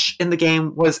 Ash in the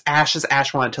game was Ash as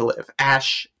Ash wanted to live.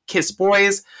 Ash kissed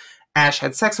boys. Ash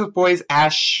had sex with boys.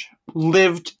 Ash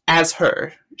lived as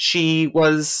her. She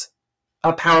was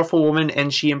a powerful woman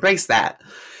and she embraced that.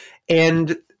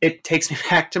 And it takes me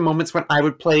back to moments when I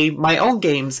would play my own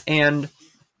games, and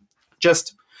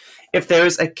just if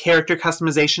there's a character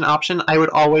customization option, I would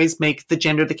always make the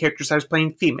gender of the characters I was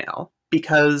playing female,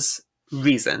 because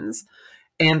reasons.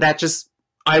 And that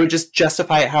I would just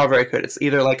justify it however I could. It's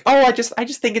either like, oh, I just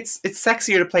think it's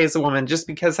sexier to play as a woman just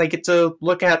because I get to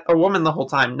look at a woman the whole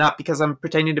time, not because I'm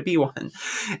pretending to be one.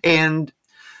 And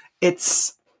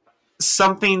it's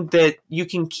something that you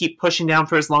can keep pushing down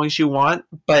for as long as you want,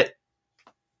 but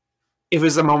it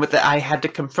was a moment that I had to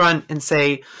confront and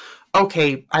say,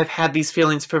 okay, I've had these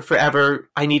feelings for forever.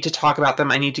 I need to talk about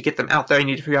them. I need to get them out there. I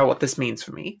need to figure out what this means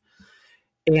for me.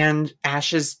 And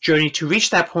Ash's journey to reach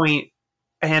that point,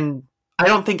 and I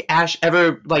don't think Ash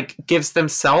ever gives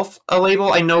themselves a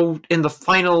label. I know in the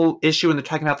final issue, when they're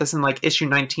talking about this in issue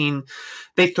 19,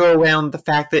 they throw around the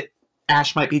fact that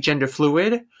Ash might be gender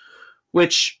fluid,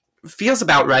 which feels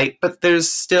about right, but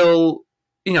there's still,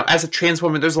 as a trans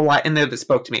woman, there's a lot in there that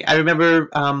spoke to me. I remember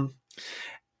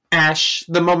Ash,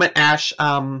 the moment Ash,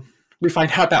 we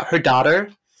find out about her daughter,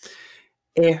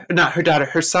 not her daughter,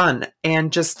 her son,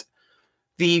 and just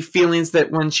the feelings that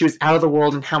when she was out of the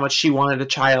world and how much she wanted a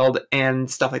child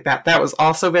and stuff like that. That was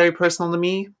also very personal to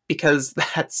me, because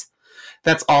that's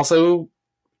also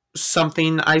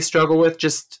something I struggle with,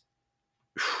 just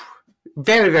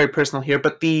very, very personal here.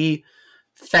 But the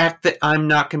fact that I'm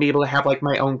not going to be able to have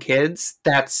my own kids,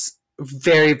 that's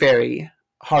very, very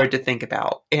hard to think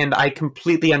about. And I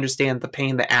completely understand the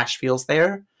pain that Ash feels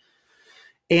there.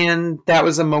 And that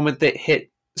was a moment that hit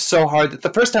so hard that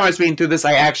the first time I was reading through this,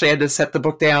 I actually had to set the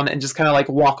book down and just kind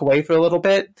of walk away for a little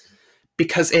bit,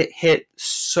 because it hit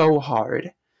so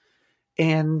hard.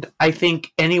 And I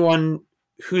think anyone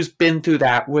who's been through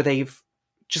that, where they've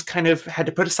just kind of had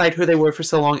to put aside who they were for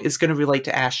so long, is going to relate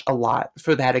to Ash a lot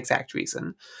for that exact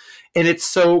reason. And it's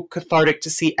so cathartic to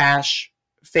see Ash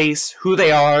face who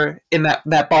they are in that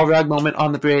Balrog moment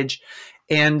on the bridge,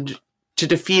 and to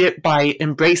defeat it by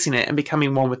embracing it and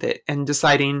becoming one with it, and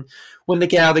deciding when they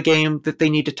get out of the game that they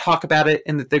need to talk about it,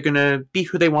 and that they're going to be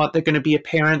who they want. They're going to be a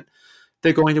parent.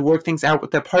 They're going to work things out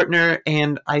with their partner.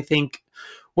 And I think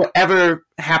whatever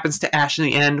happens to Ash in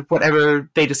the end, whatever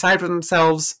they decide for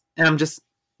themselves, and I'm just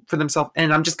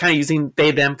kind of using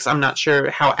they, them, because I'm not sure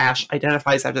how Ash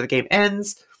identifies after the game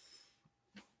ends.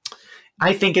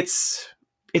 I think it's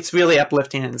really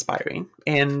uplifting and inspiring,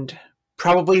 and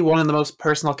probably one of the most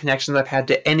personal connections I've had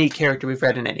to any character we've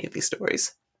read in any of these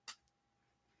stories.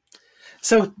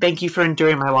 So thank you for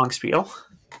enduring my long spiel.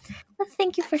 Well,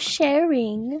 thank you for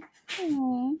sharing.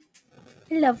 Aww.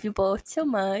 I love you both so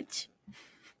much.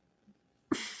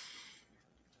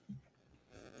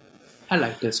 I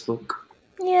like this book.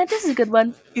 Yeah, this is a good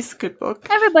one. It's a good book.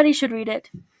 Everybody should read it.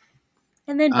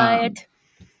 And then buy it.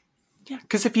 Yeah,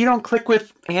 because if you don't click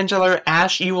with Angela or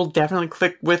Ash, you will definitely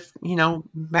click with,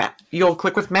 Matt. You'll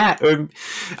click with Matt. Or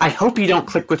I hope you don't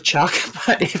click with Chuck,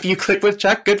 but if you click with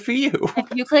Chuck, good for you.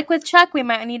 If you click with Chuck, we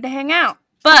might need to hang out.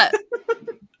 But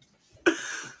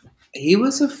He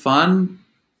was a fun,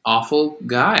 awful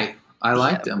guy. I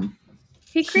liked him.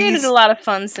 he created a lot of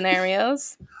fun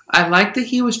scenarios. I like that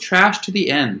he was trash to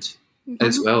the end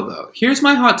as well, though. Here's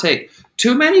my hot take.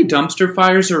 Too many dumpster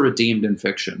fires are redeemed in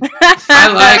fiction.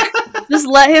 Just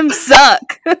let him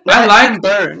suck. I like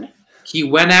burn. He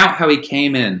went out how he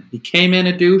came in. He came in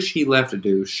a douche, he left a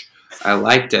douche. I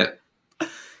liked it.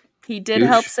 He did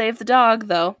help save the dog,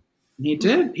 though. He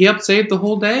did. He helped save the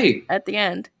whole day. At the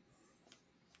end.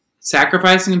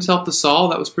 Sacrificing himself to Saul,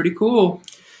 that was pretty cool.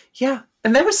 Yeah.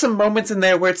 And there were some moments in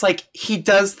there where it's like he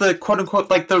does the quote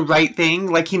unquote like the right thing,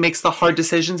 like he makes the hard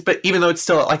decisions, but even though it's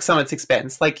still at like someone's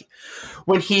expense. Like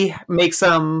when he makes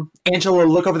Angela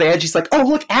look over the edge, he's like, "Oh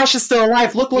look, Ash is still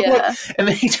alive. Look. And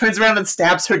then he turns around and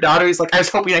stabs her daughter. He's like, "I was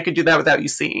hoping I could do that without you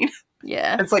seeing."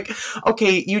 Yeah. And it's like,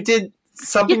 okay, you did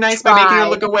something nice by making her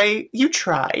look away. You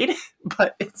tried,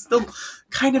 but it's still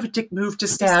kind of a dick move to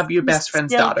stab your best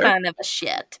friend's daughter. Kind of a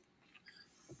shit.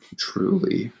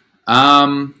 Truly.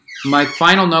 My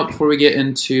final note before we get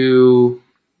into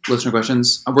listener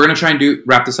questions, we're going to try and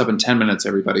wrap this up in 10 minutes,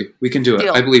 everybody. We can do it.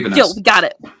 I believe in us. We got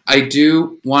it. I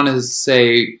do want to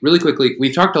say really quickly,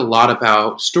 we've talked a lot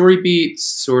about story beats,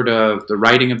 sort of the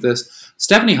writing of this.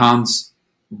 Stephanie Hans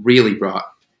really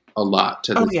brought a lot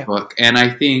to this book. And I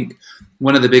think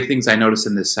one of the big things I noticed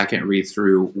in this second read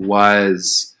through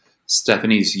was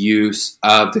Stephanie's use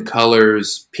of the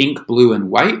colors pink, blue, and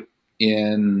white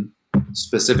in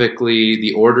specifically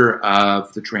the order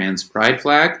of the trans pride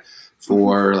flag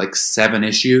for like 7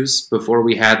 issues before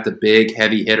we had the big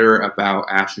heavy hitter about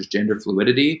Ash's gender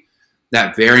fluidity.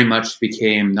 That very much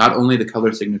became not only the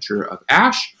color signature of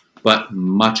Ash, but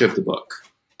much of the book.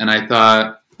 And I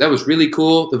thought that was really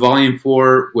cool. The volume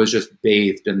 4 was just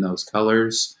bathed in those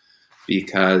colors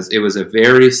because it was a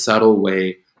very subtle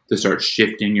way to start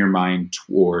shifting your mind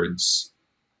towards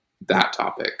that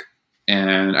topic.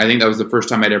 And I think that was the first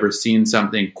time I'd ever seen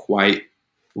something quite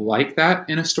like that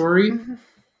in a story. Mm-hmm.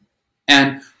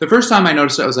 And the first time I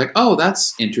noticed it, I was like, oh,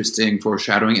 that's interesting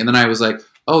foreshadowing. And then I was like,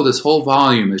 oh, this whole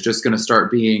volume is just going to start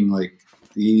being like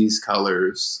these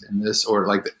colors and this, or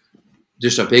like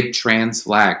just a big trans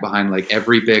flag behind like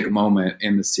every big moment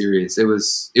in the series. It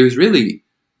was really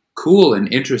cool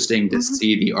and interesting to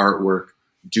see the artwork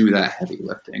do that heavy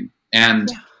lifting. And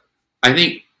I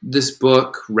think this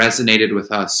book resonated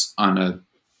with us on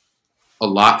a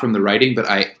lot from the writing, but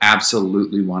I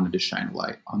absolutely wanted to shine a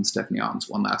light on Stephanie Hans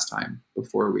one last time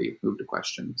before we move to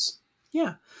questions.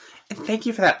 Yeah. And thank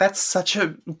you for that. That's such a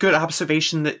good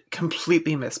observation that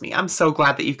completely missed me. I'm so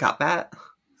glad that you got that.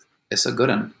 It's a good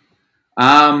one.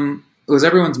 Was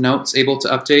everyone's notes able to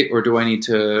update, or do I need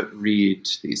to read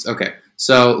these? Okay.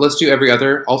 So let's do every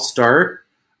other. I'll start.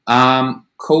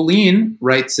 Colleen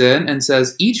writes in and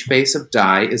says, each face of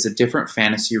Dai is a different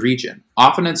fantasy region,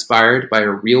 often inspired by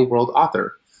a real-world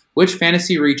author. Which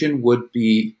fantasy region would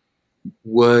be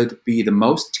the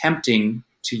most tempting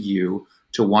to you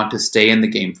to want to stay in the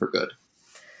game for good?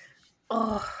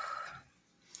 Oh,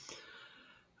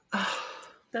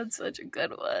 that's such a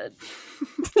good one.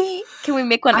 Can we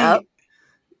make one up?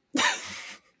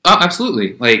 Oh,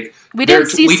 absolutely. Like we didn't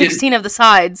see 16 of the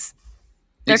sides.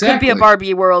 There could be a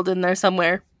Barbie world in there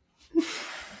somewhere.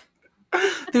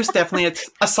 There's definitely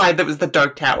a side that was the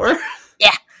Dark Tower.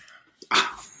 Yeah.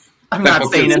 I'm not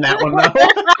staying in that one, though.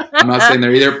 I'm not staying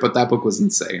there either, but that book was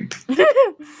insane.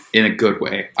 In a good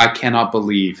way. I cannot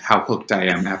believe how hooked I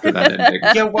am after that ending.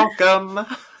 You're welcome.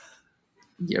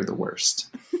 You're the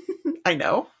worst. I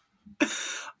know.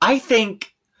 I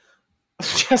think,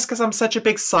 just because I'm such a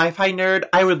big sci-fi nerd,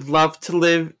 I would love to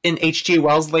live in H.G.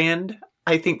 Wells land.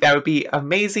 I think that would be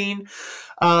amazing.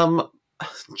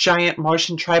 Giant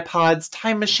Martian tripods,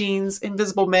 time machines,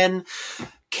 invisible men,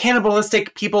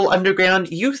 cannibalistic people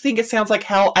underground. You think it sounds like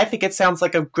hell. I think it sounds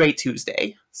like a great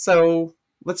Tuesday. So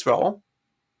let's roll.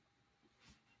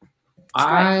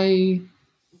 I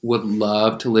would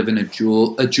love to live in a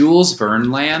Jules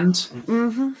Verne land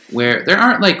where there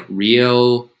aren't like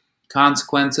real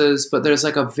consequences, but there's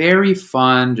like a very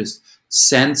fun just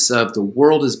sense of the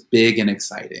world is big and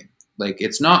exciting. Like,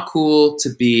 it's not cool to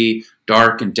be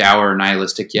dark and dour and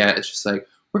nihilistic yet. It's just like,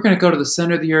 we're going to go to the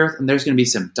center of the earth and there's going to be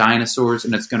some dinosaurs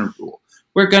and it's going to rule.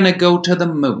 We're going to go to the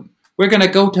moon. We're going to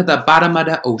go to the bottom of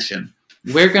the ocean.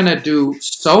 We're going to do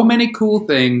so many cool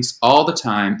things all the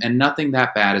time and nothing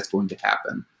that bad is going to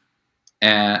happen.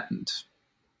 And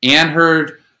Anne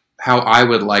heard how I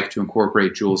would like to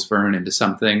incorporate Jules Verne into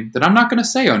something that I'm not going to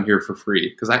say on here for free,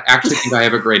 because I actually think I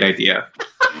have a great idea.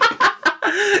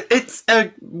 It's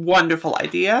a wonderful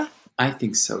idea. I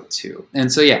think so, too.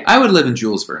 And so, yeah, I would live in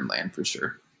Jules Verne land for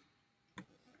sure.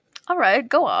 All right,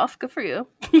 go off. Good for you.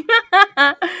 If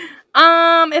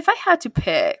I had to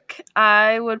pick,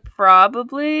 I would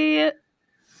probably...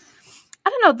 I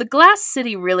don't know, the Glass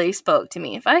City really spoke to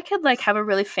me. If I could, like, have a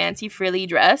really fancy, frilly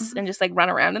dress and just, like,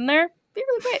 run around in there, it'd be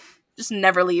really great. Just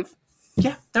never leave.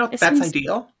 Yeah, no, that's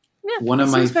ideal. Yeah, it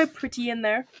seems very pretty in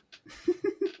there.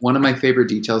 One of my favorite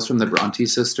details from the Bronte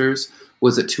sisters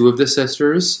was that two of the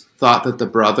sisters thought that the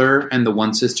brother and the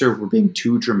one sister were being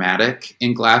too dramatic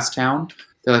in Glasstown.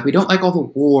 They're like, we don't like all the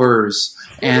wars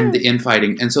and the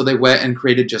infighting. And so they went and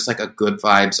created just like a good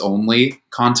vibes only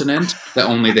continent that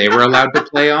only they were allowed to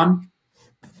play on,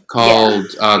 called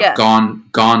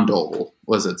Gondol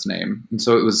was its name. And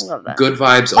so it was good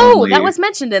vibes only. Oh, that was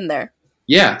mentioned in there.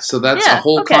 Yeah, so that's a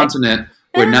whole continent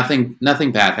where nothing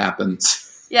bad happens.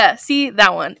 Yeah, see,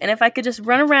 that one. And if I could just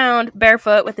run around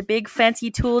barefoot with a big fancy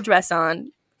tulle dress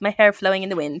on, my hair flowing in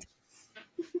the wind,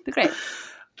 it'd be great.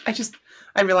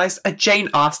 I realized a Jane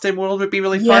Austen world would be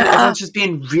really fun. Everyone's just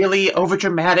being really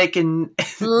overdramatic and...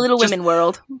 Little Women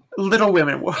world. Little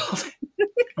Women world.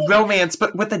 Romance,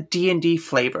 but with a D&D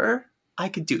flavor. I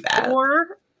could do that.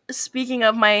 Or, speaking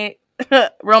of my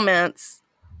romance,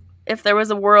 if there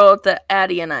was a world that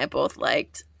Addie and I both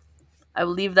liked, I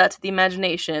would leave that to the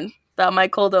imagination. About my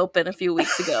cold open a few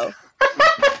weeks ago.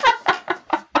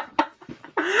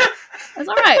 That's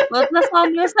all right. That's all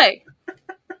I'm going to say.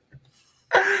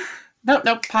 No,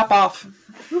 pop off.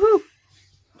 Woohoo.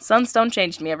 Sunstone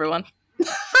changed me, everyone.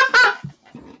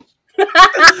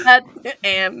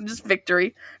 And just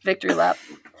victory lap.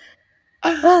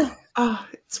 Oh,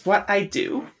 it's what I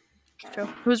do.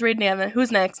 Who's reading Evan?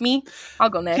 Who's next? Me? I'll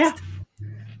go next. Yeah.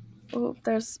 Oh,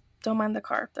 don't mind the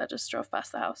car that just drove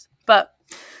past the house. But,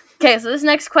 okay, so this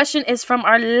next question is from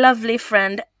our lovely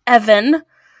friend, Evan.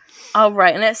 All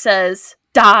right, and it says,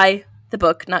 Die, the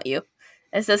book, not you.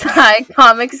 It says, Hi,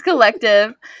 Comics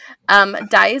Collective.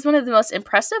 Die is one of the most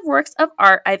impressive works of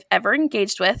art I've ever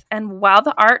engaged with, and while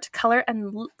the art,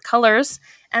 colors,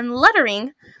 and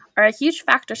lettering are a huge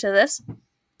factor to this,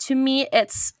 to me,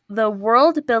 it's the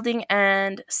world building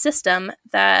and system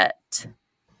that...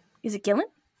 Is it Gillen?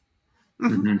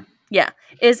 Mm-hmm. Yeah,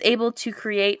 is able to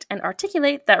create and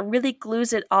articulate that really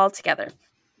glues it all together.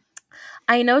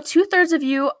 I know 2/3 of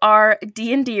you are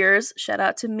D&Ders. Shout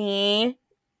out to me,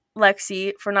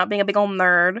 Lexi, for not being a big old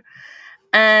nerd.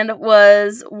 And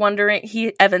was wondering...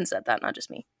 Evan said that, not just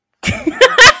me.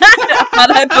 How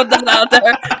did I put that out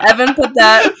there? Evan put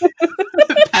that.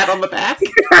 Pat on the back?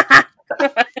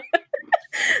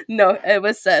 No, it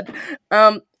was said.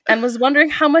 And was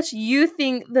wondering how much you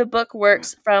think the book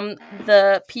works from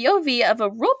the POV of a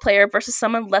role player versus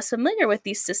someone less familiar with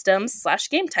these systems /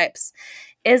 game types.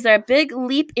 Is there a big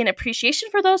leap in appreciation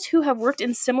for those who have worked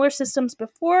in similar systems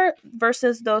before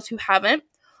versus those who haven't?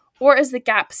 Or is the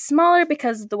gap smaller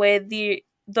because of the way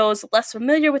those less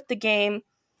familiar with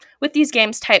these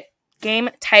game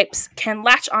types can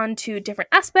latch on to different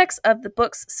aspects of the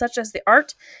books, such as the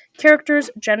art,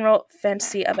 characters, general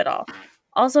fantasy of it all?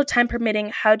 Also, time permitting,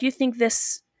 how do you think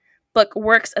this book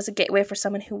works as a gateway for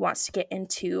someone who wants to get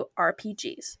into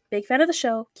RPGs? Big fan of the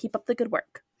show. Keep up the good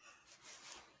work.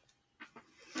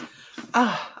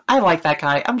 I like that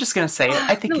guy. I'm just going to say it.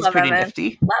 I think he's pretty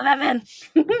nifty. Love Evan.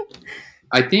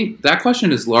 I think that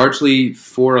question is largely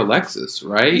for Alexis,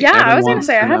 right? Yeah, Evan I was going to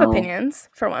say, I have know. Opinions,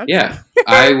 for once. Yeah,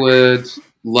 I would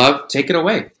take it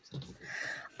away.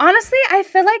 Honestly, I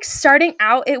feel like starting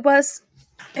out, it was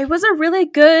a really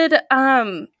good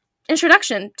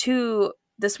introduction to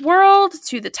this world,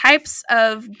 to the types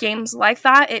of games like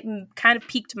that. It kind of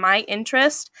piqued my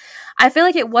interest. I feel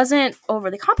like it wasn't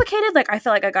overly complicated. Like, I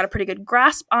feel like I got a pretty good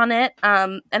grasp on it,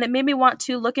 and it made me want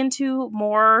to look into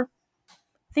more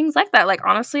things like that. Like,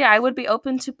 honestly, I would be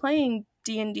open to playing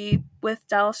D&D with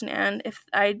Dallas and Ann if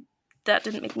that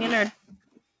didn't make me a nerd.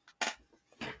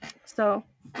 So,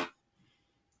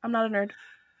 I'm not a nerd.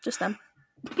 Just them.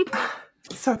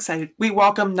 So excited. We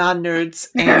welcome non-nerds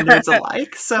and nerds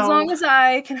alike. So as long as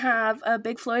I can have a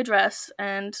big flowy dress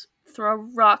and throw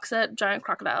rocks at giant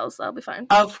crocodiles, that'll be fine.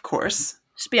 Of course.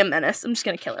 Just be a menace. I'm just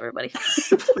going to kill everybody.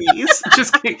 Please.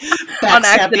 Just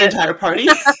backstab the entire party.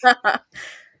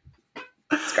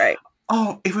 It's great.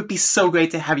 Oh, it would be so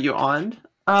great to have you on.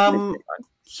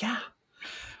 Yeah.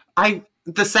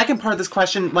 The second part of this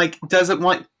question, like,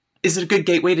 is it a good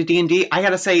gateway to D&D? I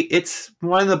gotta say, it's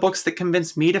one of the books that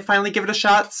convinced me to finally give it a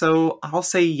shot, so I'll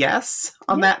say yes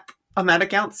on that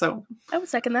account. So I would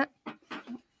second that.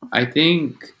 I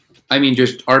think I mean,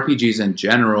 just RPGs in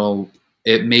general,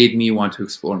 it made me want to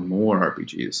explore more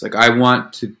RPGs. Like, I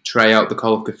want to try out the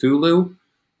Call of Cthulhu,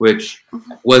 which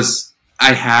was...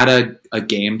 I had a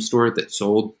game store that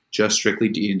sold just strictly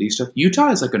D&D stuff. Utah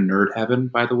is like a nerd heaven,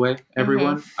 by the way,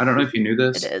 everyone. I don't know if you knew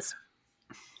this. It is.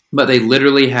 But they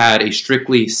literally had a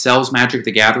strictly sells Magic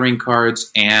the Gathering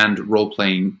cards and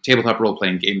tabletop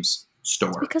role-playing games store.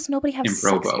 It's because nobody has in sex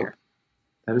Provo. here.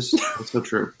 That's so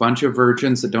true. Bunch of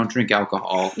virgins that don't drink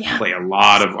alcohol Yeah. play a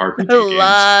lot of RPG A games.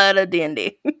 lot of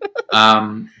D&D.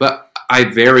 But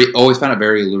I always found it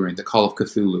very alluring. The Call of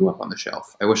Cthulhu up on the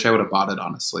shelf. I wish I would have bought it,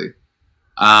 honestly.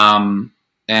 And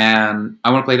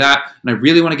I want to play that. And I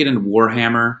really want to get into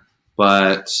Warhammer,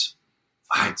 but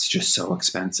it's just so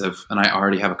expensive. And I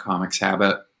already have a comics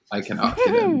habit. I cannot get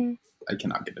into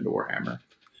Warhammer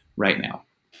right now.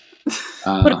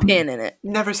 Put a pin in it.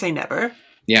 Never say never.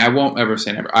 Yeah, I won't ever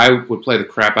say never. I would play the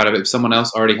crap out of it. If someone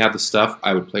else already had the stuff,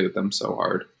 I would play with them so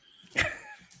hard.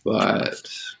 But,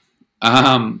 You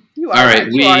are, all right,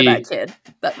 you are that kid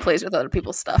that plays with other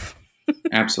people's stuff.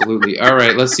 Absolutely. All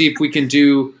right, let's see if we can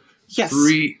do Yes.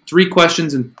 three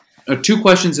questions and 2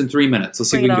 questions in 3 minutes.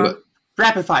 Let's see if we can do it.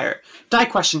 Rapid fire. Die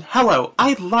question. Hello.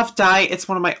 I love Die. It's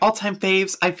one of my all-time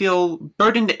faves. I feel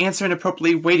burdened to answer an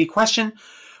appropriately weighty question.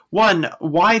 1.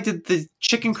 Why did the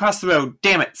chicken cross the road?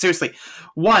 Damn it. Seriously.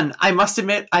 1. I must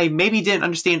admit, I maybe didn't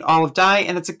understand all of Die,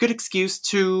 and it's a good excuse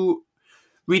to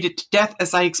read it to death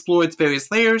as I explore its various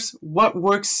layers. What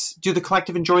works do the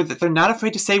collective enjoy that they're not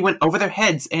afraid to say went over their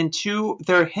heads? And 2,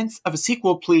 there are hints of a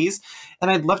sequel, please.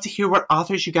 And I'd love to hear what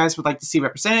authors you guys would like to see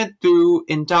represented through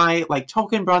in Die, like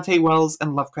Tolkien, Bronte, Wells,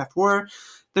 and Lovecraft were.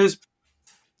 There's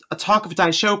a talk of a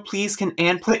Die show. Please, can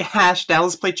Anne play Ash,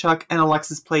 Dallas play Chuck, and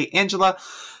Alexis play Angela?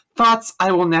 Thoughts?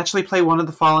 I will naturally play One of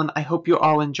the Fallen. I hope you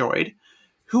all enjoyed.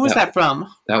 Who was that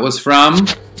from? That was from...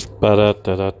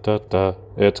 Ba-da-da-da-da-da.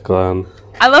 It's Glenn.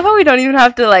 I love how we don't even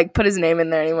have to put his name in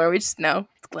there anymore. We just know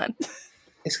it's Glenn.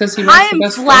 It's because he I writes the am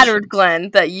best flattered, questions. Glenn,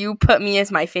 that you put me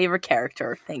as my favorite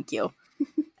character. Thank you.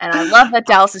 And I love that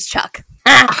Dallas is Chuck.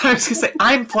 I was going to say,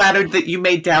 I'm flattered that you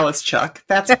made Dallas Chuck.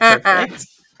 That's perfect.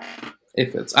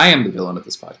 It fits. I am the villain of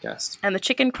this podcast. And the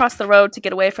chicken crossed the road to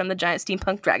get away from the giant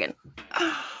steampunk dragon.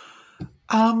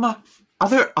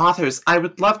 Other authors, I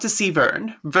would love to see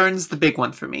Vern. Vern's the big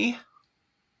one for me.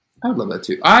 I would love that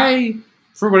too.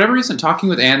 For whatever reason, talking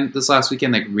with Anne this last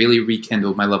weekend really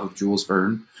rekindled my love of Jules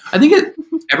Verne. I think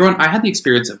I had the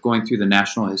experience of going through the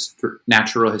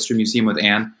Natural History Museum with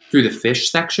Anne through the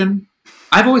fish section.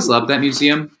 I've always loved that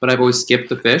museum, but I've always skipped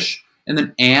the fish. And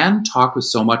then Anne talked with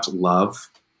so much love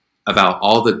about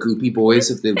all the goopy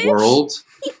boys of the world.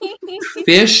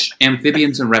 Fish,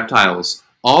 amphibians, and reptiles.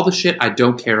 All the shit I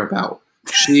don't care about.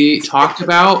 She talked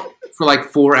about for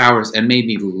 4 hours and made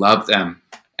me love them.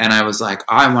 And I was like,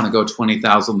 I want to go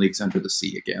 20,000 leagues under the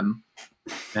sea again.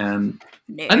 And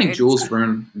I think Jules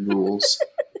Verne rules.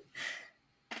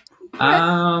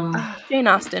 Jane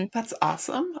Austen. That's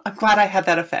awesome. I'm glad I had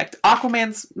that effect.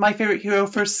 Aquaman's my favorite hero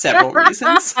for several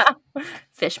reasons.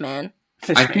 Fishman.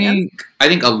 I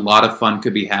think a lot of fun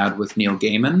could be had with Neil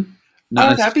Gaiman.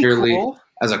 Not that'd be necessarily cool.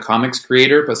 as a comics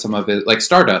creator, but some of it, like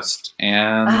Stardust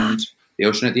and The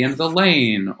Ocean at the End of the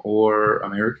Lane or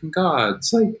American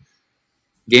Gods.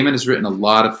 Gaiman has written a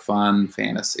lot of fun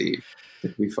fantasy.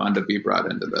 It'd be fun to be brought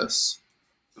into this.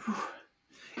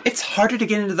 It's harder to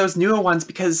get into those newer ones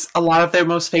because a lot of their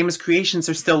most famous creations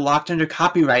are still locked under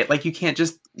copyright. You could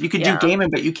do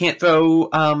Gaiman, but you can't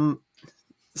throw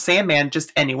Sandman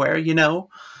just anywhere,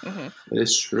 Mm-hmm. It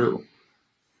is true.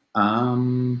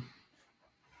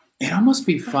 It'd almost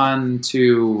be fun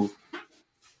to...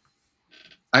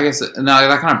 I guess, no,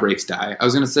 that kind of breaks Die. I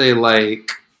was going to say,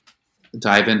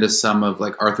 dive into some of,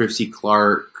 Arthur C.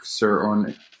 Clarke, Sir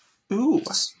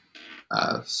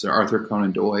Arthur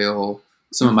Conan Doyle,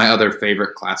 some of my other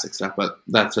favorite classic stuff, but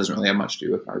that doesn't really have much to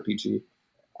do with RPG.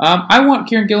 I want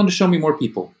Kieran Gillen to show me more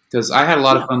people, because I had a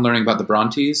lot of fun learning about the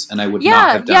Brontes, and I would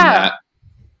not have done that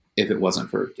if it wasn't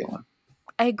for Gillen.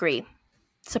 I agree.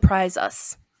 Surprise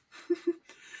us.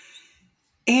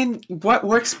 And what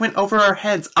works went over our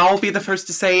heads. I'll be the first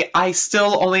to say I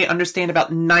still only understand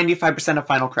about 95% of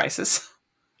Final Crisis.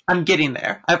 I'm getting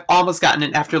there. I've almost gotten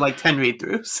it after 10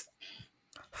 read-throughs.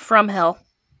 From Hell.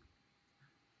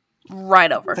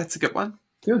 Right over. That's a good one.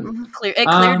 Good. It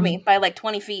cleared me by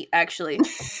 20 feet, actually.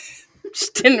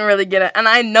 Just didn't really get it. And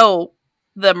I know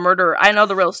the murder. I know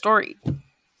the real story.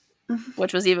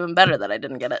 Which was even better that I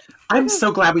didn't get it. I'm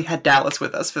so glad we had Dallas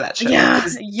with us for that show. Yeah.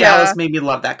 Dallas made me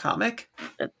love that comic.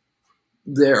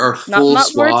 There are full not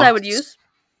swaths. words I would use,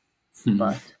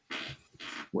 but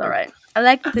all right. I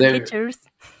like the pictures.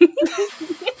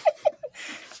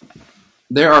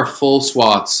 there are full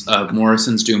swaths of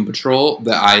Morrison's Doom Patrol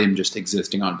that I am just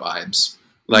existing on vibes.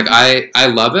 Like, I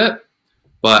love it,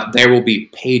 but there will be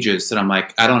pages that I'm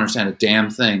like, I don't understand a damn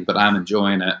thing, but I'm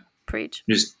enjoying it. Preach.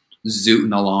 Just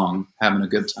zooting along, having a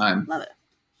good time. Love it.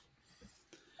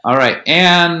 All right,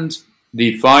 and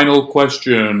the final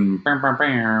question.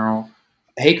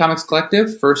 Hey, Comics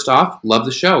Collective. First off, love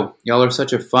the show. Y'all are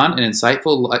such a fun and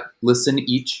insightful listen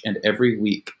each and every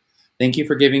week. Thank you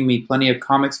for giving me plenty of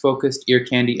comics-focused ear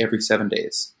candy every 7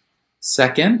 days.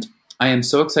 Second, I am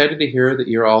so excited to hear that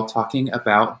you're all talking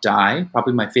about Die,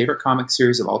 probably my favorite comic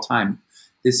series of all time.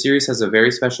 This series has a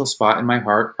very special spot in my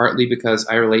heart, partly because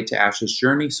I relate to Ash's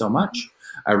journey so much.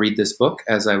 I read this book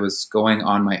as I was going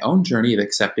on my own journey of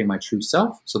accepting my true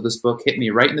self, so this book hit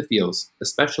me right in the feels,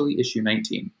 especially issue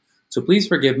 19. So please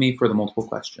forgive me for the multiple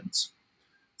questions.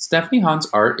 Stephanie Hahn's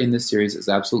art in this series is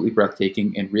absolutely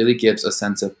breathtaking and really gives a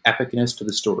sense of epicness to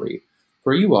the story.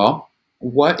 For you all,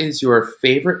 what is your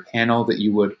favorite panel that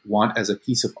you would want as a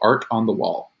piece of art on the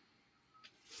wall?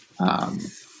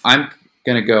 I'm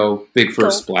going to go big for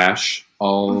a splash,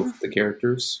 all of the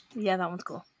characters. Yeah, that one's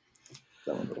cool.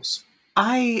 That one goes.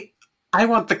 I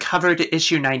want the cover to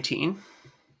issue 19.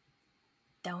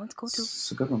 That one's cool too.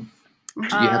 It's a good one. Do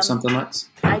you have something, Lex?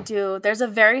 I do. There's a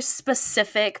very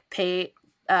specific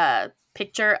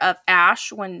picture of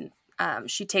Ash when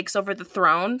she takes over the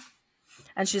throne,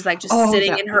 and she's like just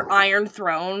sitting in her iron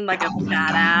throne like a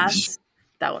badass.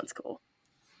 That one's cool.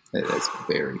 That is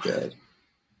very good.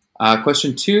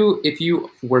 Question 2. If you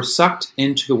were sucked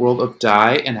into the world of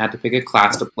Die and had to pick a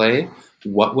class to play,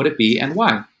 what would it be and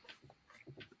why?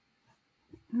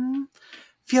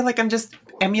 Feel like I'm just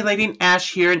emulating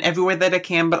Ash here and everywhere that I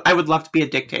can, but I would love to be a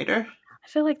dictator. I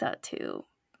feel like that too.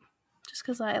 Just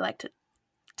because I like to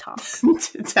talk.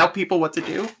 To tell people what to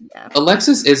do. Yeah.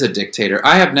 Alexis is a dictator.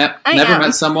 I have never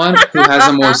met someone who has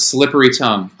a more slippery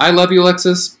tongue. I love you,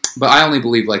 Alexis, but I only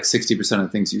believe like 60% of the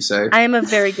things you say. I am a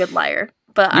very good liar,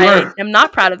 but I am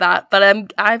not proud of that.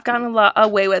 But I've gotten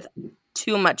away with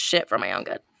too much shit for my own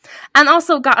good, and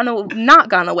also not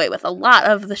gotten away with a lot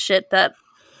of the shit that.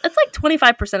 It's like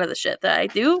 25% of the shit that I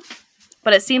do,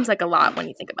 but it seems like a lot when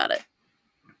you think about it.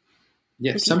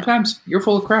 Yeah, sometimes you're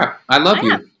full of crap. I love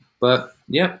you, but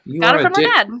yeah, you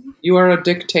are a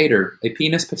dictator, a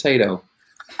penis potato.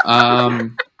 I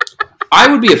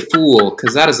would be a fool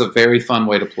because that is a very fun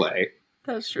way to play.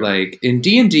 That's true. Like in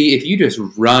D&D, if you just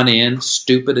run in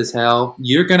stupid as hell,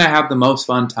 you're gonna have the most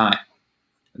fun time.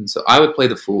 And so I would play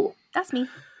the fool. That's me. All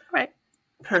right.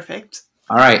 Perfect.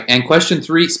 All right, and question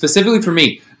 3, specifically for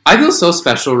me. I feel so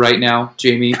special right now,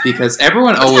 Jamie, because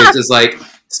everyone always is like,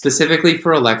 specifically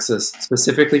for Alexis,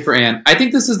 specifically for Anne. I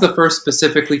think this is the first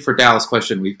specifically for Dallas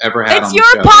question we've ever had on the show.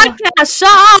 It's your podcast.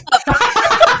 Shut up.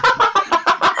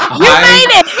 You made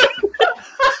it.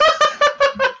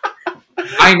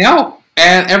 I know,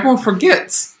 and everyone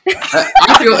forgets.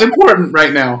 I feel important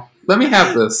right now. Let me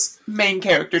have this. Main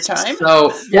character time. So,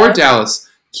 for Dallas,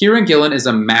 Kieran Gillen is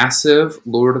a massive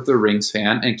Lord of the Rings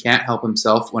fan and can't help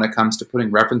himself when it comes to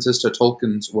putting references to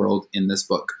Tolkien's world in this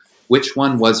book. Which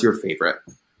one was your favorite?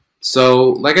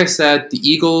 So, like I said, The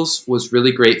Eagles was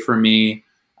really great for me.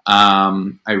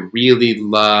 I really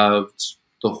loved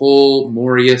the whole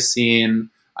Moria scene.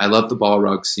 I loved the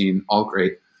Balrog scene. All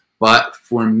great. But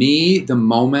for me, the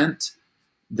moment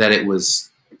that it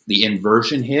was the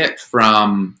inversion hit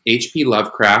from H.P.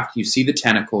 Lovecraft, you see the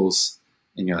tentacles,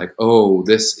 and you're like, oh,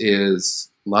 this is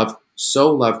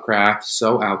so Lovecraft,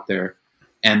 so out there.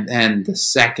 And then the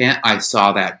second I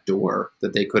saw that door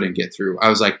that they couldn't get through, I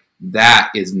was like, that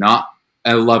is not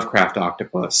a Lovecraft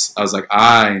octopus. I was like,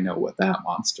 I know what that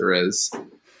monster is.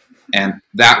 And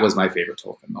that was my favorite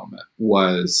Tolkien moment,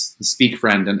 was the Speak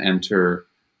Friend and Enter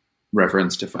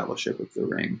reference to Fellowship of the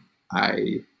Ring.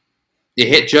 It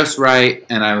hit just right,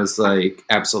 and I was like,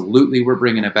 absolutely, we're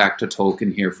bringing it back to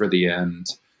Tolkien here for the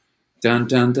end. Dun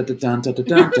dun dun dun dun dun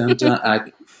dun dun dun.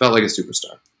 I felt like a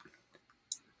superstar.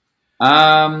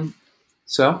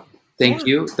 So thank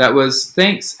you. That was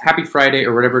thanks. Happy Friday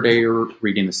or whatever day you're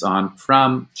reading this on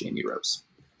from Jamie Rose.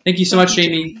 Thank you so much,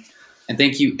 Jamie, and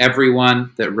thank you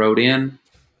everyone that wrote in.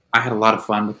 I had a lot of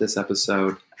fun with this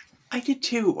episode. I did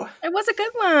too. It was a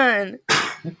good one.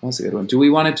 It was a good one. Do we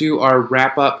want to do our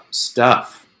wrap up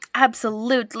stuff?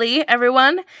 Absolutely,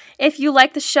 everyone. If you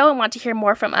like the show and want to hear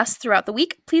more from us throughout the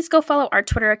week, please go follow our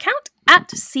Twitter account at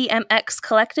CMX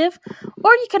Collective,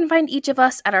 or you can find each of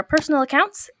us at our personal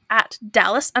accounts at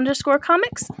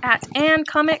Dallas_Comics, at Ann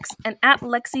Comics, and at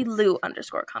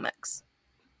LexiLou_Comics.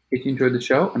 If you enjoyed the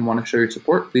show and want to show your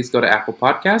support, please go to Apple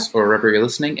Podcasts or wherever you're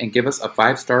listening and give us a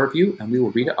 5-star review, and we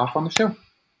will read it off on the show.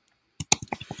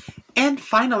 And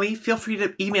finally, feel free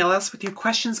to email us with your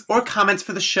questions or comments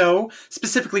for the show,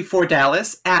 specifically for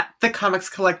Dallas, at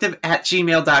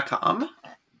thecomicscollective@gmail.com.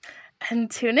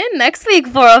 And tune in next week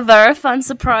for a very fun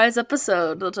surprise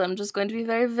episode that I'm just going to be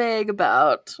very vague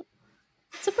about.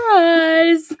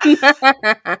 Surprise!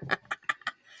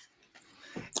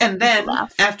 And then,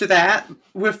 after that,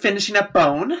 we're finishing up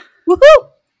Bone. Woohoo!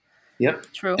 Yep.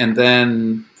 True. And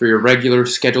then for your regular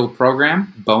scheduled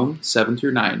program, Bone 7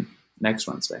 through 9 next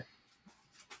Wednesday.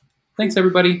 Thanks,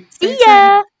 everybody. See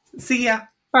ya! See ya.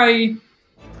 Bye.